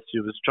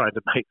issue was trying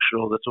to make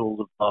sure that all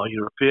of our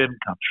European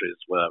countries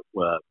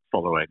were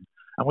following,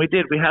 and we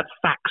did. We had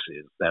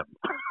faxes then.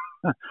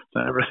 So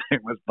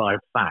everything was by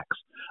fax.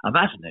 And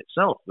that in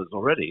itself was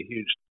already a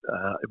huge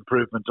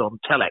improvement on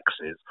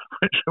telexes,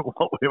 which are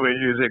what we were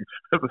using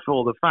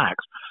before the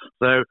fax.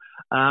 So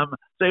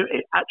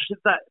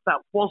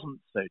that wasn't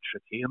so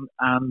tricky.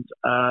 And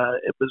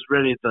it was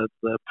really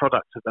the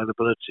product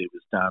availability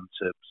was down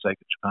to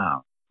Sega Japan.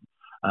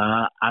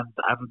 And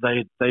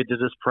they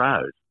did us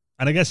proud.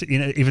 And I guess,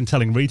 even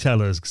telling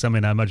retailers, because I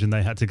mean, I imagine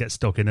they had to get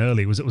stock in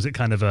early. Was it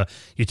kind of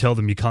you told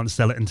them you can't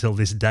sell it until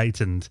this date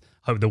and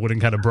hope they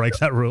wouldn't kind of break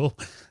that rule?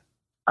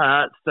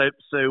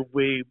 So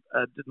we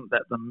didn't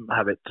let them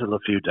have it till a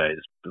few days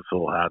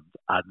beforehand,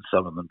 and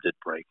some of them did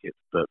break it,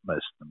 but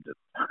most of them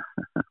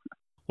didn't.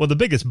 Well, the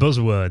biggest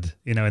buzzword,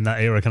 in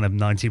that era, kind of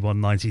 91,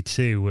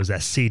 92, was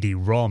that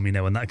CD-ROM,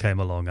 when that came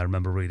along. I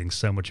remember reading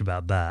so much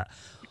about that.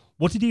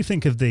 What did you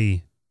think of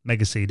the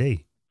Mega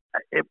CD?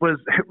 It was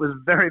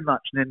very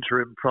much an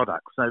interim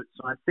product. So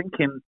I think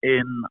in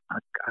I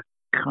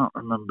can't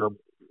remember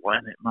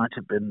when, it might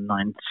have been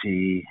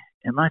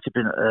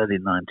early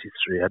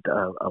 93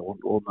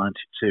 or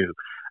 92,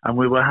 and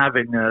we were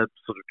having a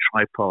sort of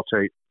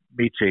tripartite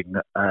meeting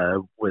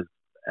with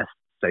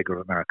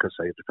Sega America,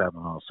 Sega Japan,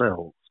 and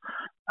ourselves,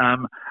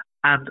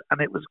 and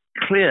it was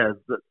clear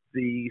that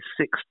the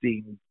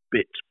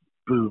 16-bit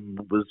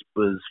boom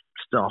was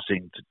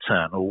starting to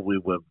turn, or we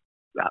were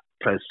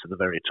close to the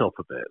very top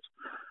of it,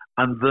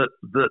 and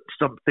that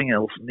something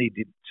else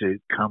needed to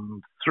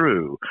come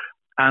through.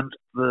 And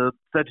the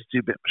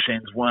 32-bit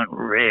machines weren't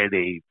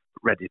really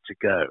ready to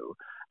go.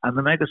 And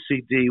the Mega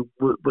CD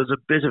was a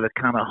bit of a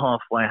kind of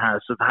halfway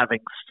house of having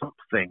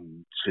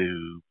something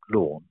to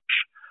launch.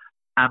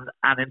 And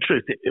in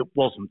truth, it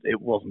wasn't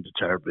a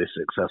terribly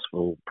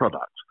successful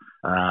product.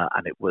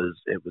 And it was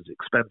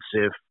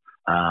expensive.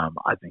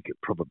 I think it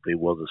probably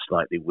was a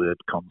slightly weird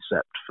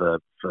concept for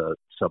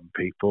some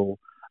people.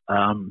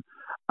 And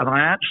I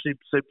actually,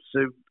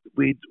 so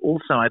we'd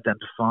also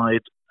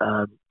identified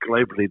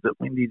globally that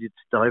we needed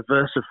to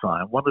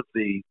diversify. And one of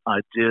the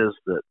ideas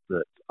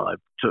that I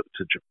took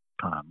to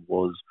Japan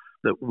was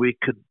that we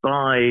could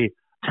buy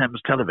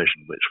Thames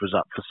Television, which was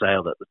up for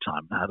sale at the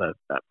time,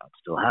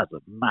 still has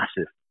a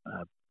massive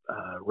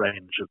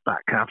range of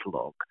back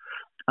catalogue.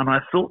 And I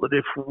thought that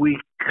if we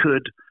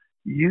could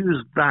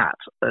use that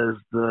as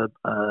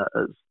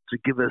to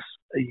give us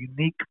a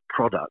unique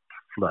product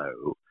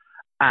flow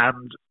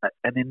and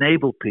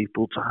enable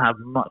people to have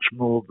much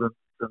more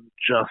than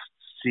just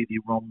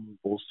CD-ROM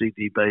or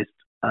CD-based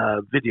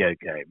video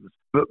games,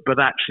 but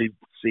actually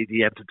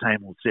CD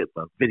entertainment,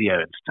 video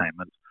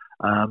entertainment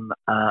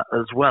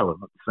as well,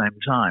 and at the same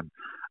time.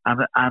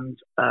 And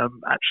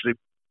actually,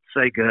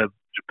 Sega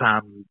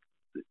Japan,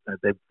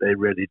 they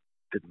really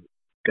didn't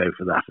go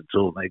for that at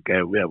all. They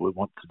go, yeah, we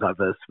want to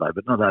diversify,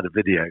 but not out of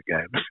video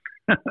games.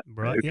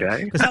 Right.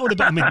 Okay. Because that would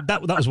have been,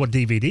 that was what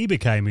DVD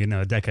became,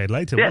 a decade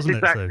later, yes, wasn't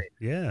exactly. it?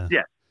 So, yeah.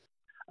 Yes.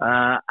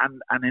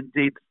 And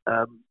indeed,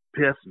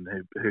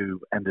 Pearson,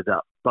 who ended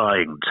up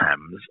buying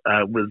Thames,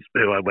 was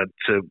who I went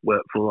to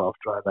work for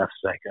after I left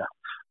Sega.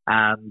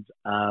 And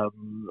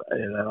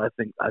I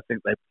think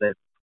they've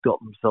got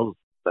themselves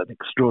an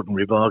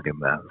extraordinary bargain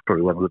there. It's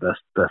probably one of the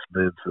best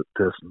moves that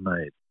Pearson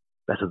made.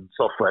 Better than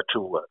Software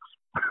Toolworks.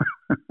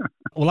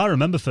 Well, I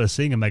remember first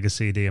seeing a Mega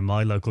CD in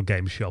my local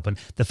game shop, and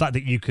the fact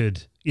that you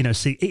could,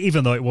 see,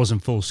 even though it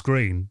wasn't full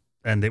screen,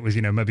 and it was,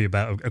 maybe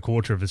about a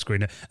quarter of a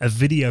screen, a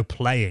video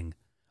playing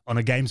on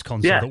a games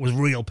console that was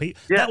real.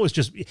 That was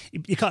just,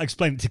 you can't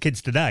explain it to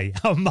kids today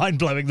how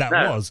mind-blowing that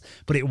was,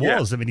 but it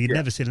was. I mean, you'd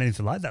never seen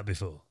anything like that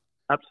before.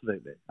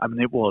 Absolutely. I mean,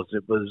 it was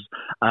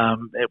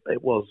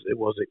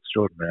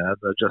extraordinary.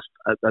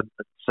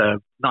 So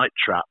Night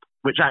Trap,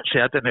 which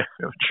actually I don't know if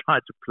I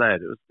tried to play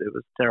it. It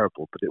was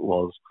terrible, but it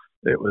was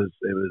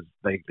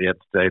vaguely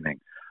entertaining.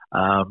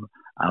 And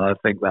I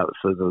think that was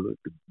sort of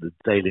the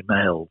Daily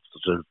Mail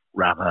sort of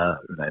ran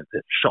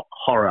it shock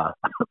horror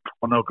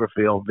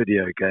pornography on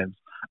video games.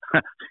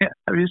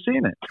 Have you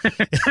seen it?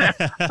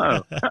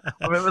 Oh,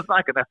 I mean, it was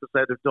like an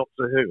episode of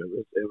Doctor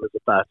Who. It was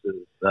about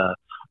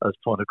as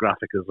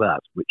pornographic as that,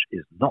 which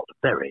is not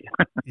very.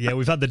 Yeah,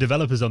 we've had the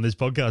developers on this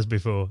podcast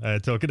before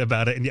talking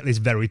about it, and yet it's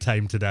very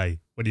tame today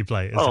when you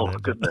play it.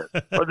 Goodness!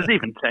 Well, there's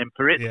even tame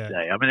for it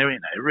today. I mean,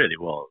 it really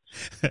was.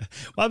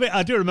 Well, I mean,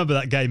 I do remember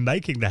that game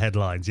making the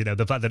headlines.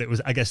 The fact that it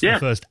was, I guess, the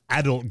first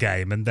adult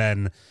game, and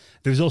then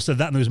there was also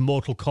that, and there was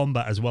Mortal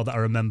Kombat as well that I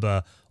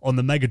remember on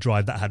the Mega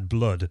Drive that had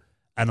blood.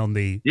 And on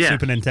the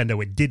Super Nintendo,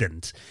 it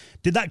didn't.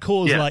 Did that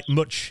cause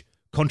much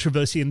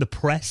controversy in the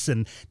press?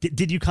 And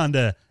did you kind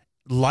of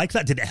like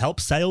that? Did it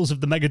help sales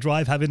of the Mega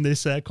Drive having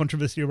this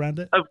controversy around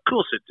it? Of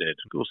course it did.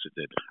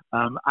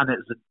 And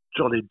it's a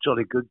jolly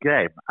good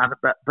game.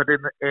 But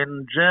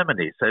in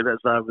Germany, so as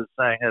I was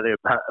saying earlier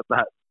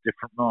about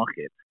different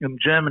market, in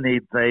Germany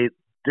they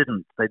did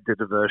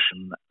a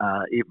version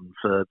even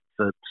for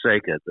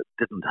Sega that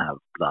didn't have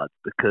blood,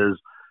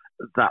 because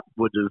that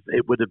would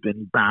have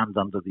been banned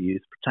under the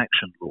youth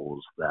protection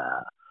laws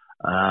there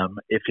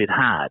if it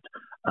had.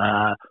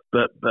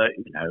 But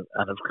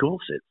and of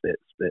course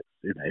it's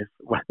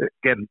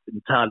again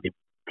entirely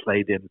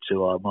played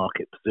into our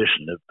market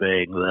position of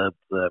being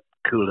the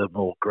cooler,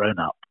 more grown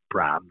up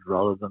brand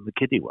rather than the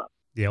kiddie one.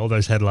 Yeah, all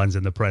those headlines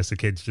in the press, the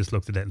kids just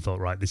looked at it and thought,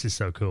 right, this is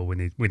so cool. We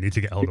need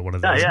to get hold of one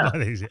of those. Yeah.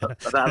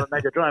 But I have a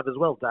Mega Drive as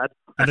well, Dad.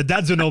 And the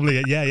dads are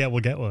normally, we'll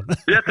get one.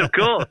 Yes, of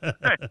course.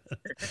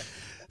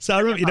 So I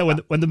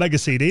remember, when the Mega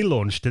CD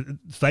launched,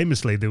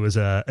 famously there was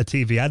a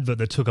TV advert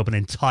that took up an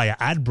entire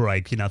ad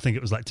break. I think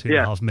it was like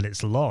 2.5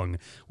 minutes long,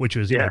 which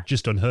was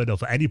just unheard of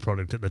for any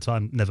product at the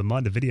time. Never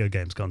mind a video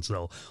games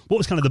console. What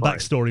was kind of the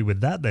backstory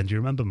with that then? Do you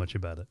remember much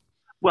about it?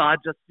 Well, I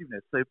just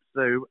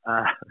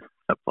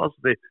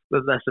possibly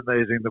the less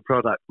amazing the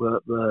product,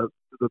 the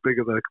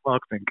bigger the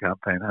marketing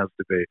campaign has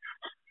to be.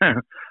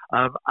 And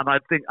I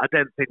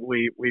don't think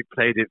we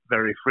played it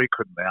very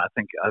frequently. I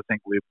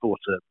think we bought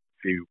a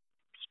few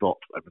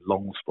spots,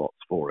 long spots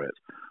for it.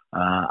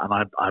 And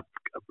I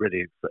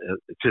really,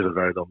 it is a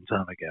very long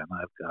time again.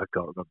 I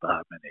can't remember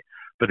how many,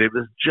 but it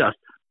was just,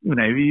 you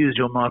use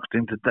your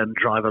marketing to then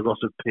drive a lot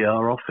of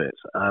PR off it.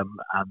 And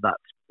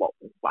that's what,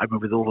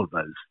 with all of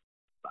those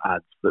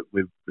ads that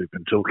we've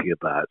been talking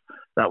about,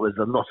 that was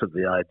a lot of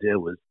the idea,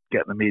 was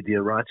get the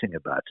media writing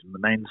about it, in the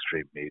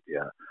mainstream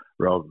media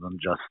rather than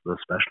just the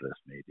specialist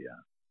media.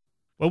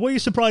 Well, were you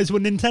surprised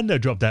when Nintendo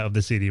dropped out of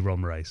the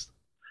CD-ROM race?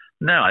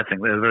 No, I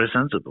think they were very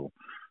sensible.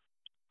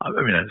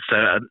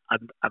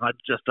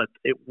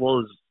 It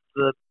was,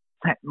 the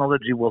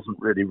technology wasn't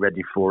really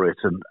ready for it,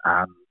 and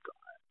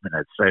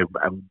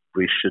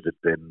we should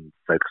have been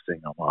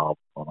focusing on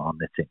our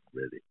knitting,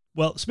 really.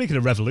 Well, speaking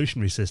of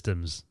revolutionary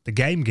systems, the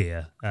Game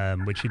Gear,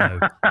 which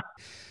the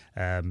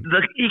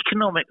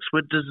economics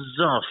were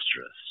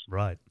disastrous.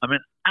 Right.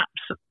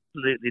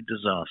 Absolutely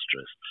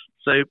disastrous.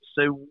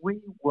 So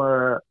we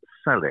were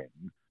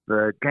selling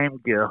the Game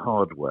Gear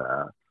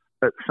hardware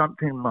at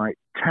something like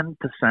 10%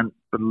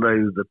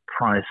 below the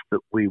price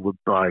that we were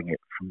buying it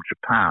from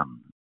Japan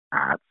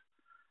at,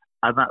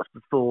 and that's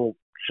before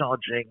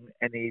charging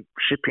any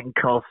shipping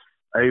costs,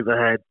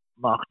 overhead,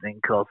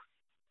 marketing costs,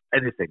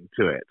 anything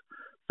to it.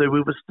 So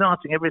we were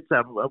starting every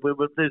time, we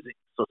were losing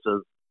sort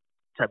of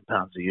 £10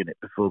 a unit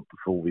before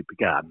we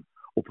began,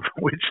 or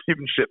before we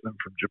even shipped them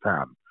from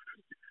Japan.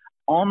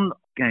 On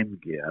Game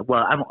Gear,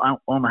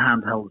 on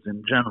handhelds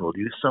in general,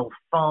 you sell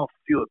far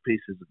fewer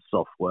pieces of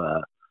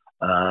software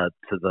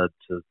to the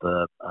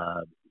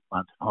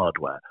amount of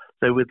hardware.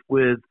 So with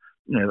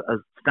a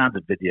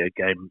standard video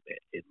game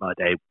in my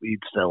day,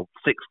 we'd sell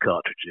 6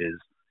 cartridges,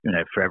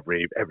 for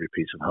every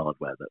piece of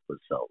hardware that was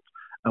sold.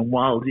 And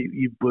while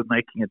you were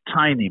making a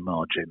tiny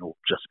margin, or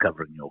just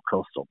covering your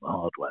costs on the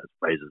hardware,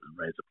 razors and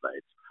razor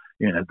blades,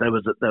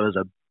 there was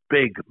a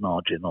big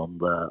margin on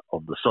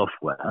the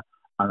software,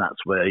 and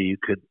that's where you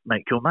could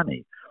make your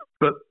money.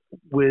 But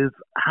with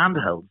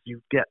handhelds,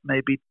 you get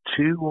maybe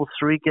 2 or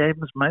 3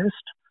 games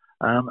most,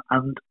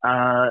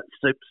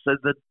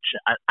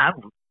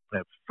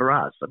 for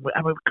us, and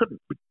we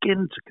couldn't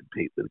begin to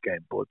compete with the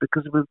Game Boy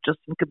because it was just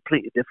in a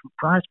completely different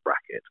price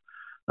bracket,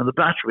 and the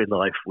battery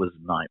life was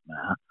a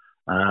nightmare.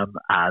 And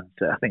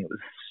I think it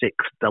was 6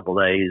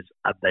 AA's,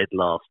 and they'd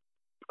last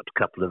a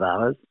couple of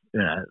hours.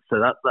 So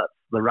that's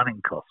the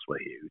running costs were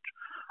huge.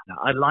 Now,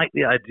 I like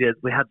the idea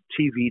that we had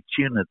a TV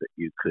tuner that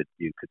you could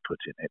put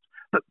in it,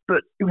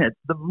 but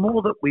the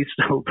more that we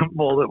sold, the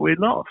more that we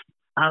lost,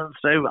 and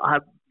so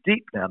I'm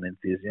deeply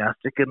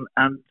unenthusiastic,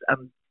 and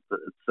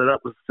so that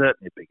was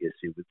certainly a big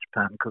issue with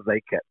Japan, because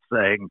they kept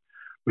saying,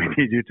 "We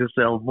need you to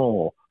sell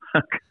more."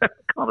 I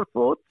can't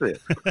afford to.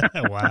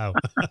 Wow.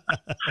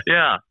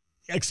 Yeah.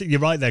 You're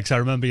right there, because I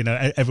remember,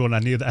 everyone I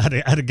knew that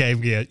had a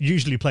Game Gear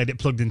usually played it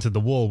plugged into the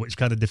wall, which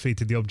kind of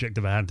defeated the object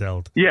of a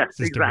handheld. Yes,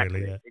 system,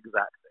 exactly. Really, yeah.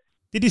 Exactly.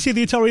 Did you see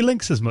the Atari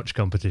Lynx as much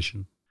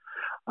competition?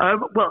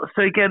 Well,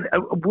 so again, I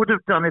would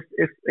have done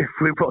if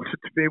we wanted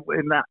to be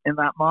in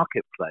that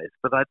marketplace,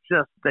 but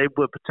they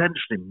were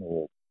potentially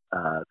more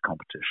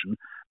competition.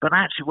 But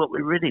actually, what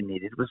we really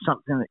needed was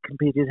something that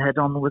competed head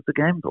on with the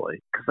Game Boy,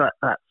 because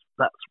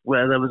that's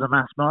where there was a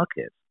mass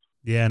market.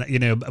 Yeah,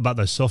 and about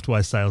those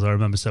software sales, I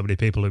remember so many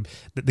people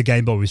the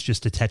Game Boy was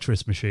just a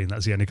Tetris machine.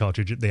 That's the only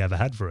cartridge they ever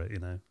had for it.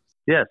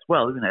 Yes,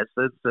 well,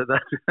 so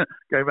that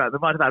going back, they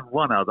might have had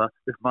one other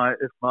if my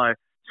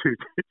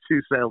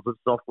two sales of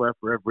software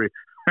for every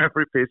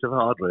piece of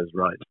hardware is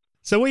right.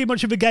 So were you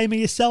much of a gamer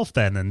yourself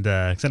then? And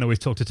because I know we've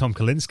talked to Tom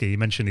Kalinske, you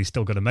mentioned he's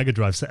still got a Mega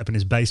Drive set up in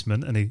his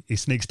basement, and he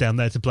sneaks down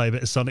there to play a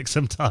bit of Sonic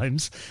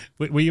sometimes.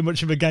 Were you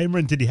much of a gamer,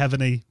 and did you have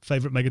any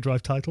favourite Mega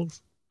Drive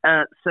titles?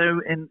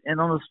 So in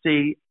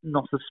honesty,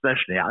 not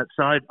especially.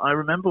 So I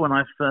remember when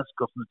I first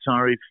got an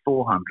Atari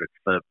 400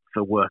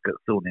 for work at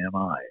Thorny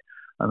MI,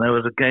 and there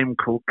was a game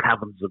called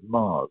Caverns of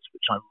Mars,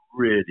 which I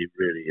really,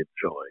 really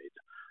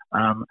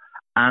enjoyed.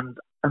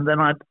 And then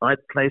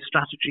I'd play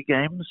strategy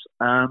games,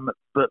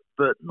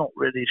 but not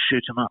really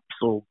shoot 'em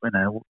ups or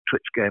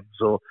Twitch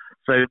games or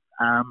so.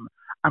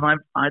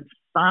 And I'd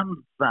found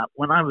that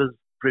when I was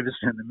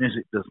previously in the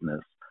music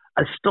business,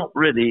 I stopped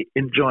really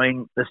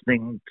enjoying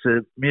listening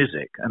to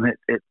music, and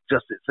it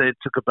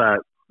took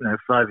about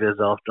 5 years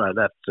after I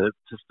left to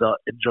start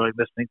enjoying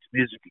listening to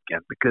music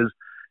again, because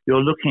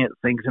you're looking at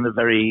things in a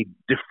very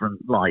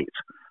different light.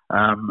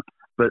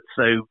 But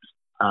so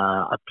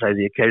I play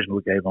the occasional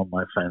game on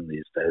my phone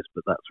these days,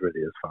 but that's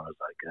really as far as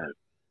I go.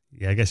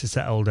 Yeah, I guess it's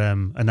that old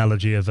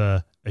analogy of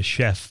a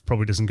chef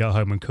probably doesn't go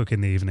home and cook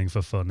in the evening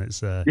for fun.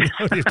 It's you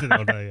have to do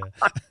all day,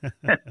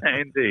 yeah.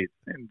 Indeed.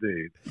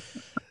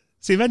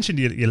 So you mentioned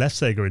you left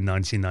Sega in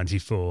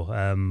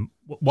 1994.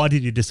 Why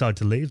did you decide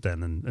to leave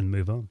then and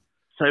move on?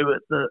 So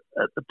at the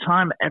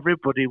time,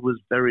 everybody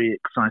was very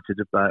excited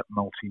about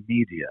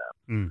multimedia,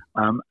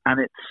 and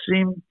it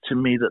seemed to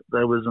me that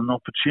there was an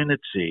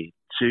opportunity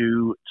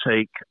to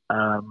take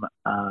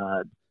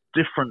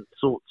different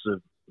sorts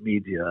of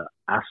media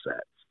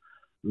assets,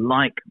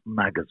 like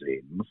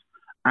magazines,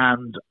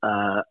 and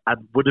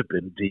would have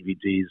been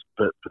DVDs,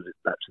 but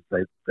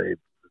actually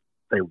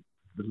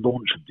the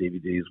launch of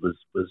DVDs was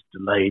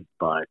delayed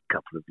by a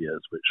couple of years,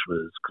 which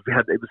was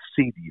because it was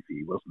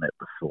CDV, wasn't it,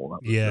 before?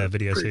 Yeah,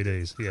 video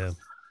CDs. Yeah.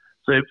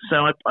 So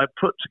I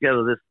put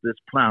together this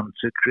plan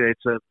to create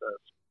a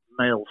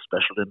male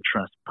special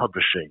interest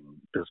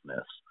publishing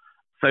business,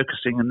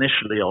 focusing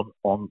initially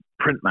on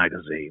print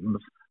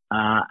magazines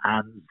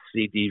and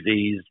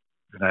CDVs,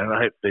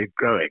 hopefully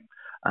growing.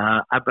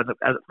 But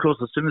of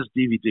course, as soon as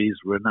DVDs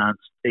were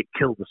announced, it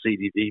killed the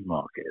CDV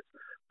market.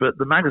 But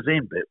the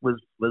magazine bit was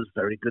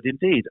very good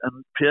indeed.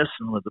 And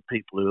Pearson were the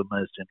people who were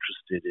most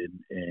interested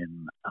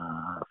in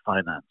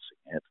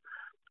financing it.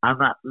 And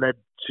that led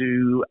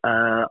to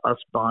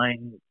us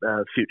buying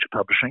Future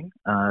Publishing,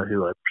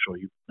 who I'm sure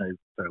you know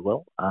very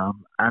well.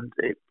 And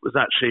it was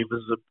a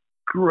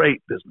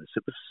great business.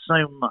 It was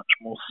so much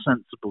more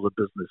sensible a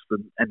business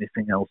than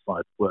anything else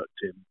I'd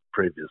worked in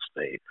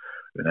previously,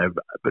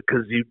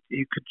 because you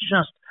could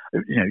just,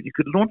 you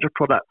could launch a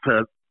product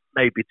for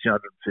maybe £250,000.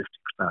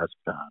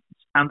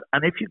 And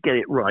if you get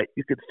it right,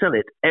 you could sell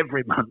it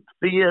every month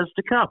for years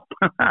to come.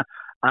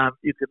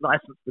 You could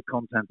license the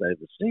content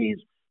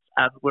overseas.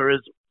 And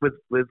whereas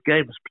with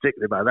games,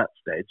 particularly by that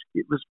stage,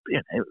 it was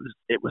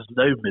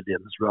low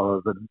millions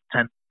rather than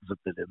tens of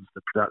millions,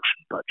 the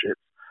production budget.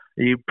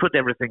 You put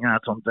everything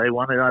out on day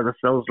one, it either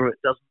sells or it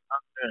doesn't.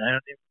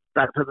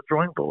 Back to the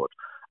drawing board.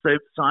 So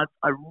I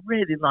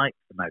really liked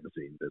the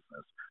magazine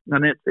business,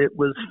 and it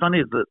was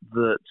funny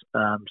that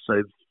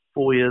so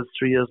 3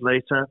 years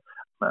later,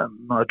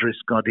 Marjorie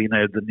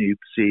Scardino, the new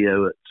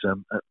CEO at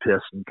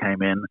Pearson,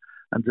 came in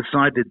and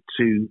decided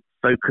to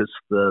focus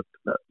the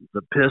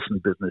Pearson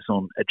business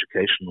on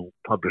educational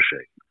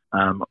publishing,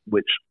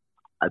 which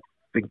I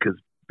think has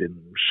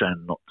been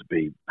shown not to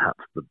be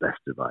perhaps the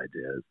best of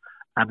ideas.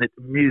 And it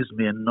amused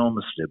me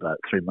enormously about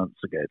 3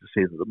 months ago to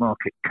see that the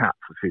market cap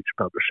for Future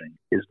Publishing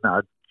is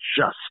now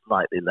just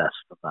slightly less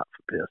than that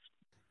for Pearson.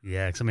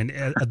 Yeah, because I mean,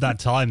 at that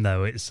time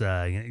though, it's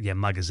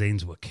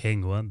magazines were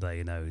king, weren't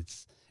they?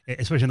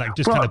 Especially like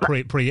just kind of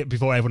pre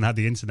before everyone had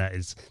the internet.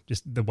 Is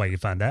just the way you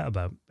found out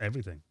about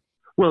everything.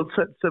 Well,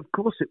 so of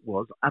course it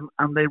was,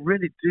 and they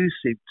really do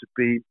seem to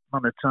be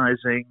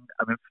monetizing.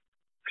 I mean,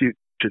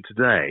 Future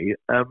today,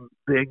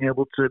 being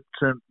able to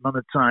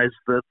monetize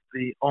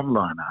the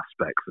online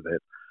aspects of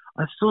it.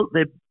 I saw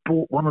they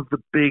bought one of the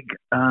big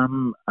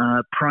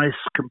price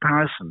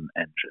comparison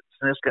engines.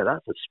 And let's go,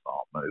 that's a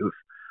smart move.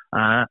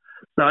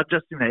 So I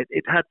just,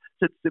 it had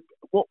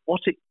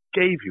what it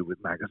gave you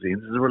with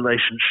magazines is a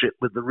relationship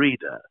with the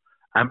reader,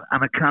 and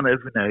a kind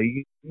of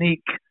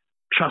unique,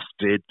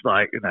 trusted,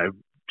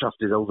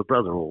 trusted older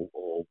brother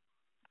or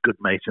good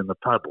mate in the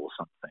pub or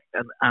something,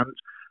 and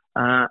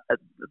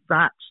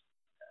that.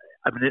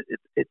 I mean,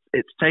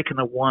 it's taken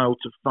a while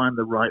to find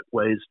the right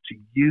ways to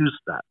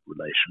use that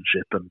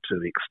relationship and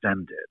to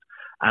extend it,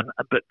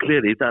 but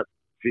clearly that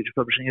Future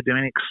Publishing are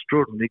doing an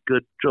extraordinarily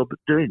good job at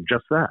doing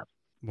just that.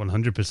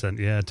 100%,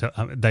 yeah.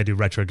 They do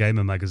Retro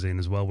Gamer magazine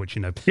as well, which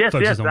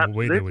focuses on what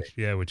we do, which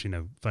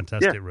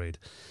fantastic read.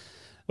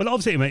 Well,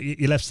 obviously,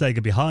 you left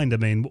Sega behind. I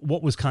mean,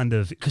 what was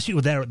because you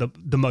were there at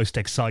the most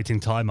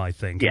exciting time, I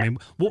think. Yeah. I mean,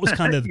 what was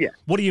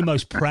what are you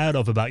most proud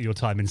of about your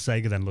time in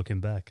Sega then, looking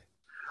back?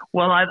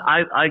 Well,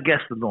 I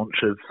guess the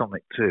launch of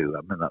Sonic 2.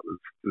 I mean, that was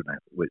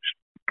which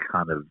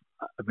kind of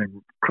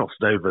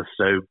crossed over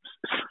so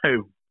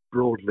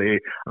broadly.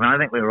 I mean, I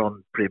think we were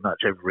on pretty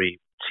much every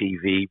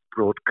TV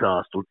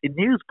broadcast or in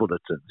news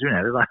bulletins.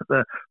 Like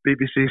the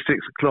BBC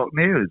 6:00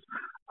 news,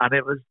 and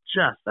it was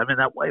just. I mean,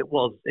 that way it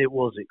was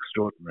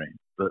extraordinary.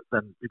 But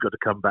then you've got to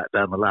come back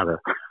down the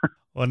ladder.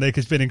 Well, Nick,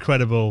 it's been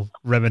incredible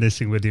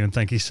reminiscing with you, and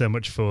thank you so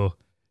much for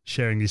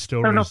sharing your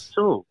stories. No, not at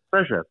all.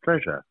 Pleasure.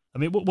 I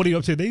mean, what are you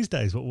up to these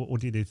days? What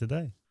do you do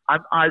today?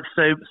 After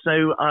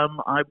Pearson,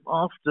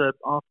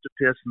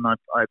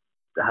 I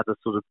had a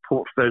sort of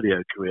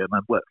portfolio career, and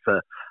I worked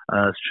for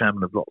as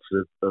chairman of lots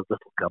of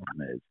little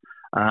companies,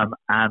 and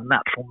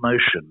Natural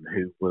Motion,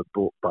 who were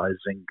bought by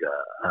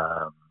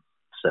Zynga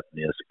 7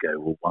 years ago,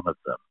 were one of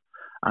them.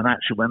 And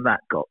actually, when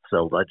that got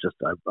sold, I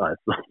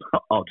thought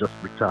I'll just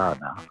retire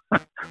now.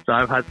 So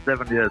I've had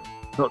 7 years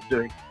not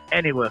doing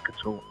any work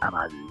at all, and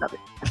I love it.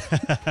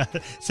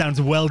 Sounds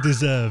well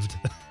deserved.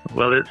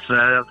 Well,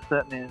 I'm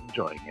certainly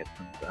enjoying it,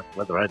 and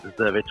whether I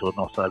deserve it or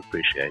not, I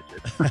appreciate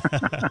it.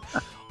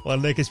 Well,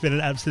 Nick, it's been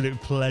an absolute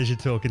pleasure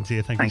talking to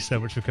you. Thank you so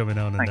much for coming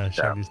on and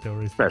sharing your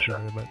stories. Pleasure. Thank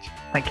you very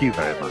much. Thank you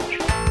very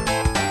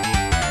much.